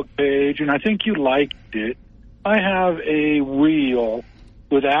Facebook page, and I think you liked it, I have a reel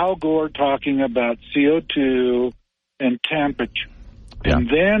with Al Gore talking about CO2 and temperature. Yeah. And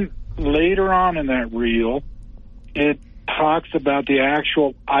then later on in that reel, it talks about the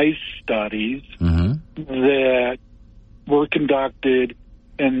actual ice studies that were conducted,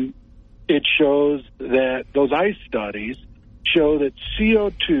 and it shows that those ice studies show that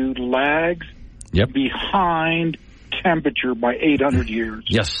CO2 lags behind temperature by 800 years.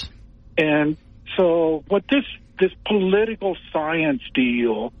 Yes. And so what this political science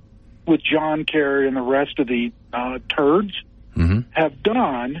deal with John Kerry and the rest of the turds have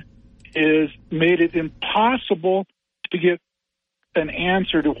done is made it impossible to get an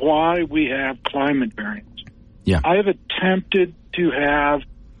answer to why we have climate variance. Yeah. I have attempted to have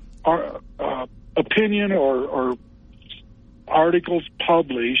our opinion or articles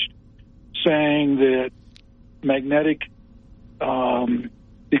published saying that the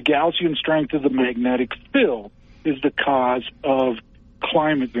Gaussian strength of the magnetic field is the cause of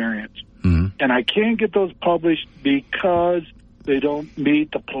climate variance. And I can't get those published because they don't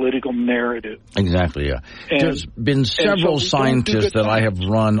meet the political narrative. Exactly, yeah. There's been several scientists that I have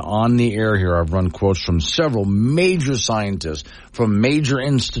run on the air here. I've run quotes from several major scientists from major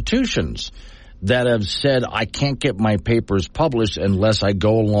institutions that have said, I can't get my papers published unless I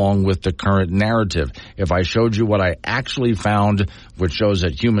go along with the current narrative. If I showed you what I actually found, which shows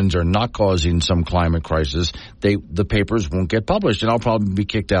that humans are not causing some climate crisis, the papers won't get published, and I'll probably be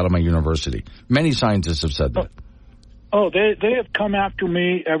kicked out of my university. Many scientists have said that. Oh, they have come after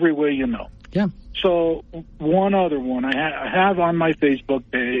me every way you know. Yeah. So one other one, I have on my Facebook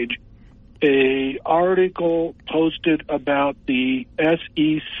page a article posted about the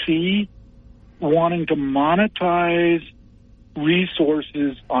SEC wanting to monetize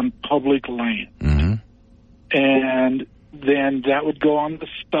resources on public land. And then that would go on the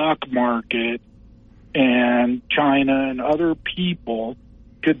stock market, and China and other people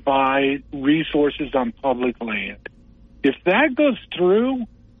could buy resources on public land. If that goes through,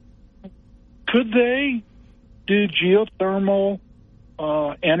 could they do geothermal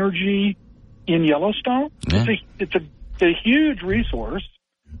energy in Yellowstone? Yeah. It's a huge resource.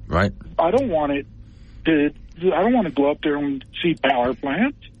 Right. I don't want to go up there and see power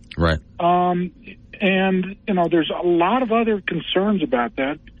plants. Right. And there's a lot of other concerns about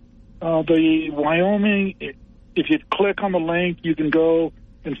that. The Wyoming, if you click on the link, you can go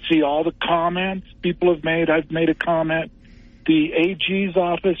and see all the comments people have made. I've made a comment. The AG's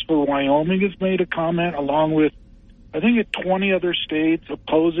office for Wyoming has made a comment, along with, I think, 20 other states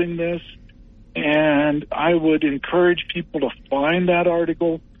opposing this. And I would encourage people to find that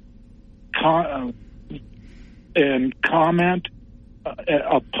article and comment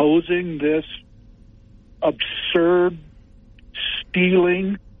opposing this absurd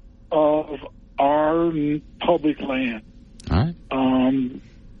stealing of our public land. All right.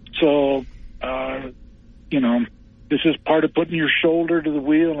 This is part of putting your shoulder to the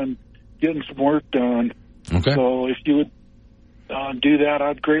wheel and getting some work done. Okay. So if you would do that,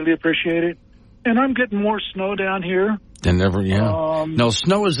 I'd greatly appreciate it. And I'm getting more snow down here. And never, no,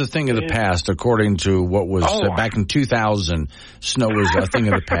 snow is a thing of the past, according to what was back in 2000. Snow was a thing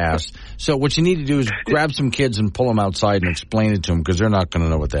of the past. So what you need to do is grab some kids and pull them outside and explain it to them, because they're not going to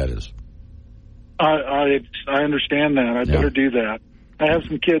know what that is. I understand that. I better do that. I have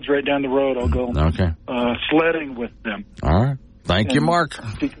some kids right down the road. I'll go sledding with them. All right. Thank you, Mark.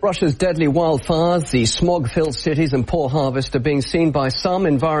 Russia's deadly wildfires, the smog-filled cities and poor harvest are being seen by some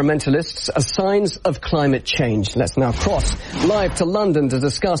environmentalists as signs of climate change. Let's now cross live to London to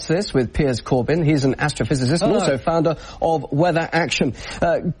discuss this with Piers Corbyn. He's an astrophysicist and also founder of Weather Action.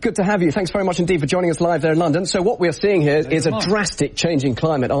 Good to have you. Thanks very much indeed for joining us live there in London. So what we're seeing here is a drastic change in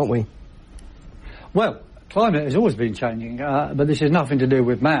climate, aren't we? Well, climate has always been changing, but this has nothing to do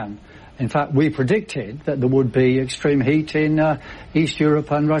with man. In fact, we predicted that there would be extreme heat in East Europe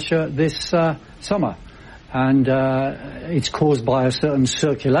and Russia this summer. And it's caused by a certain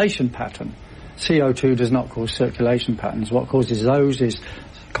circulation pattern. CO2 does not cause circulation patterns. What causes those is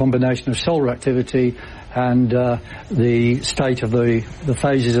a combination of solar activity and the state of the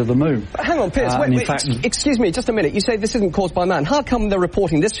phases of the moon. But hang on, Piers, excuse me, just a minute. You say this isn't caused by man. How come they're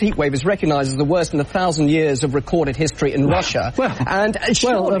reporting this heat wave is recognised as the worst in 1,000 years of recorded history in Russia? And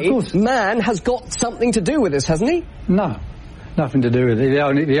surely of course, man has got something to do with this, hasn't he? No. Nothing to do with it.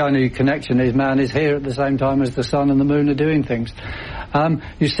 The only connection is man is here at the same time as the sun and the moon are doing things.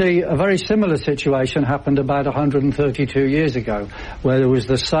 You see, a very similar situation happened about 132 years ago, where there was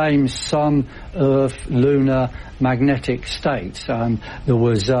the same sun, earth, lunar, magnetic states. There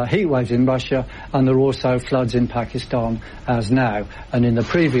was heat waves in Russia, and there were also floods in Pakistan as now. And in the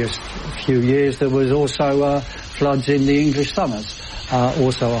previous few years, there was also floods in the English summers,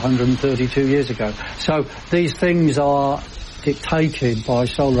 also 132 years ago. So these things are dictated by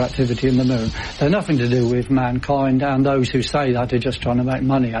solar activity in the moon. They're nothing to do with mankind, and those who say that are just trying to make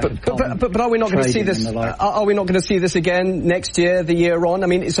money out of carbon. But are we not going to see this? Are we not going to see this again next year, the year on? I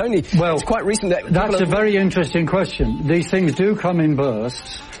mean, it's quite recent. That's a very interesting question. These things do come in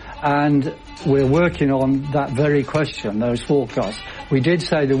bursts, and we're working on that very question, those forecasts. We did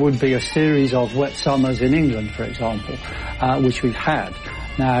say there would be a series of wet summers in England, for example, which we've had.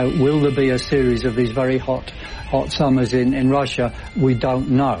 Now, will there be a series of these very hot summers in Russia? We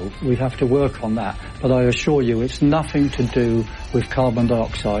don't know. We have to work on that. But I assure you, it's nothing to do with carbon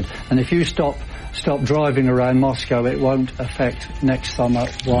dioxide. And if you stop driving around Moscow, it won't affect next summer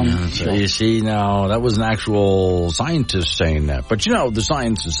So you see now, that was an actual scientist saying that. But the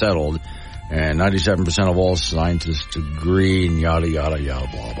science is settled. And 97% of all scientists agree, and yada, yada, yada,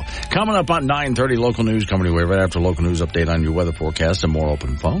 blah, blah. Coming up on 9:30, local news coming your way right after local news update on your weather forecast and more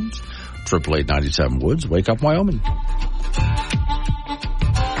open phones. 888-97 Woods. Wake up, Wyoming.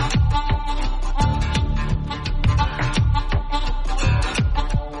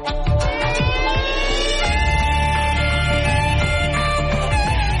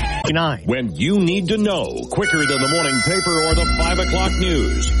 9. When you need to know quicker than the morning paper or the 5 o'clock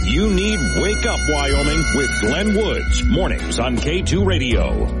news, you need Wake Up Wyoming with Glenn Woods. Mornings on K2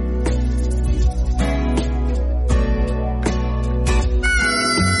 Radio.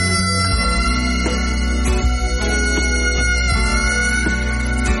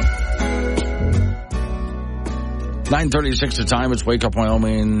 $9:36 the time. It's Wake Up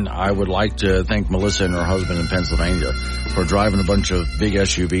Wyoming. I would like to thank Melissa and her husband in Pennsylvania for driving a bunch of big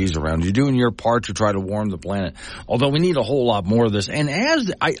SUVs around. You're doing your part to try to warm the planet. Although we need a whole lot more of this. And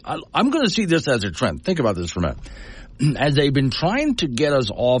as I'm going to see this as a trend. Think about this for a minute. As they've been trying to get us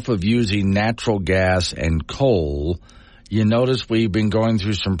off of using natural gas and coal, you notice we've been going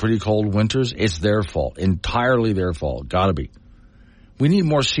through some pretty cold winters. It's their fault. Entirely their fault. Gotta be. We need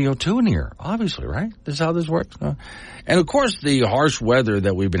more CO2 in here, obviously, right? This is how this works. And, of course, the harsh weather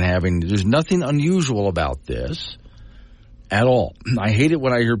that we've been having, there's nothing unusual about this at all. I hate it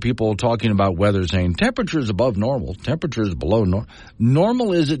when I hear people talking about weather saying temperatures above normal, temperatures below normal.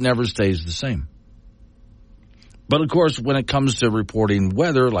 Normal is it never stays the same. But, of course, when it comes to reporting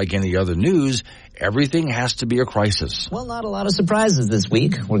weather, like any other news, everything has to be a crisis. Well, not a lot of surprises this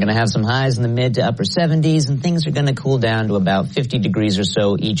week. We're going to have some highs in the mid to upper 70s, and things are going to cool down to about 50 degrees or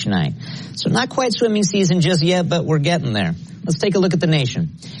so each night. So not quite swimming season just yet, but we're getting there. Let's take a look at the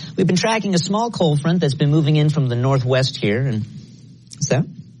nation. We've been tracking a small cold front that's been moving in from the northwest here. And so,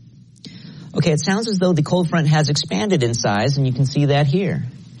 okay, it sounds as though the cold front has expanded in size, and you can see that here.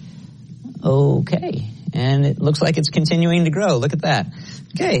 Okay. And it looks like it's continuing to grow. Look at that.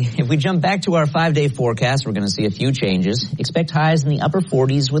 Okay, if we jump back to our 5-day forecast, we're going to see a few changes. Expect highs in the upper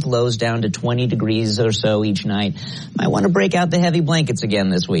 40s with lows down to 20 degrees or so each night. Might want to break out the heavy blankets again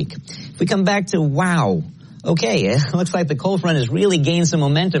this week. If we come back to wow. Okay, it looks like the cold front has really gained some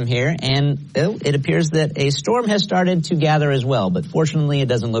momentum here, and it appears that a storm has started to gather as well, but fortunately it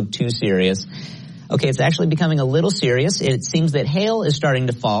doesn't look too serious. Okay, it's actually becoming a little serious. It seems that hail is starting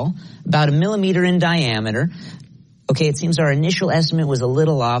to fall, about 1 millimeter in diameter. Okay, it seems our initial estimate was a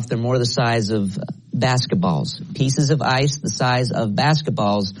little off. They're more the size of basketballs. Pieces of ice the size of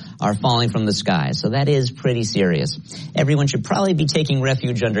basketballs are falling from the sky. So that is pretty serious. Everyone should probably be taking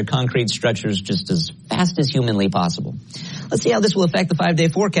refuge under concrete structures just as fast as humanly possible. Let's see how this will affect the 5-day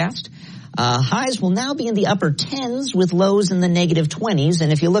forecast. Highs will now be in the upper 10s with lows in the negative 20s.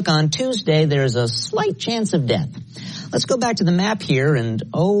 And if you look on Tuesday, there's a slight chance of death. Let's go back to the map here, and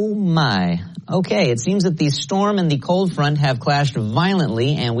oh my. Okay, it seems that the storm and the cold front have clashed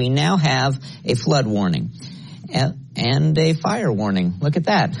violently, and we now have a flood warning and a fire warning. Look at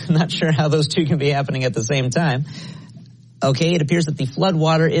that. I'm not sure how those two can be happening at the same time. Okay, it appears that the flood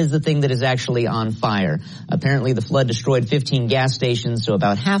water is the thing that is actually on fire. Apparently the flood destroyed 15 gas stations, so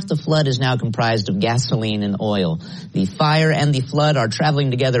about half the flood is now comprised of gasoline and oil. The fire and the flood are traveling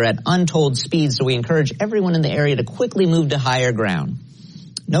together at untold speeds, so we encourage everyone in the area to quickly move to higher ground.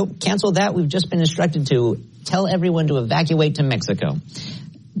 Nope, cancel that. We've just been instructed to tell everyone to evacuate to Mexico.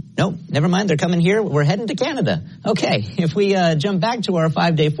 Nope, never mind. They're coming here. We're heading to Canada. Okay, if we jump back to our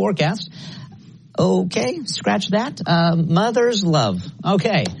 5-day forecast. Okay, scratch that. Mother's love.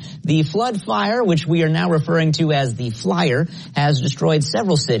 Okay, the flood fire, which we are now referring to as the Flyer, has destroyed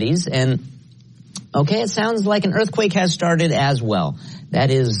several cities. And, okay, it sounds like an earthquake has started as well.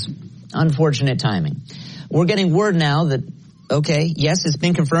 That is unfortunate timing. We're getting word now that, okay, yes, it's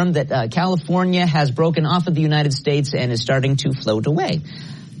been confirmed that California has broken off of the United States and is starting to float away.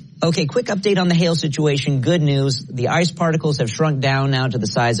 Okay, quick update on the hail situation. Good news. The ice particles have shrunk down now to the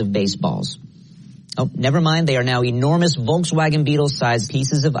size of baseballs. Oh, never mind. They are now enormous Volkswagen Beetle-sized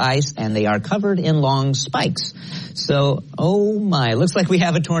pieces of ice, and they are covered in long spikes. So, oh my, looks like we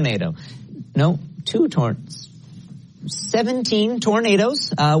have a tornado. No, 17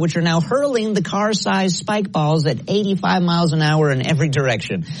 tornadoes, which are now hurling the car-sized spike balls at 85 miles an hour in every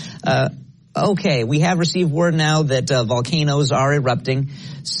direction. Okay, we have received word now that volcanoes are erupting.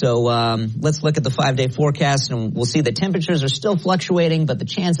 So let's look at the 5-day forecast, and we'll see the temperatures are still fluctuating, but the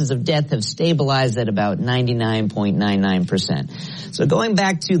chances of death have stabilized at about 99.99%. So going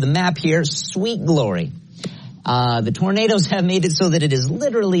back to the map here, sweet glory. The tornadoes have made it so that it is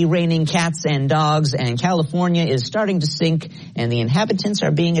literally raining cats and dogs, and California is starting to sink, and the inhabitants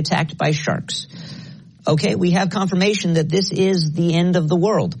are being attacked by sharks. Okay, we have confirmation that this is the end of the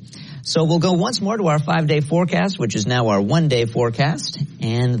world. So we'll go once more to our 5-day forecast, which is now our 1-day forecast,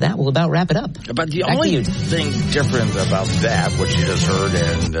 and that will about wrap it up. But the only thing different about that, what you just heard,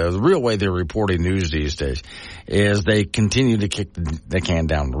 and the real way they're reporting news these days, is they continue to kick the can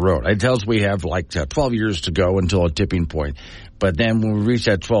down the road. It tells we have like 12 years to go until a tipping point. But then when we reach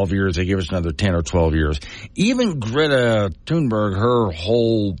that 12 years, they give us another 10 or 12 years. Even Greta Thunberg, her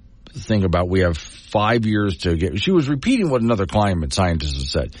whole thing about we have 5 years to get, she was repeating what another climate scientist has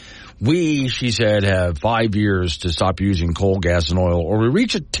said. We, she said, have 5 years to stop using coal, gas, and oil, or we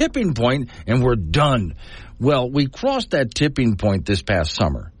reach a tipping point and we're done. Well, we crossed that tipping point this past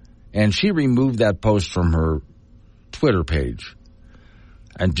summer, and she removed that post from her Twitter page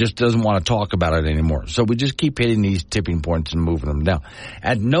and just doesn't want to talk about it anymore. So we just keep hitting these tipping points and moving them down.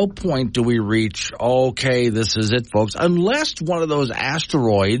 At no point do we reach, okay, this is it, folks, unless one of those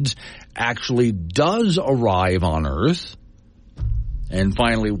asteroids actually does arrive on Earth and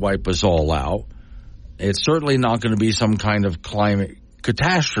finally wipe us all out. It's certainly not going to be some kind of climate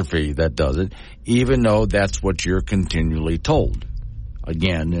catastrophe that does it, even though that's what you're continually told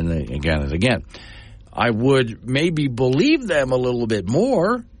again and again and again. I would maybe believe them a little bit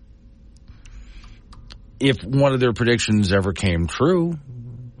more if one of their predictions ever came true.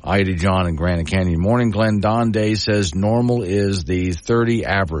 Ida John in Granite Canyon Morning Glen. Don Day says normal is the 30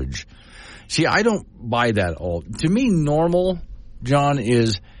 average. See, I don't buy that all. To me, normal, John,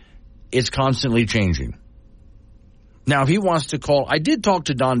 is it's constantly changing. Now, if he wants to call, I did talk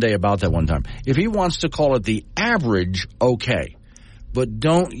to Don Day about that one time. If he wants to call it the average, okay. But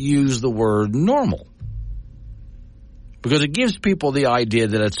don't use the word normal. Because it gives people the idea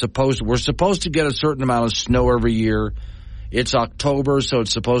that we're supposed to get a certain amount of snow every year. It's October, so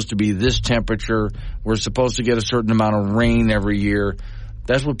it's supposed to be this temperature. We're supposed to get a certain amount of rain every year.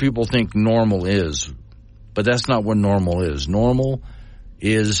 That's what people think normal is. But that's not what normal is. Normal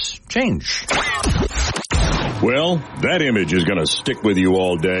is change. Well, that image is going to stick with you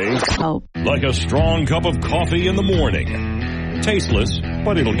all day. Oh. Like a strong cup of coffee in the morning. Tasteless,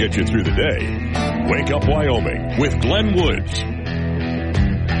 but it'll get you through the day. Wake Up Wyoming with Glenn Woods.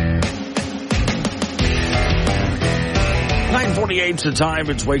 9:48's the time.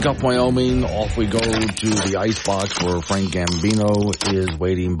 It's Wake Up Wyoming. Off we go to the icebox where Frank Gambino is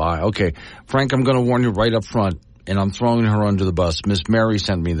waiting by. Okay, Frank, I'm going to warn you right up front, and I'm throwing her under the bus. Miss Mary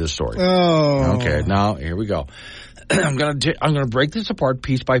sent me this story. Oh. Okay, now here we go. I'm going to break this apart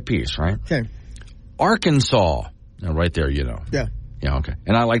piece by piece, right? Okay. Arkansas. Now, right there, you know. Yeah. Yeah, okay.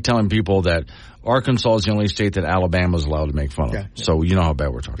 And I like telling people that Arkansas is the only state that Alabama is allowed to make fun of. Yeah. So you know how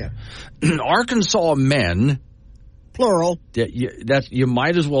bad we're talking. Yeah. Arkansas men. Plural. You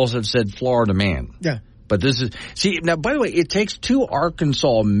might as well have said Florida man. Yeah. But this is, see, now, by the way, it takes 2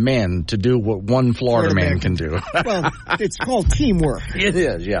 Arkansas men to do what 1 Florida man can do. Well, it's called teamwork. It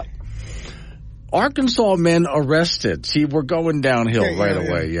is, yeah. Arkansas men arrested. See, we're going downhill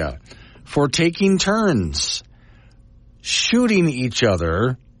away, yeah. For taking turns shooting each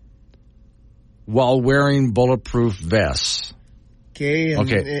other while wearing bulletproof vests. Okay.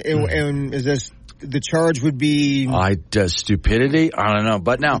 And is this, the charge would be stupidity? I don't know.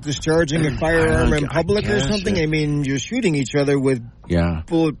 But now discharging a firearm in public or something? I mean, you're shooting each other with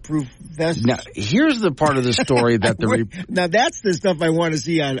bulletproof vests. Now, here's the part of the story that now that's the stuff I want to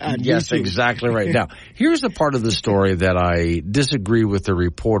see on yes, YouTube. Exactly right. Now, here's the part of the story that I disagree with the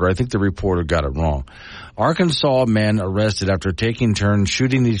reporter. I think the reporter got it wrong. Arkansas men arrested after taking turns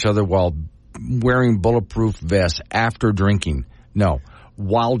shooting each other while wearing bulletproof vests after drinking. No.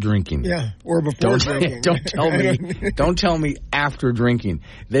 While drinking. Yeah, or before drinking. Don't tell me after drinking.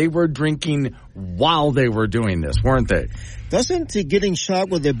 They were drinking while they were doing this, weren't they? Doesn't getting shot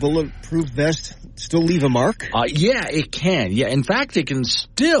with a bulletproof vest still leave a mark? Yeah, it can. Yeah, in fact, it can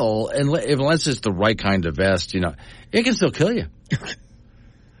still, unless it's the right kind of vest, it can still kill you.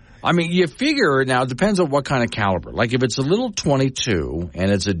 I mean, you figure now, it depends on what kind of caliber. Like if it's a little .22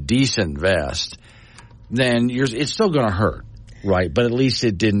 and it's a decent vest, then it's still going to hurt. Right, but at least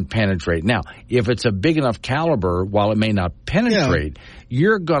it didn't penetrate. Now, if it's a big enough caliber, while it may not penetrate,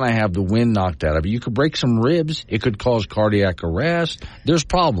 you're going to have the wind knocked out of you. You could break some ribs. It could cause cardiac arrest. There's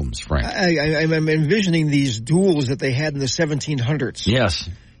problems, Frank. I'm envisioning these duels that they had in the 1700s. Yes.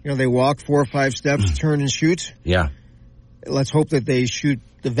 They walk 4 or 5 steps, turn and shoot. Yeah. Let's hope that they shoot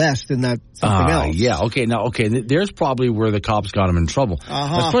the vest and not something else. Yeah, okay. There's probably where the cops got him in trouble,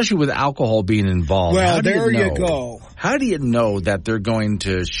 especially with alcohol being involved. Well, there you go. How do you know that they're going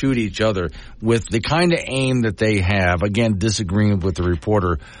to shoot each other with the kind of aim that they have, again, disagreeing with the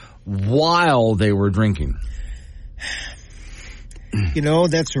reporter, while they were drinking?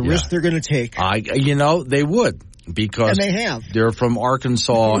 That's a risk they're going to take. They would, because and they have. They're from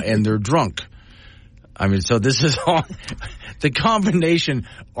Arkansas and they're drunk. I mean, so this is all the combination: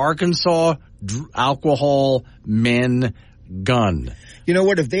 Arkansas, alcohol, men, gun. You know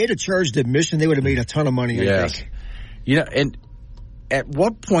what? If they had charged admission, they would have made a ton of money, I think. And at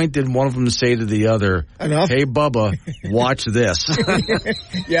what point did one of them say to the other, Enough? "Hey, Bubba, watch this"?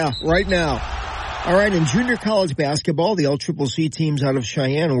 Yeah, right now. All right, in junior college basketball, the LCCC teams out of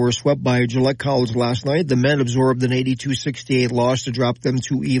Cheyenne were swept by Gillette College last night. The men absorbed an 82-68 loss to drop them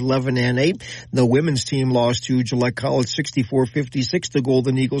to 11-8. The women's team lost to Gillette College 64-56. The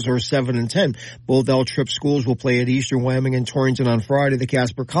Golden Eagles are 7-10. Both L-Trip schools will play at Eastern Wyoming and Torrington on Friday. The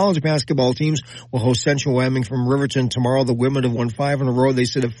Casper College basketball teams will host Central Wyoming from Riverton tomorrow. The women have won 5 in a row. They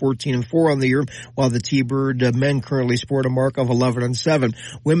sit at 14-4 on the year, while the T-Bird men currently sport a mark of 11-7.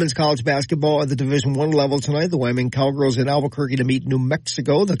 Women's college basketball at the Division I level tonight. The Wyoming Cowgirls in Albuquerque to meet New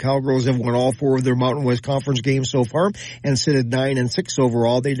Mexico. The Cowgirls have won all 4 of their Mountain West Conference games so far and sit at 9-6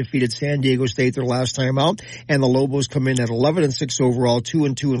 overall. They defeated San Diego State their last time out, and the Lobos come in at 11-6 overall,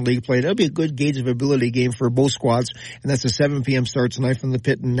 2-2 in league play. That'll be a good gauge of ability game for both squads, and that's a 7 p.m. start tonight from the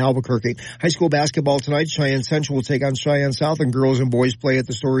Pit in Albuquerque. High school basketball tonight. Cheyenne Central will take on Cheyenne South, and girls and boys play at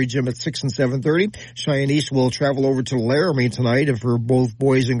the Story Gym at 6 and 7:30. Cheyenne East will travel over to Laramie tonight and for both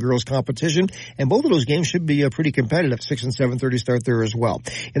boys and girls competition, and both of those games should be pretty competitive. 6 and 7:30 start there as well.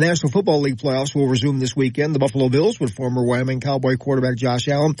 In the National Football League playoffs will resume this weekend. The Buffalo Bills, with former Wyoming Cowboy quarterback Josh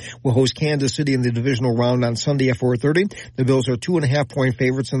Allen, will host Kansas City in the divisional round on Sunday at 4:30. The Bills are 2.5-point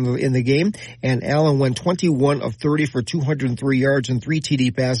favorites in the game, and Allen went 21 of 30 for 203 yards and 3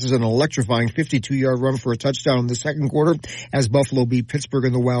 TD passes, and an electrifying 52-yard run for a touchdown in the second quarter as Buffalo beat Pittsburgh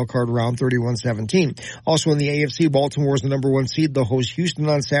in the wild card round 31-17. Also in the AFC, Baltimore is the number 1 seed. They'll host Houston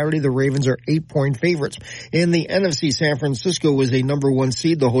on Saturday. The Ravens are 8-point favorites. In the NFC, San Francisco is a number 1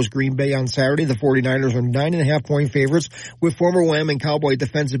 seed. They'll host Green Bay on Saturday. The 49ers are 9.5-point favorites, with former Wyoming Cowboy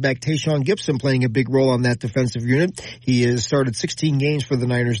defensive back Tayshaun Gibson playing a big role on that defensive unit. He has started 16 games for the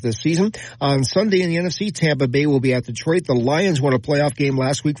Niners this season. On Sunday in the NFC, Tampa Bay will be at Detroit. The Lions won a playoff game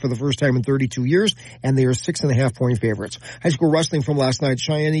last week for the first time in 32 years, and they are 6.5-point favorites. High school wrestling from last night.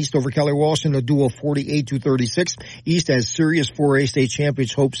 Cheyenne East over Kelly Walsh in a duel 48-36. East has serious 4A state championship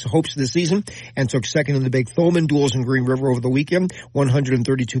hopes this season and took second in the big Thoman duels in Green River over the weekend.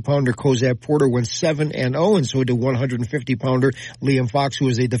 132-pounder Kozak Porter went 7-0, and so did 150-pounder Liam Fox, who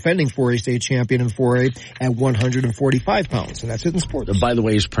is a defending 4A state champion in 4A at 145 pounds. And that's it in sports. By the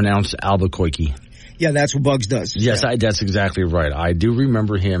way, it's pronounced Albuquerque. Yeah, that's what Bugs does. Yes, yeah. That's exactly right. I do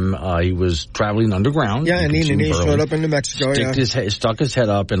remember him. He was traveling underground. Yeah, and he showed up in New Mexico. Stuck his head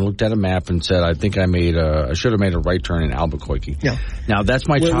up and looked at a map and said, I think I should have made a right turn in Albuquerque. Yeah. Now, that's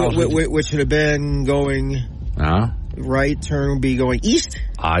my childhood. Which should have been going... Right turn would be going east?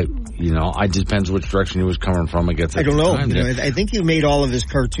 It depends which direction he was coming from. I guess. I don't know. I think he made all of his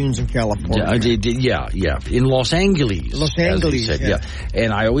cartoons in California. Yeah. In Los Angeles. Yeah.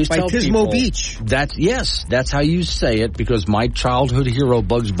 And I always tell people. By Pismo Beach. That's how you say it, because my childhood hero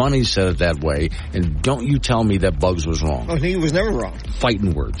Bugs Bunny said it that way. And don't you tell me that Bugs was wrong. Oh, he was never wrong.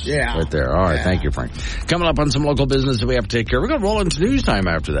 Fighting words. Yeah. Right there. All right. Thank you, Frank. Coming up on some local business that we have to take care of. We're going to roll into news time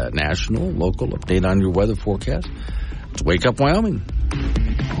after that. National, local update on your weather forecast. It's Wake Up Wyoming.